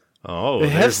 Oh,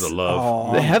 there's the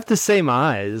love. They have the same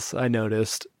eyes, I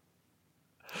noticed.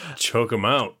 Choke him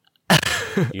out.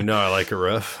 You know I like it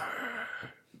rough.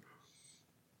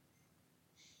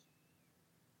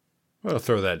 I'll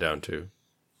throw that down, too.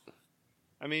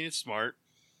 I mean, it's smart.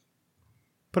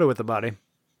 Put it with the body.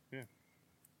 Yeah.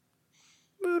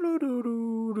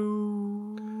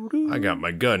 I got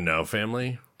my gun now,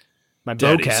 family. My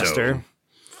Daddy bowcaster.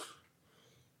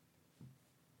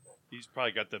 He's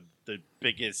probably got the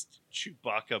biggest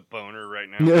Chewbacca boner right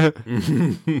now.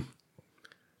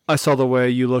 I saw the way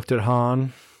you looked at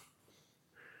Han.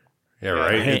 Yeah,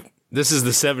 right. Hey. This is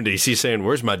the 70s. He's saying,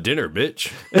 "Where's my dinner,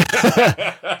 bitch?"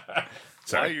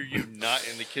 Why are you not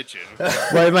in the kitchen?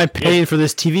 Why am I paying for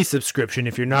this TV subscription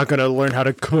if you're not going to learn how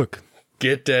to cook?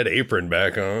 Get that apron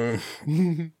back on.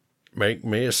 Make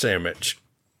me a sandwich.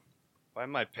 Why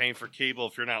am I paying for cable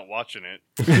if you're not watching it?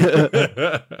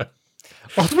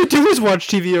 All we do is watch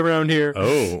TV around here.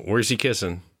 Oh, where's he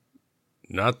kissing?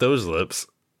 Not those lips.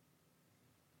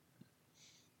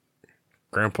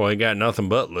 Grandpa ain't got nothing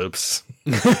but lips.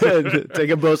 Take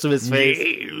a most of his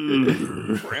face.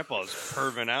 Grandpa's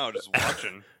perving out just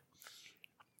watching.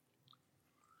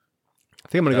 I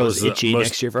think I'm going to go was with the Itchy most-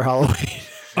 next year for Halloween.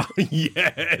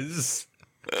 Yes.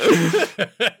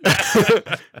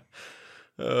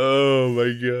 Oh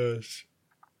my gosh.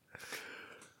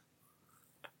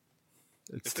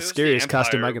 It's If the it was scariest Empire,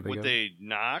 costume I can think would of. they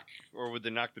knock, or would they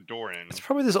knock the door in? It's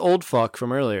probably this old fuck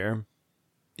from earlier.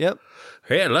 Yep.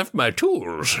 Hey, I left my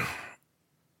tools.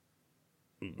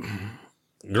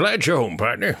 Glad you're home,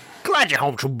 partner. Glad you're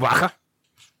home, Chewbacca.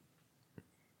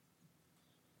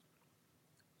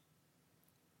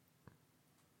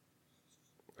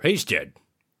 He's dead.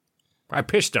 I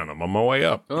pissed on him on my way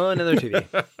up. Oh, another TV.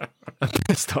 I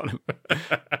pissed on him.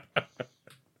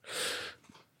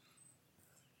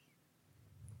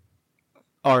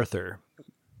 Arthur.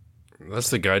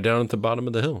 That's the guy down at the bottom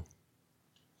of the hill.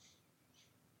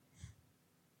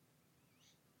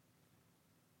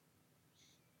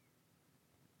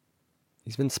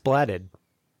 He's been splatted.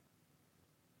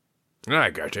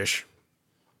 I got this.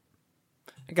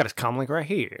 I got his comm link right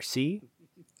here. See?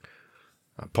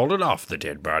 I pulled it off the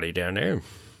dead body down there.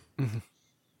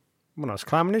 When I was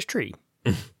climbing this tree.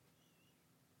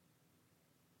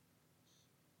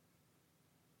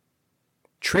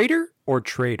 Traitor or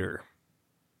traitor?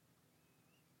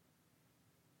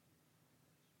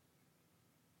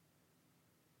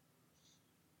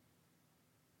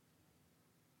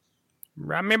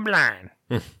 Run me blind.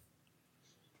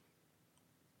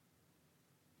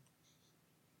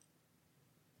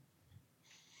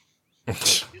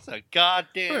 He's a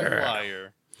goddamn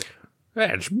liar.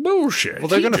 That's bullshit. Well,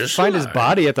 they're He going to just find his lied.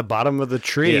 body at the bottom of the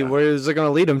tree. Yeah. Where is it going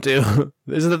to lead them to?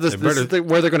 Isn't that this is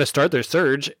where they're going to start their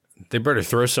surge? They better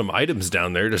throw some items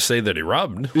down there to say that he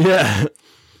robbed. Yeah.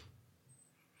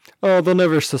 Oh, they'll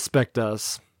never suspect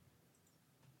us.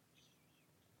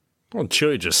 Well,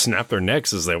 Chewie just snap their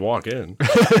necks as they walk in.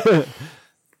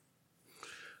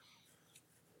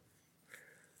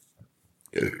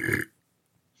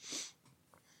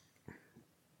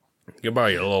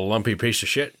 Goodbye, you little lumpy piece of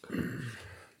shit.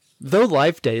 Though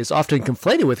Life Day is often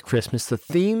conflated with Christmas, the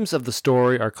themes of the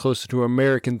story are closer to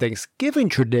American Thanksgiving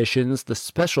traditions. The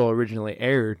special originally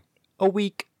aired a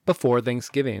week before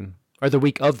Thanksgiving, or the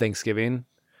week of Thanksgiving.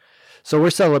 So we're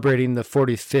celebrating the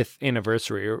 45th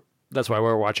anniversary. That's why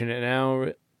we're watching it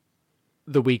now,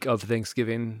 the week of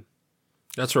Thanksgiving.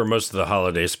 That's where most of the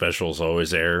holiday specials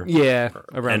always air. Yeah,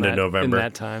 around End of that, November. in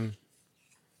that time.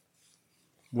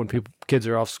 when kids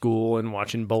are off school and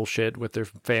watching bullshit with their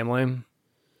family.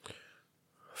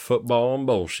 Football and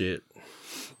bullshit.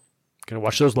 Gonna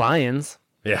watch those Lions.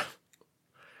 Yeah.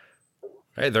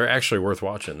 Hey, they're actually worth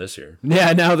watching this year.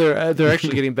 Yeah, now they're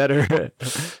actually getting better.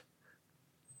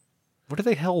 What are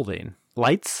they holding?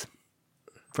 Lights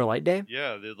for Light Day?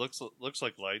 Yeah, it looks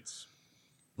like lights.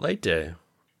 Light day.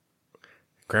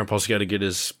 Grandpa's got to get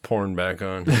his porn back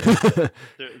on. They're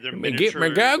Get miniature my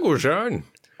goggles on.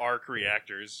 arc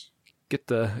reactors. Get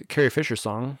the Carrie Fisher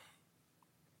song.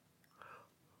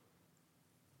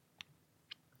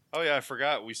 Oh yeah, I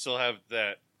forgot. We still have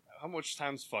that. How much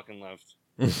time's fucking left?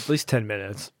 At least 10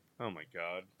 minutes. Oh my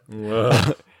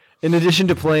god. In addition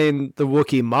to playing the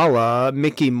Wookiee Mala,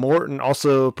 Mickey Morton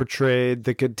also portrayed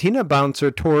the Katina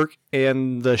Bouncer Torque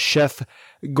and the Chef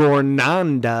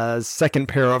Gornanda's second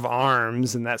pair of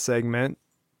arms in that segment.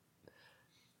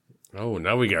 Oh,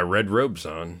 now we got red robes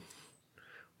on.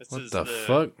 This What is the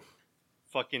fuck?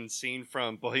 fucking scene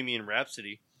from Bohemian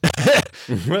Rhapsody.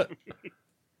 The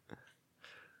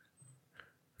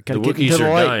Gotta get into Wookiees the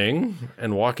are light. dying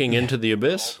and walking into the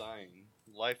abyss. All dying.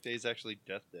 Life Day is actually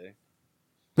Death Day.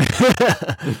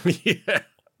 Yeah.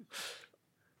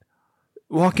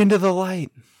 Walk into the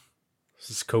light. This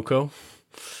is Coco.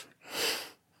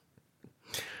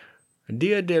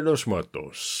 Dia de los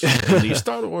Muertos in the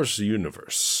Star Wars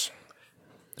universe.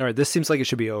 All right, this seems like it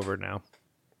should be over now.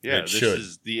 Yeah, It this should.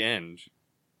 is the end.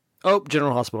 Oh,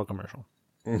 General Hospital commercial.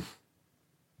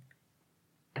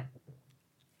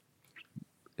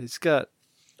 It's got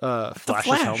The Flash's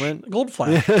Flash. helmet. Gold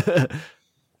Flash.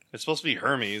 It's supposed to be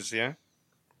Hermes, yeah?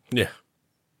 Yeah.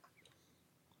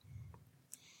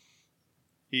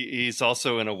 He's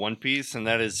also in a one piece, and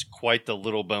that is quite the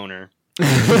little boner.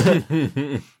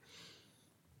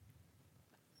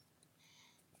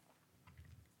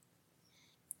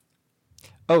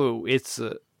 Oh, it's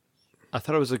I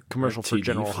thought it was a commercial for TV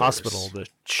General force. Hospital, the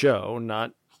show,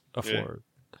 not a Yeah. Ford.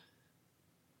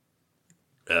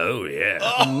 Oh, yeah.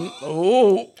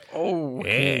 Oh.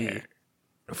 Yeah.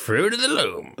 Fruit of the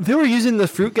Loom. They were using the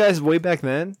fruit guys way back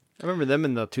then. I remember them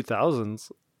in the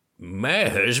 2000s. My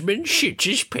husband shits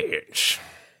his pants.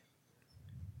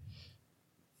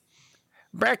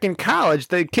 Back in college,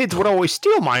 the kids would always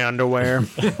steal my underwear.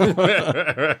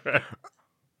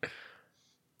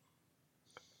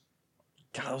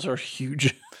 God, those are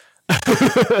huge.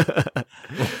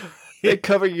 They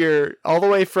cover your all the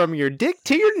way from your dick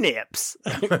to your nips.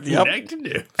 Yep. Neck to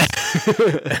nip.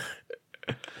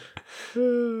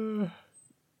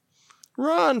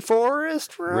 Run,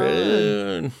 Forrest,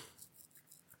 run.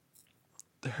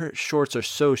 Run. Her shorts are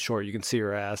so short you can see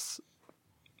her ass.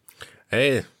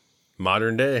 Hey,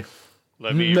 modern day.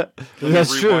 Let me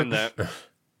That's true. rewind that.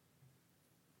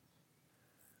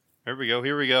 Here we go.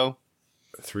 Here we go.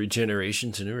 3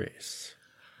 generations in a race.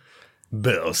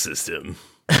 Bell system.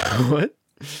 What?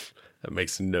 That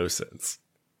makes no sense.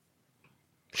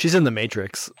 She's in the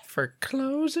Matrix. For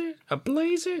closing a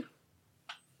blazer.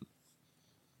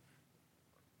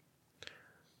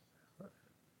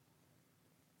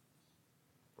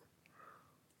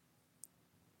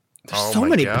 There's so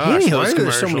many pantyhose Why are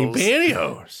there so many commercials.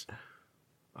 pantyhose?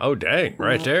 Oh, dang.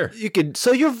 Right there. You could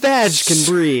so your vag can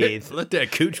breathe. Let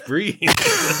that cooch breathe.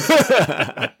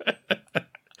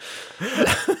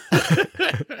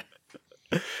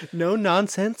 No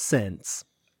nonsense sense.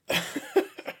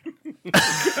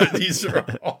 These are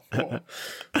awful.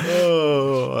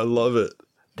 Oh, I love it.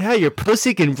 Now your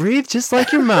pussy can breathe just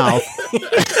like your mouth.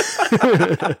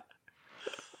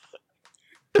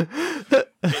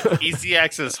 Easy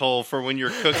access hole for when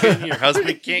you're cooking. Your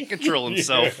husband can't control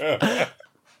himself.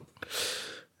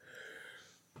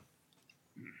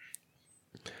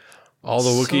 All the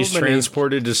Wookiees So many-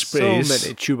 transported to So space.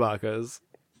 many Chewbacca's.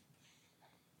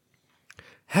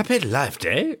 Happy Life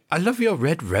Day. I love your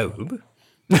red robe.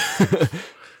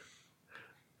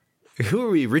 Who are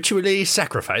we ritually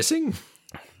sacrificing?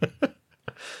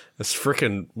 This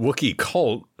frickin' Wookiee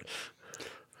cult.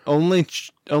 Only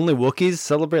Wookiees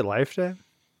celebrate Life Day?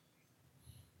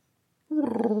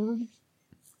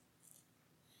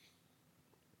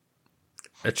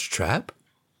 It's a trap?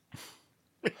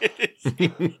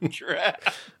 Trap.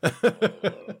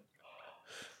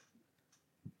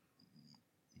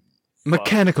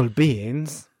 Mechanical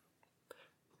beings.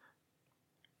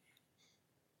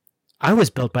 I was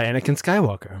built by Anakin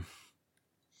Skywalker.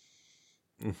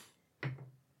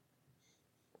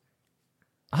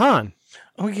 Han.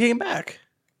 Oh, he came back.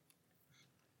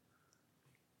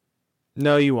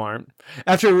 No, you aren't.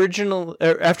 After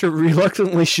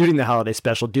reluctantly shooting the holiday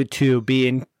special due to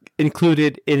being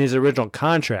included in his original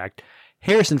contract,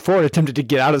 Harrison Ford attempted to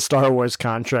get out of Star Wars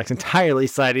contracts entirely,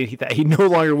 citing that he no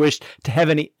longer wished to have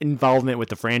any involvement with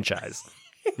the franchise.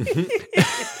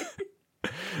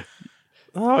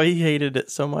 Oh, he hated it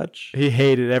so much. He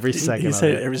hated every second He of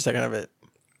hated it. every second of it.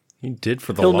 He did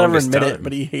for the He'll never longest admit time. it,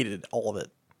 but he hated all of it.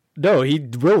 No, he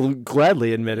will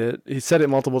gladly admit it. He said it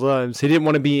multiple times. He didn't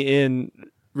want to be in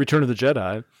Return of the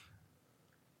Jedi.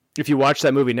 If you watch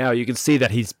that movie now, you can see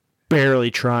that he's barely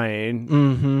trying.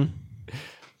 Mm-hmm.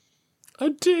 A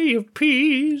day of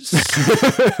peace.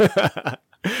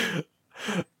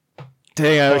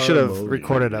 Dang, I should have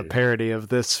recorded a parody of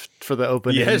this for the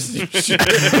opening. Yes, you should.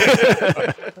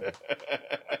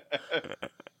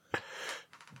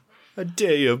 A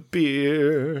day of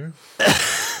beer.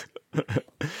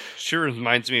 Sure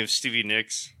reminds me of Stevie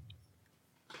Nicks.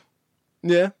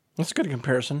 Yeah. That's a good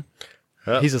comparison.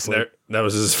 Oh, He's asleep. That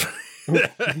was his.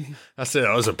 I said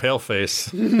that was a pale face.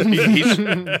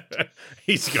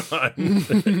 He's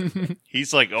gone.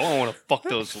 He's like, oh, I want to fuck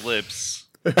those lips.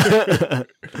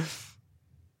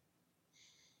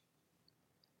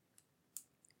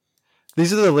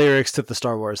 These are the lyrics to the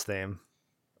Star Wars theme.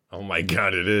 Oh my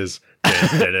god, it is.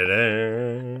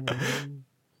 Da-da-da-da.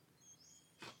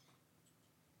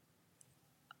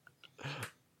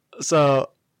 So,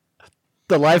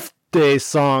 the Life Day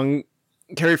song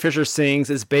Carrie Fisher sings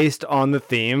is based on the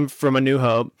theme from A New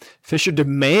Hope. Fisher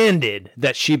demanded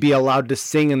that she be allowed to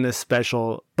sing in this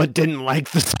special, but didn't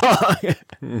like the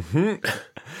song.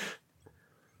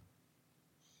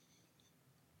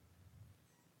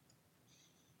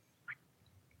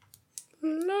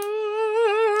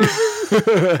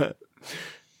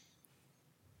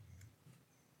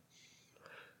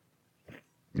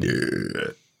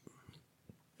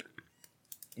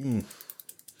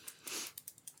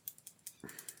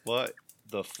 What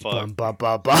the fuck? Bum, bum,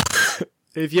 bum, bum.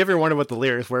 If you ever wonder what the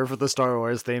lyrics were for the Star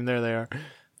Wars theme, there they are.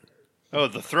 Oh,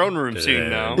 the throne room scene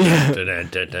now.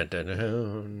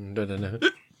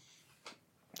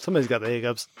 Somebody's got the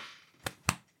hiccups.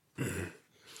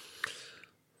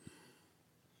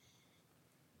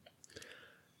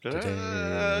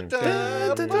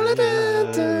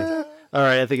 All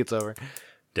right, I think it's over.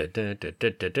 Where's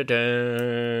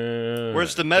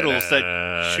the medals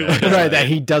that shoot? Right, that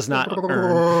he does not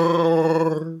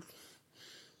earn.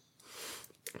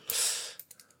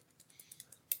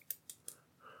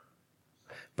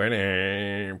 What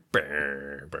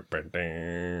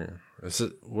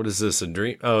is this, a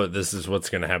dream? Oh, this is what's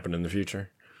going to happen in the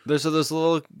future. There's those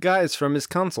little guys from his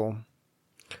console.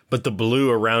 But the blue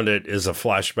around it is a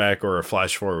flashback or a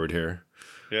flash forward here.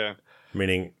 Yeah.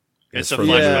 Meaning It's it's a from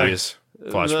the flashback. movies.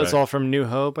 Flashback. That's all from New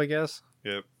Hope, I guess.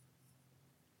 Yep.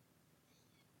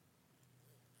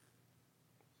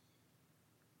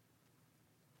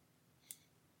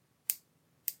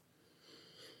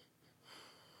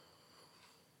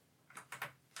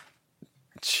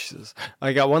 Jesus.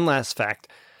 I got one last fact.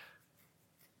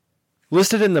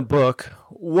 Listed in the book,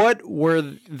 what were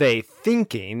they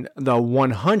thinking the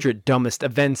 100 dumbest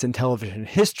events in television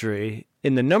history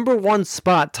in the number one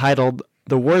spot titled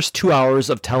The Worst 2 Hours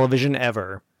of Television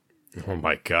Ever? Oh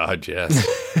my god, yes.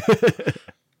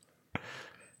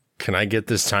 Can I get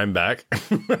this time back?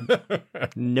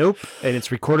 Nope. And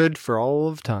it's recorded for all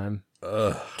of time.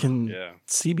 Can Yeah.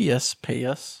 CBS pay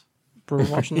us for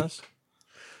watching this?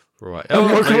 Right. Oh,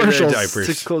 more look at the commercials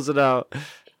diapers. to close it out.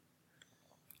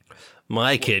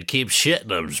 My kid keeps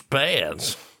shitting in his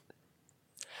pants.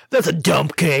 That's a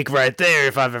dump cake right there,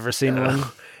 if I've ever seen one.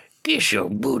 Get your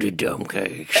booty dumb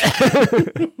cakes.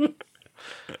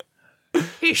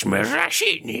 It smells like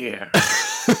shit in here.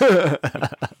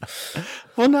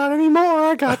 Well, not anymore.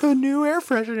 I got the new air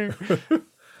freshener.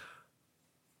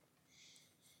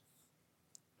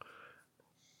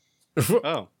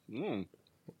 Oh. Mm.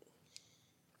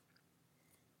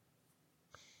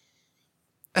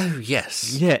 Oh,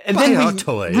 yes. Yeah, and Buy then our we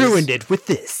toys. ruined it with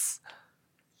this.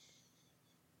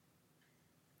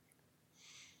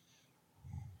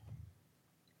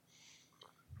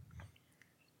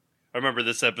 I remember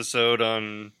this episode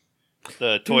on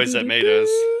the Toys That Made Us.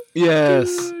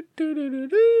 Yes.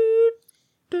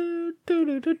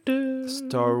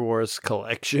 Star Wars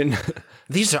collection.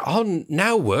 These are all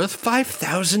now worth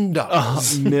 $5,000.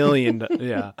 $1 million.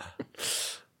 Yeah.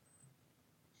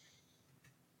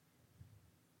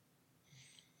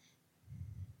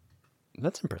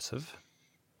 That's impressive.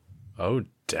 Oh,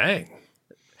 dang.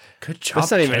 Good job.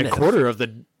 That's not even Kenneth. a quarter of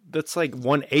the. That's like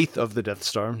 1/8 of the Death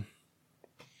Star.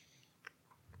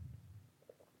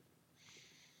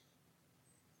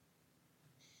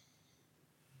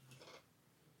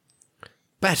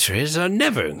 Batteries are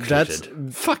never included.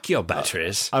 That's- Fuck your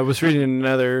batteries. I was reading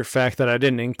another fact that I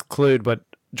didn't include, but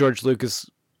George Lucas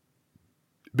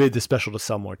made the special to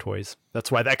sell more toys.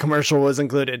 That's why that commercial was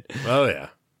included. Oh, yeah.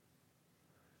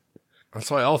 That's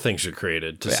why all things are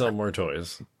created, to sell more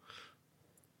toys.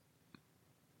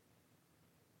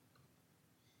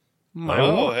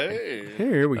 Oh, hey.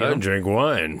 Here we go. I drink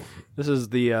wine. This is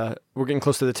the, we're getting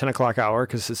close to the 10 o'clock hour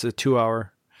because it's a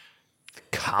 2-hour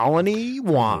colony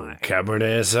wine.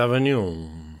 Cabernet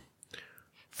Sauvignon.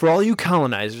 For all you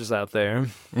colonizers out there.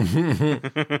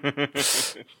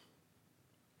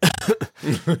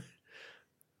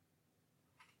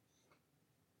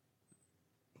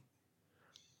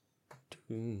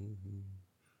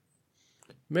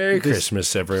 Merry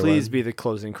Christmas, everyone. Please be the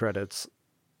closing credits.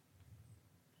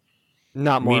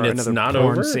 Not more Mean it's another not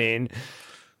porn over? scene.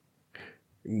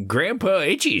 Grandpa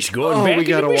Itchy's going Oh, back we in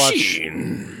the gotta watch-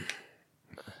 machine.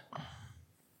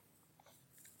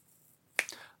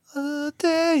 A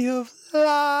day of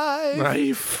life.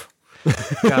 Life.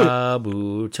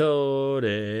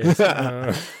 Kabutore.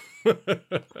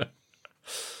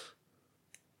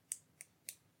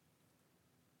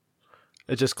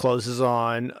 It just closes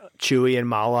on Chewie and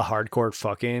Mala hardcore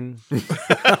fucking. Oh,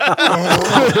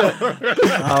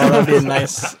 that'd be a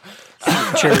nice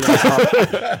cherry on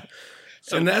top.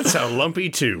 And that's how Lumpy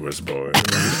 2 was born.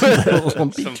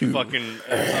 Some fucking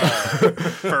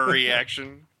furry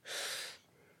action.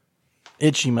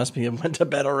 Itchy must be went to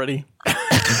bed already.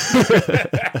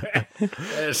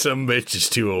 Some bitch is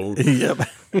too old. Yep.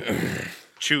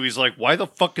 Chewie's like, why the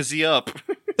fuck is he up?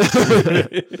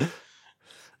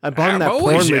 I bought him that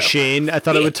always porn up. machine. I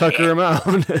thought it would tucker him out.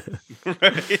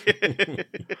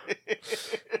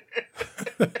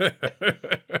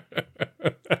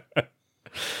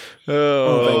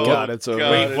 Oh, thank God it's over.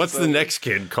 God. Wait, what's the next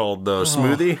kid called, though?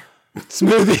 Smoothie?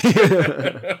 Smoothie.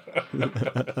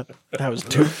 That was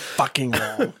too fucking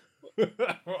long.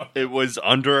 It was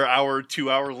under our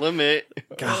 2-hour limit.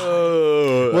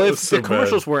 Oh, Well, if the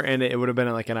commercials weren't in it, it would have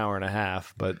been like an hour and a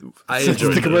half. But I since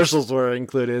enjoyed the those. commercials were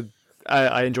included,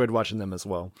 I enjoyed watching them as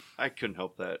well. I couldn't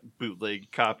help that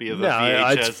bootleg copy of a No,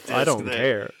 I VHS disc. don't that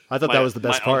care. I thought my- that was the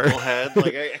best my part. uncle had.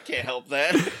 Like, I can't help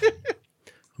that.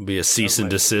 Be a cease and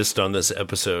desist on this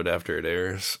episode after it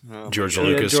airs. George Yeah,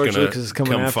 Lucas George gonna Lucas is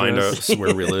coming come after find us. us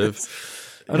where we live.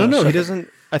 I don't know. He doesn't.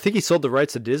 I think he sold the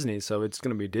rights to Disney, so it's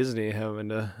going to be Disney having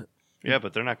to Yeah,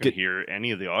 but they're not going to hear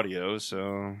any of the audio,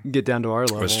 so get down to our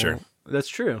level. That's true. That's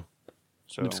true.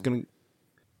 so I'm just gonna.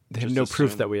 They have Just no proof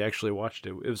assume. that we actually watched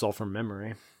it. It was all from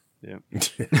memory. yeah.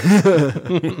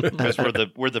 Because we're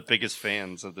the biggest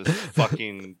fans of this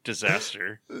fucking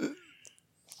disaster.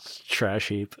 Trash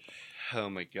heap. Oh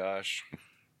my gosh.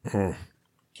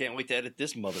 Can't wait to edit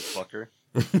this motherfucker.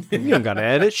 You don't gotta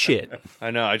edit shit.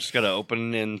 I know, I just gotta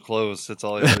open and close. That's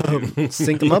all I gotta do.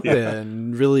 Sync them up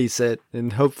and release it,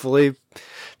 and hopefully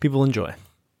people enjoy.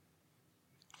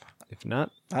 If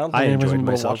not, I don't I think anybody's enjoyed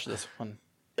gonna myself. watch this one.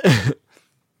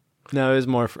 no, it was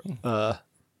more for,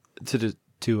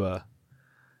 to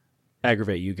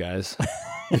aggravate you guys.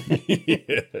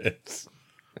 Yes.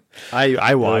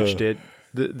 I watched it.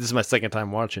 This is my second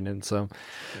time watching it, so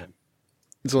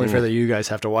it's only fair that you guys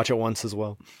have to watch it once as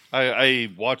well.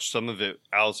 I watched some of it.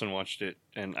 Allison watched it,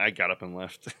 and I got up and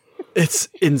left. It's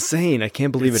insane. I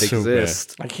can't believe It's it so bad.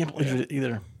 exists. I can't believe it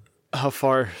either. How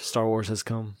far Star Wars has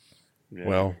come. Yeah.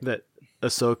 Well, That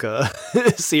Ahsoka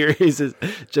series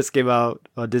just came out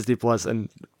on Disney Plus, and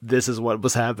this is what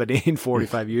was happening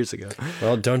 45 years ago.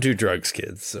 don't do drugs,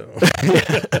 kids. So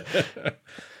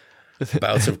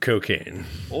bouts of cocaine,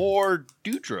 Or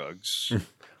do drugs.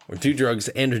 or do drugs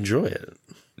and enjoy it.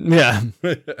 Yeah.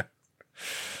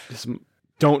 Just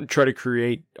don't try to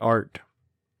create art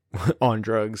on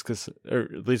drugs, or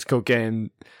at least cocaine.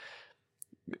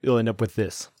 You'll end up with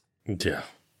this. Yeah.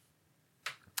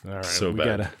 All right, So we bad.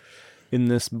 gotta end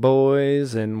this,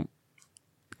 boys, and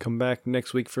come back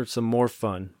next week for some more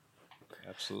fun.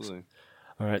 Absolutely.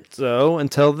 All right, so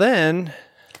until then,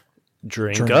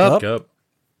 drink Drink up, up. Up.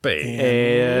 Bang.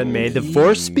 and may the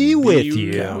force be with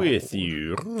you. With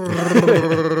you.